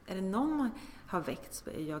 är det någon man har växt så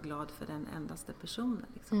är jag glad för den endaste personen.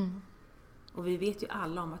 Liksom. Och vi vet ju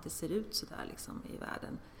alla om att det ser ut så där liksom, i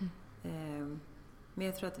världen. Men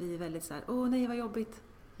jag tror att vi är väldigt så här, åh nej vad jobbigt.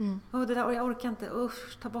 Åh det där, jag orkar inte,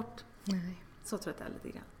 usch, ta bort. Nej. Så tror jag att det är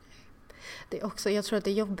lite grann. Det är också, jag tror att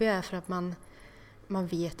det jobbiga är för att man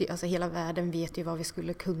vet ju, alltså hela världen vet ju vad vi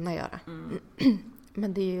skulle kunna göra.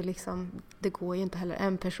 Men det är ju liksom, det går ju inte heller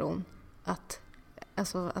en person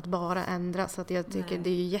att bara ändra. Så att jag tycker det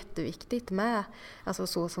är ju jätteviktigt med, alltså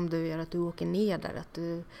så som du gör, att du åker ner där, att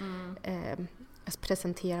du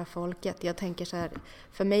presenterar folket. Jag tänker så här,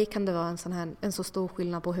 för mig kan det vara en så stor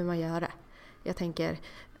skillnad på hur man gör det. Jag tänker,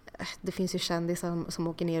 det finns ju kändisar som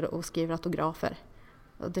åker ner och skriver autografer.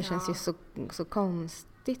 Och det känns ju så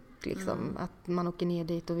konstigt liksom, att man åker ner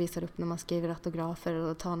dit och visar upp när man skriver autografer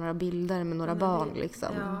och tar några bilder med några barn. Liksom.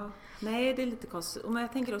 Ja. Nej, det är lite konstigt. Och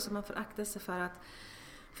jag tänker också att man får akta sig för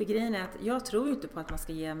grejen är att jag tror ju inte på att man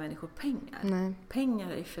ska ge människor pengar. Nej.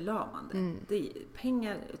 Pengar är förlamande. Det är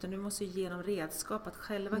pengar, utan du måste ju ge dem redskap att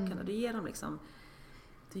själva kunna. Du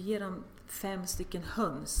ger dem 5 stycken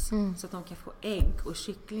höns så att de kan få ägg och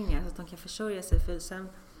kycklingar så att de kan försörja sig, för sen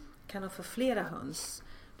kan de få flera höns.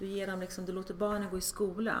 Du ger dem liksom, du låter barnen gå i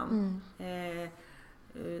skolan.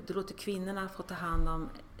 Du låter kvinnorna få ta hand om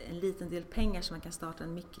en liten del pengar så man kan starta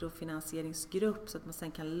en mikrofinansieringsgrupp så att man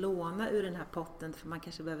sen kan låna ur den här potten för man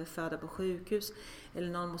kanske behöver föda på sjukhus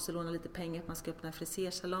eller någon måste låna lite pengar för att man ska öppna en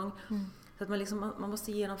frisersalong. Så att man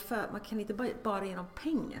måste ge dem man kan inte bara ge dem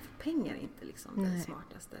pengar, för pengar är inte liksom det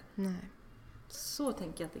smartaste. Nej. Så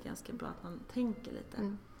tänker jag att det är ganska bra att man tänker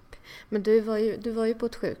lite. Men du var ju på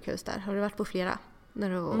ett sjukhus där. Har du varit på flera när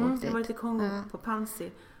du åkte dit? Jag var i Kongo på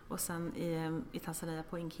Panzi och sen i Tanzania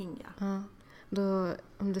på Inkinga. Ja. Då,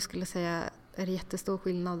 om du skulle säga, är det jättestor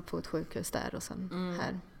skillnad på ett sjukhus där och sen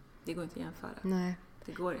här? Det går inte att jämföra. Nej.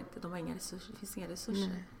 Det går inte. De har inga resurser. Det finns inga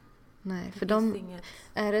resurser. Nej, för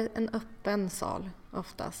är det en öppen sal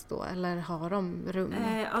oftast då? Eller har de rum?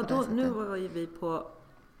 Nu var ju vi på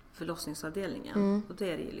förlossningsavdelningen och då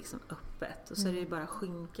är det ju liksom öppet och så är det ju bara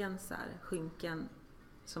skynken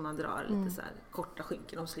som man drar lite så här korta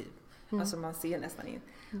skynken om sliv. Alltså man ser nästan in.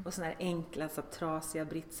 Och såna här enkla så trasiga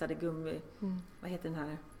britsade gummi. Vad heter den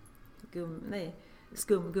här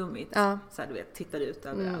skumgummit. Så här, du vet, tittar ut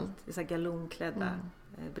överallt. Det är så här galonklädda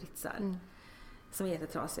britsar. Som är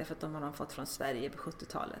jättetrasiga för att de har de fått från Sverige på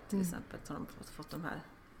 70-talet till exempel. Så har de fått de här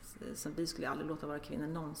som vi skulle aldrig låta våra kvinnor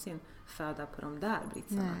någonsin föda på de där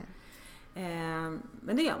britsarna.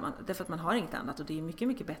 Men det gör man därför att man har inget annat och det är mycket,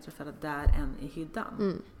 mycket bättre att föda där än i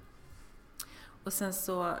hyddan. Och sen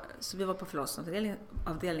så vi var på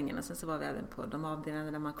förlossningsavdelningen och sen så var vi även på de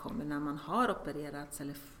avdelningarna där man kommer när man har opererats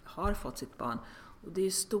eller har fått sitt barn. Och det är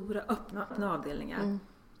ju stora öppna avdelningar.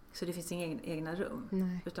 Så det finns inga egna rum.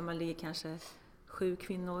 Utan man ligger kanske 7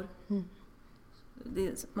 kvinnor. Det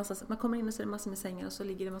är man kommer in och ser massor med sängar och så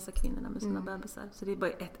ligger det massa kvinnor med sina bebisar. Så det är bara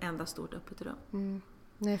ett enda stort öppet rum.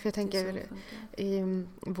 Nej, för jag tänker i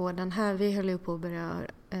vården här, vi höll ju på att börja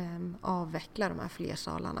avveckla de här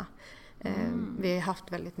flersalarna. Vi har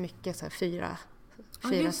haft väldigt mycket så här,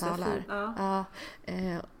 fyra salar.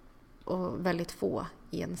 Och väldigt få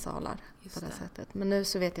ensalar på det sättet. Men nu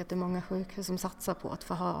så vet jag att det är många sjukhus som satsar på att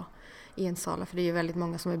få ha ensalar. För det är ju väldigt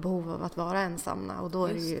många som är i behov av att vara ensamma. Och då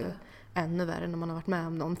är det ju ännu värre när man har varit med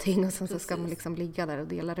om någonting. Och sen så ska man liksom ligga där och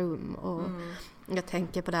dela rum. Och jag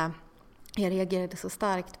tänker på det. Jag reagerade så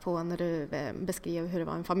starkt på när du beskrev hur det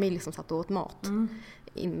var en familj som satt och åt mat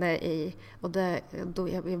inne i, och då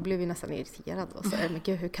jag blev ju nästan irriterad och så men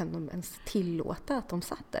gud, hur kan de ens tillåta att de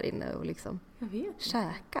satt där inne och liksom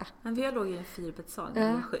käka? Men vi låg i en 4-bäddssal när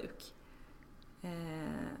jag var sjuk.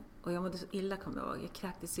 Och jag mådde så illa, kommer jag ihåg. Jag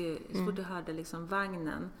kräktes ju, så fort jag hörde liksom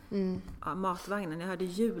vagnen, matvagnen, jag hörde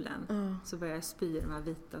hjulen så började jag spy de här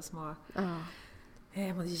vita små.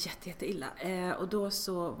 Jag mådde jätte illa. Och då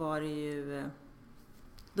så var det ju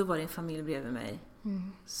en familj bredvid mig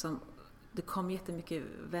som det kom jättemycket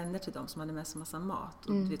vänner till dem som hade med sig massa mat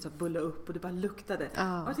och du vet så bulla upp och det bara luktade. Och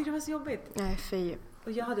jag tyckte det var så jobbigt. Nej, fy.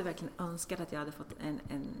 Och jag hade verkligen önskat att jag hade fått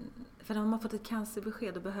för när man fått ett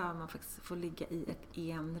cancerbesked då behöver man faktiskt få ligga i ett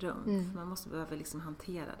enrum. För man behöver liksom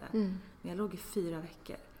hantera det. Men jag låg i 4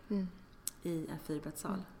 veckor. i en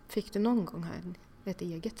 4-bäddssal. Fick du någon gång ha ett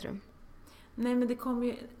eget rum? Nej, men det kom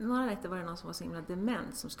ju, några nätter var det någon som var så himla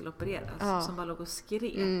dement som skulle opereras, som bara låg och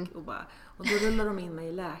skrek och då rullade de in mig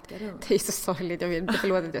i läkarrum. Det är så sorgligt, jag vet,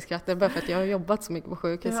 förlåt att jag skrattar bara för att jag har jobbat så mycket på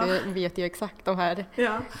sjukhus så jag vet ju exakt de här.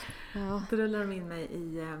 Ja. Då rullade de in mig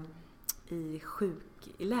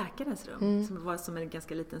i läkarens rum som var som en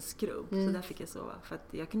ganska liten skrubb, så där fick jag sova för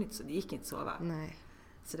att det gick inte sova. Nej.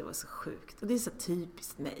 Så det var så sjukt och det är så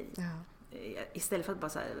typiskt mig. Ja. Istället för att bara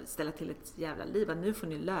så här ställa till ett jävla liv, att nu får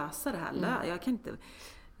ni lösa det här. Jag kan inte.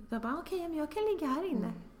 Jag bara men jag kan ligga här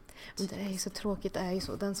inne. Men det är ju så tråkigt, det är ju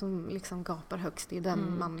så. Den som liksom gapar högst, det är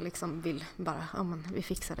den man liksom vill bara, vi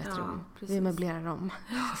fixar ett rum. Precis. Vi möblerar om.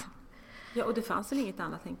 Ja, och det fanns väl inget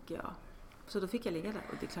annat, tänker jag. Så då fick jag ligga där.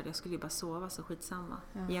 Och det är klart, jag skulle ju bara sova, så skitsamma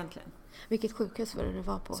egentligen. Vilket sjukhus var det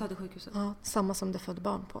var på? Södersjukhuset. Ja, samma som det födde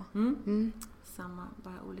barn på. Samma,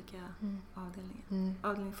 bara olika avdelningar.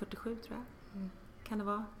 Avdelning 47 tror jag. Kan det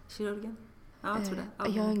vara kirurgen? Ja, jag tror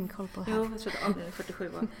det. Jag har ingen koll på det här. Jo, jag tror att avdelning 47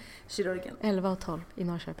 var kirurgen. 11 och 12 i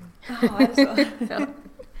Norrköping. Ja, är det så?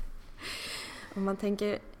 Om man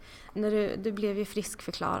tänker, när du blev ju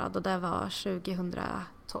friskförklarad och det var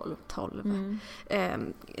 2012.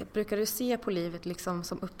 Brukar du se på livet liksom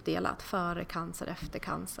som uppdelat före cancer, efter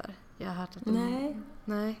cancer? Jag har hört att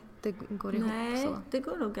Nej, det går ihop så. Nej, det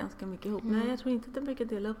går nog ganska mycket ihop. Nej, jag tror inte att jag brukar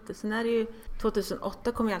dela upp det. Sen är det ju,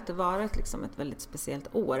 2008 kommer ju alltid vara ett väldigt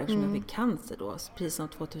speciellt år eftersom jag fick cancer då. Precis som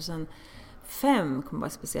 2005 kommer vara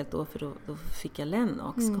ett speciellt år, för då fick jag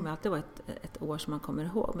Lennox. Det kommer alltid vara ett år som man kommer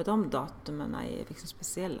ihåg. Men de datumen är liksom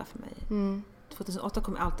speciella för mig. 2008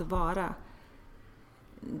 kommer alltid vara,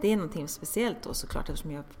 det är någonting speciellt då såklart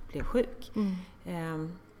eftersom jag blev sjuk.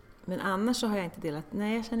 Men annars så har jag inte jag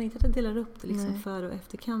känner inte att jag delar upp det liksom före och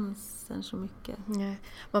efter cancern så mycket. Nej.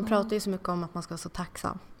 Man pratar ju så mycket om att man ska vara så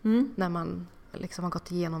tacksam när man liksom har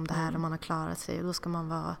gått igenom det här och man har klarat sig. Och då ska man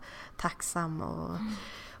vara tacksam och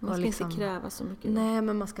man ska liksom inte kräva så mycket. Nej,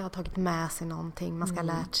 men man ska ha tagit med sig någonting. Man ska ha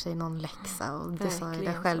lärt sig någon läxa. Och det sa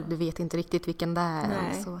jag själv, du vet inte riktigt vilken det är.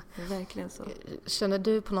 Nej, så. det är verkligen så. Känner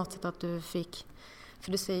du på något sätt att du fick...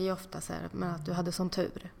 För du säger ju ofta så här, men att du hade sån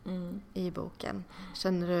tur i boken.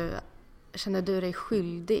 Känner du dig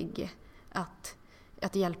skyldig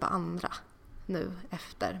att hjälpa andra nu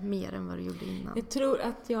efter, mer än vad du gjorde innan? Jag tror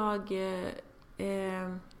att jag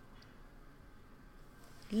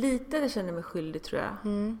lite känner mig skyldig, tror jag.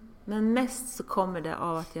 Men mest så kommer det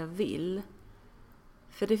av att jag vill.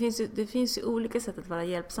 För det finns ju olika sätt att vara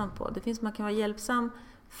hjälpsam på. Man kan vara hjälpsam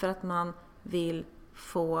för att man vill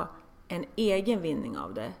få en egen vinning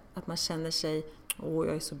av det. Att man känner sig, jag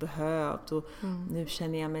är så behövd och nu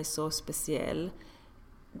känner jag mig så speciell.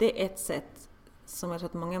 Det är ett sätt som jag tror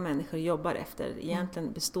att många människor jobbar efter.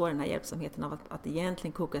 Egentligen består den här hjälpsamheten av att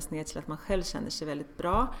egentligen kokas ner till att man själv känner sig väldigt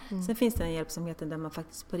bra. Sen finns det den hjälpsamheten där man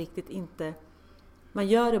faktiskt på riktigt inte... Man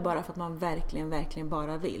gör det bara för att man verkligen, verkligen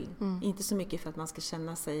bara vill. Inte så mycket för att man ska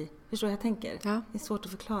känna sig... Förstår vad jag tänker? Ja. Det är svårt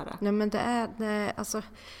att förklara. Nej, men det är alltså...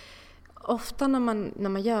 Ofta när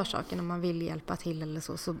man gör saker, när man vill hjälpa till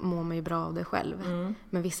eller så mår man ju bra av det själv.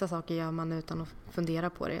 Men vissa saker gör man utan att fundera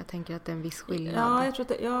på det. Jag tänker att det är en viss skillnad. Ja, jag tror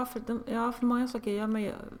att för många saker gör man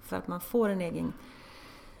ju för att man får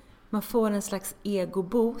man får en slags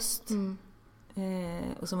ego-boost.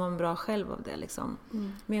 Och så mår man bra själv av det liksom.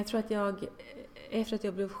 Men jag tror att efter att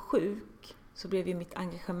jag blev sjuk så blev ju mitt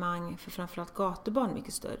engagemang för framförallt gatubarn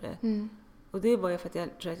mycket större. Och det var ju för att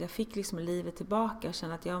jag tror att jag fick liksom livet tillbaka och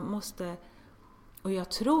kände att jag måste... Och jag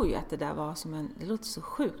tror ju att det där var som det låter så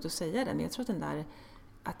sjukt att säga det, men jag tror att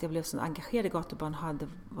att jag blev så engagerad i gatubarn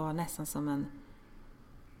var nästan som en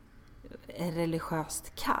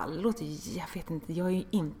religiöst kall. Jag vet inte, jag är ju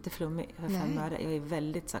inte flummig för 5 öre. Jag är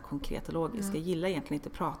väldigt så här konkret och logisk. Jag gillar egentligen inte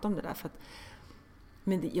att prata om det där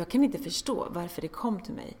men jag kan inte förstå varför det kom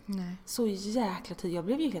till mig. Nej. Så jäkla tid. Jag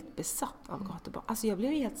blev ju helt besatt av gatubarn. Alltså jag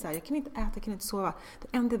blev helt så här, jag kan inte äta, jag kan inte sova. Det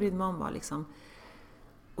enda jag brydde mig om var liksom...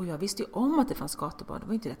 Och jag visste ju om att det fanns gatubarn. Det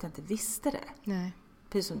var inte att jag inte visste det. Nej.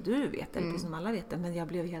 Precis som du vet, eller precis som alla vet det. Men jag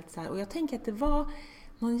blev helt så här... Och jag tänker att det var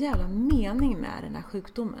någon jävla mening med den här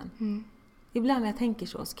sjukdomen. Ibland när jag tänker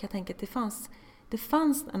så kan jag tänka att det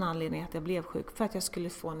fanns en anledning att jag blev sjuk. För att jag skulle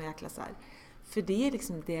få en jäkla så här... För det är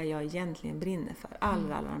liksom det jag egentligen brinner för.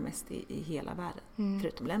 Allra mest i hela världen.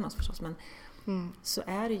 Förutom Lennox förstås. Men så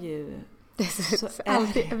är det ju...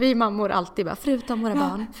 Vi mammor alltid bara, förutom våra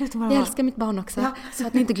barn. Jag älskar mitt barn också. Ja. Så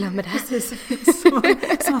att ni inte glömmer det. Precis.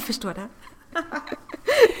 Så man förstår det.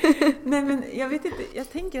 Nej, men jag vet inte.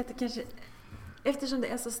 Jag tänker att det kanske... Eftersom det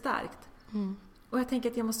är så starkt. Och jag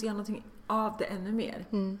tänker att jag måste göra någonting av det ännu mer.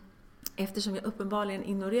 Eftersom jag uppenbarligen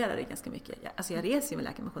ignorerar det ganska mycket. Jag reser ju med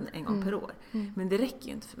läkarmissionen en gång per år. Men det räcker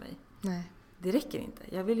ju inte för mig. Nej. Det räcker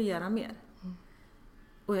inte. Jag vill ju göra mer.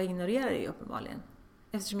 Och jag ignorerar det uppenbarligen.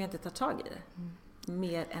 Eftersom jag inte tar tag i det.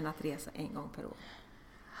 Mer än att resa en gång per år.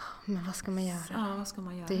 Men vad ska man göra? Ja, vad ska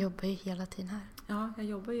man göra? Du jobbar ju hela tiden här. Ja, jag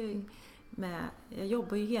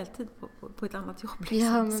jobbar ju heltid på ett annat jobb liksom,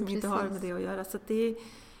 Ja, men som precis. inte har med det att göra. Så att det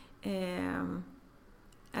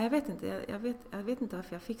jag vet inte. Jag vet inte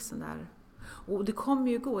varför jag fick sån där. Och det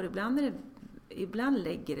kommer ju gå. Ibland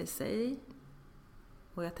lägger det sig.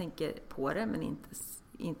 Och jag tänker på det, men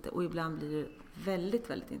inte. Och ibland blir det väldigt,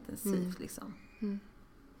 väldigt intensivt liksom.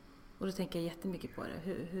 Och då tänker jag jättemycket på det.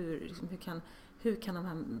 Hur kan de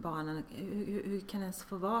här barnen, hur kan det ens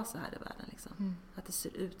få vara så här i världen liksom? Att det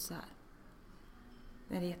ser ut så här.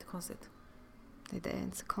 Nej, det är jättekonstigt. Det är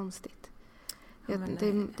inte så konstigt. Ja,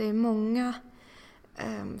 det är många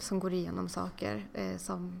som går igenom saker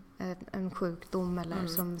som en sjukdom eller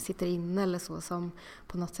som sitter inne eller så, som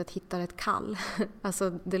på något sätt hittar ett kall.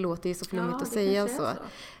 Alltså det låter ju så flummigt att säga så.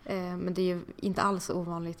 Men det är ju inte alls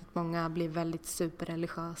ovanligt att många blir väldigt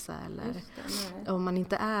superreligiösa eller om man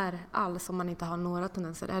inte är alls, om man inte har några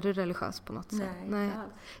tendenser. Är du religiös på något sätt? Nej.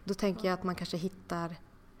 Då tänker jag att man kanske hittar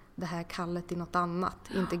det här kallet i något annat.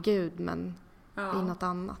 Inte Gud, men i något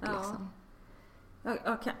annat liksom.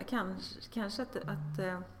 Ja, kanske att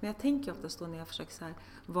men jag tänker ofta då när jag försöker så här,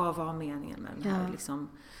 vad var meningen med den här liksom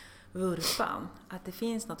vurpan? Att det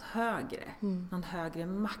finns något högre, någon högre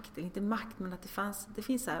makt, eller inte makt, men att det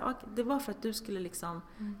finns så här, det var för att du skulle liksom,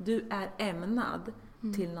 du är ämnad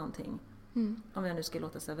till någonting. Om jag nu ska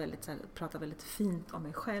låta så väldigt, prata väldigt fint om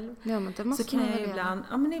mig själv. Ja, men det måste så kan jag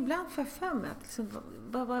ibland, ibland får jag för mig att liksom,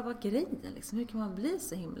 vad var grejen liksom? Hur kan man bli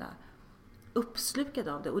så himla uppslukad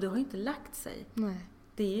av det? Och det har inte lagt sig. Nej.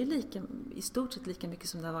 Det är ju i stort sett lika mycket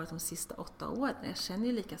som det har varit de sista 8 åren. Jag känner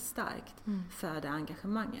ju lika starkt för det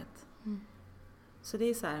engagemanget. Så det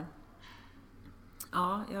är så här,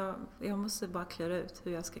 jag måste bara klura ut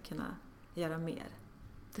hur jag ska kunna göra mer.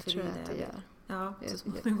 Det tror jag att du gör. Ja, så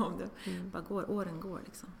småningom åren går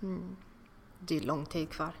liksom. Det är lång tid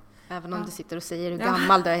kvar. Även om du sitter och säger hur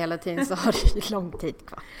gammal du är hela tiden, så har du lång tid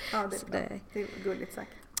kvar. Ja, det är gulligt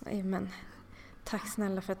sagt. Men tack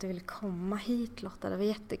snälla för att du ville komma hit, Lotta. Det var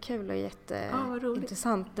jättekul och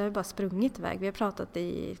jätteintressant. Du har bara sprungit iväg. Vi har pratat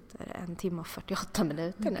i 1 timme och 48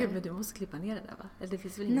 minuter nu. Gud, men du måste klippa ner det där, va? Eller det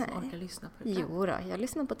finns väl ingen som orkar lyssna på det? Jo då, jag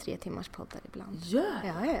lyssnar på 3 timmars poddar ibland. Ja,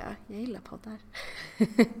 jag gillar poddar.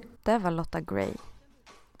 Det var Lotta Gray.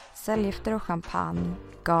 Cellgifter och champagne,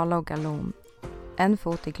 gala och galon. En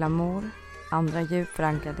fot i glamour, andra djupt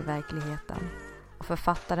förankrad i verkligheten. Och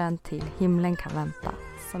författaren till Himlen kan vänta,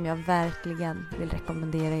 som jag verkligen vill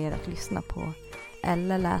rekommendera er att lyssna på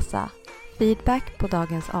eller läsa. Feedback på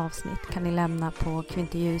dagens avsnitt kan ni lämna på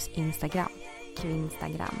Kvinterljus Instagram,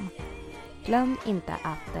 Kvinstagram. Glöm inte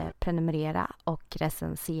att prenumerera och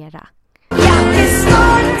recensera. Jag är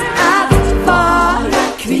stolt att vara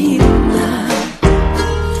kvinna.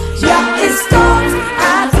 Jag är stolt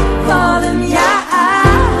att vara den jag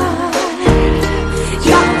är.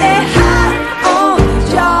 Jag är här och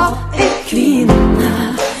jag är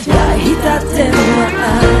kvinna. Jag har hittat den jag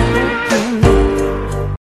är.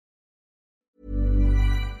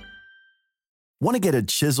 Want to get a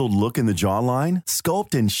chiseled look in the jawline?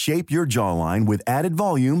 Sculpt and shape your jawline with added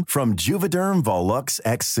volume from Juvederm Volux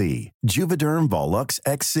XC. Juvederm Volux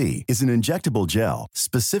XC is an injectable gel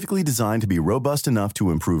specifically designed to be robust enough to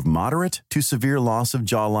improve moderate to severe loss of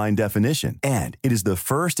jawline definition. And it is the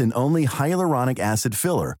first and only hyaluronic acid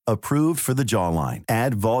filler approved for the jawline.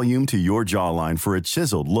 Add volume to your jawline for a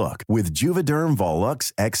chiseled look with Juvederm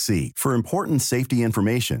Volux XC. For important safety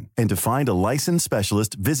information and to find a licensed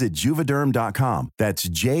specialist, visit juvederm.com. That's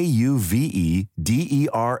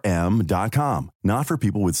JUVEDERM.com. Not for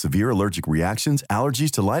people with severe allergic reactions, allergies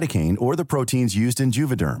to lidocaine, or the proteins used in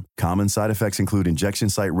Juvederm. Common side effects include injection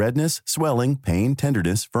site redness, swelling, pain,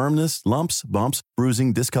 tenderness, firmness, lumps, bumps,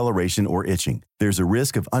 bruising, discoloration, or itching. There's a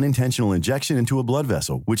risk of unintentional injection into a blood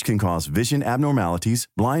vessel, which can cause vision abnormalities,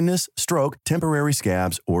 blindness, stroke, temporary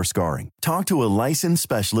scabs, or scarring. Talk to a licensed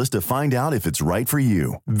specialist to find out if it's right for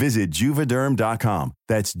you. Visit Juvederm.com.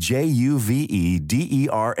 That's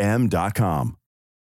JUVEDERM.com.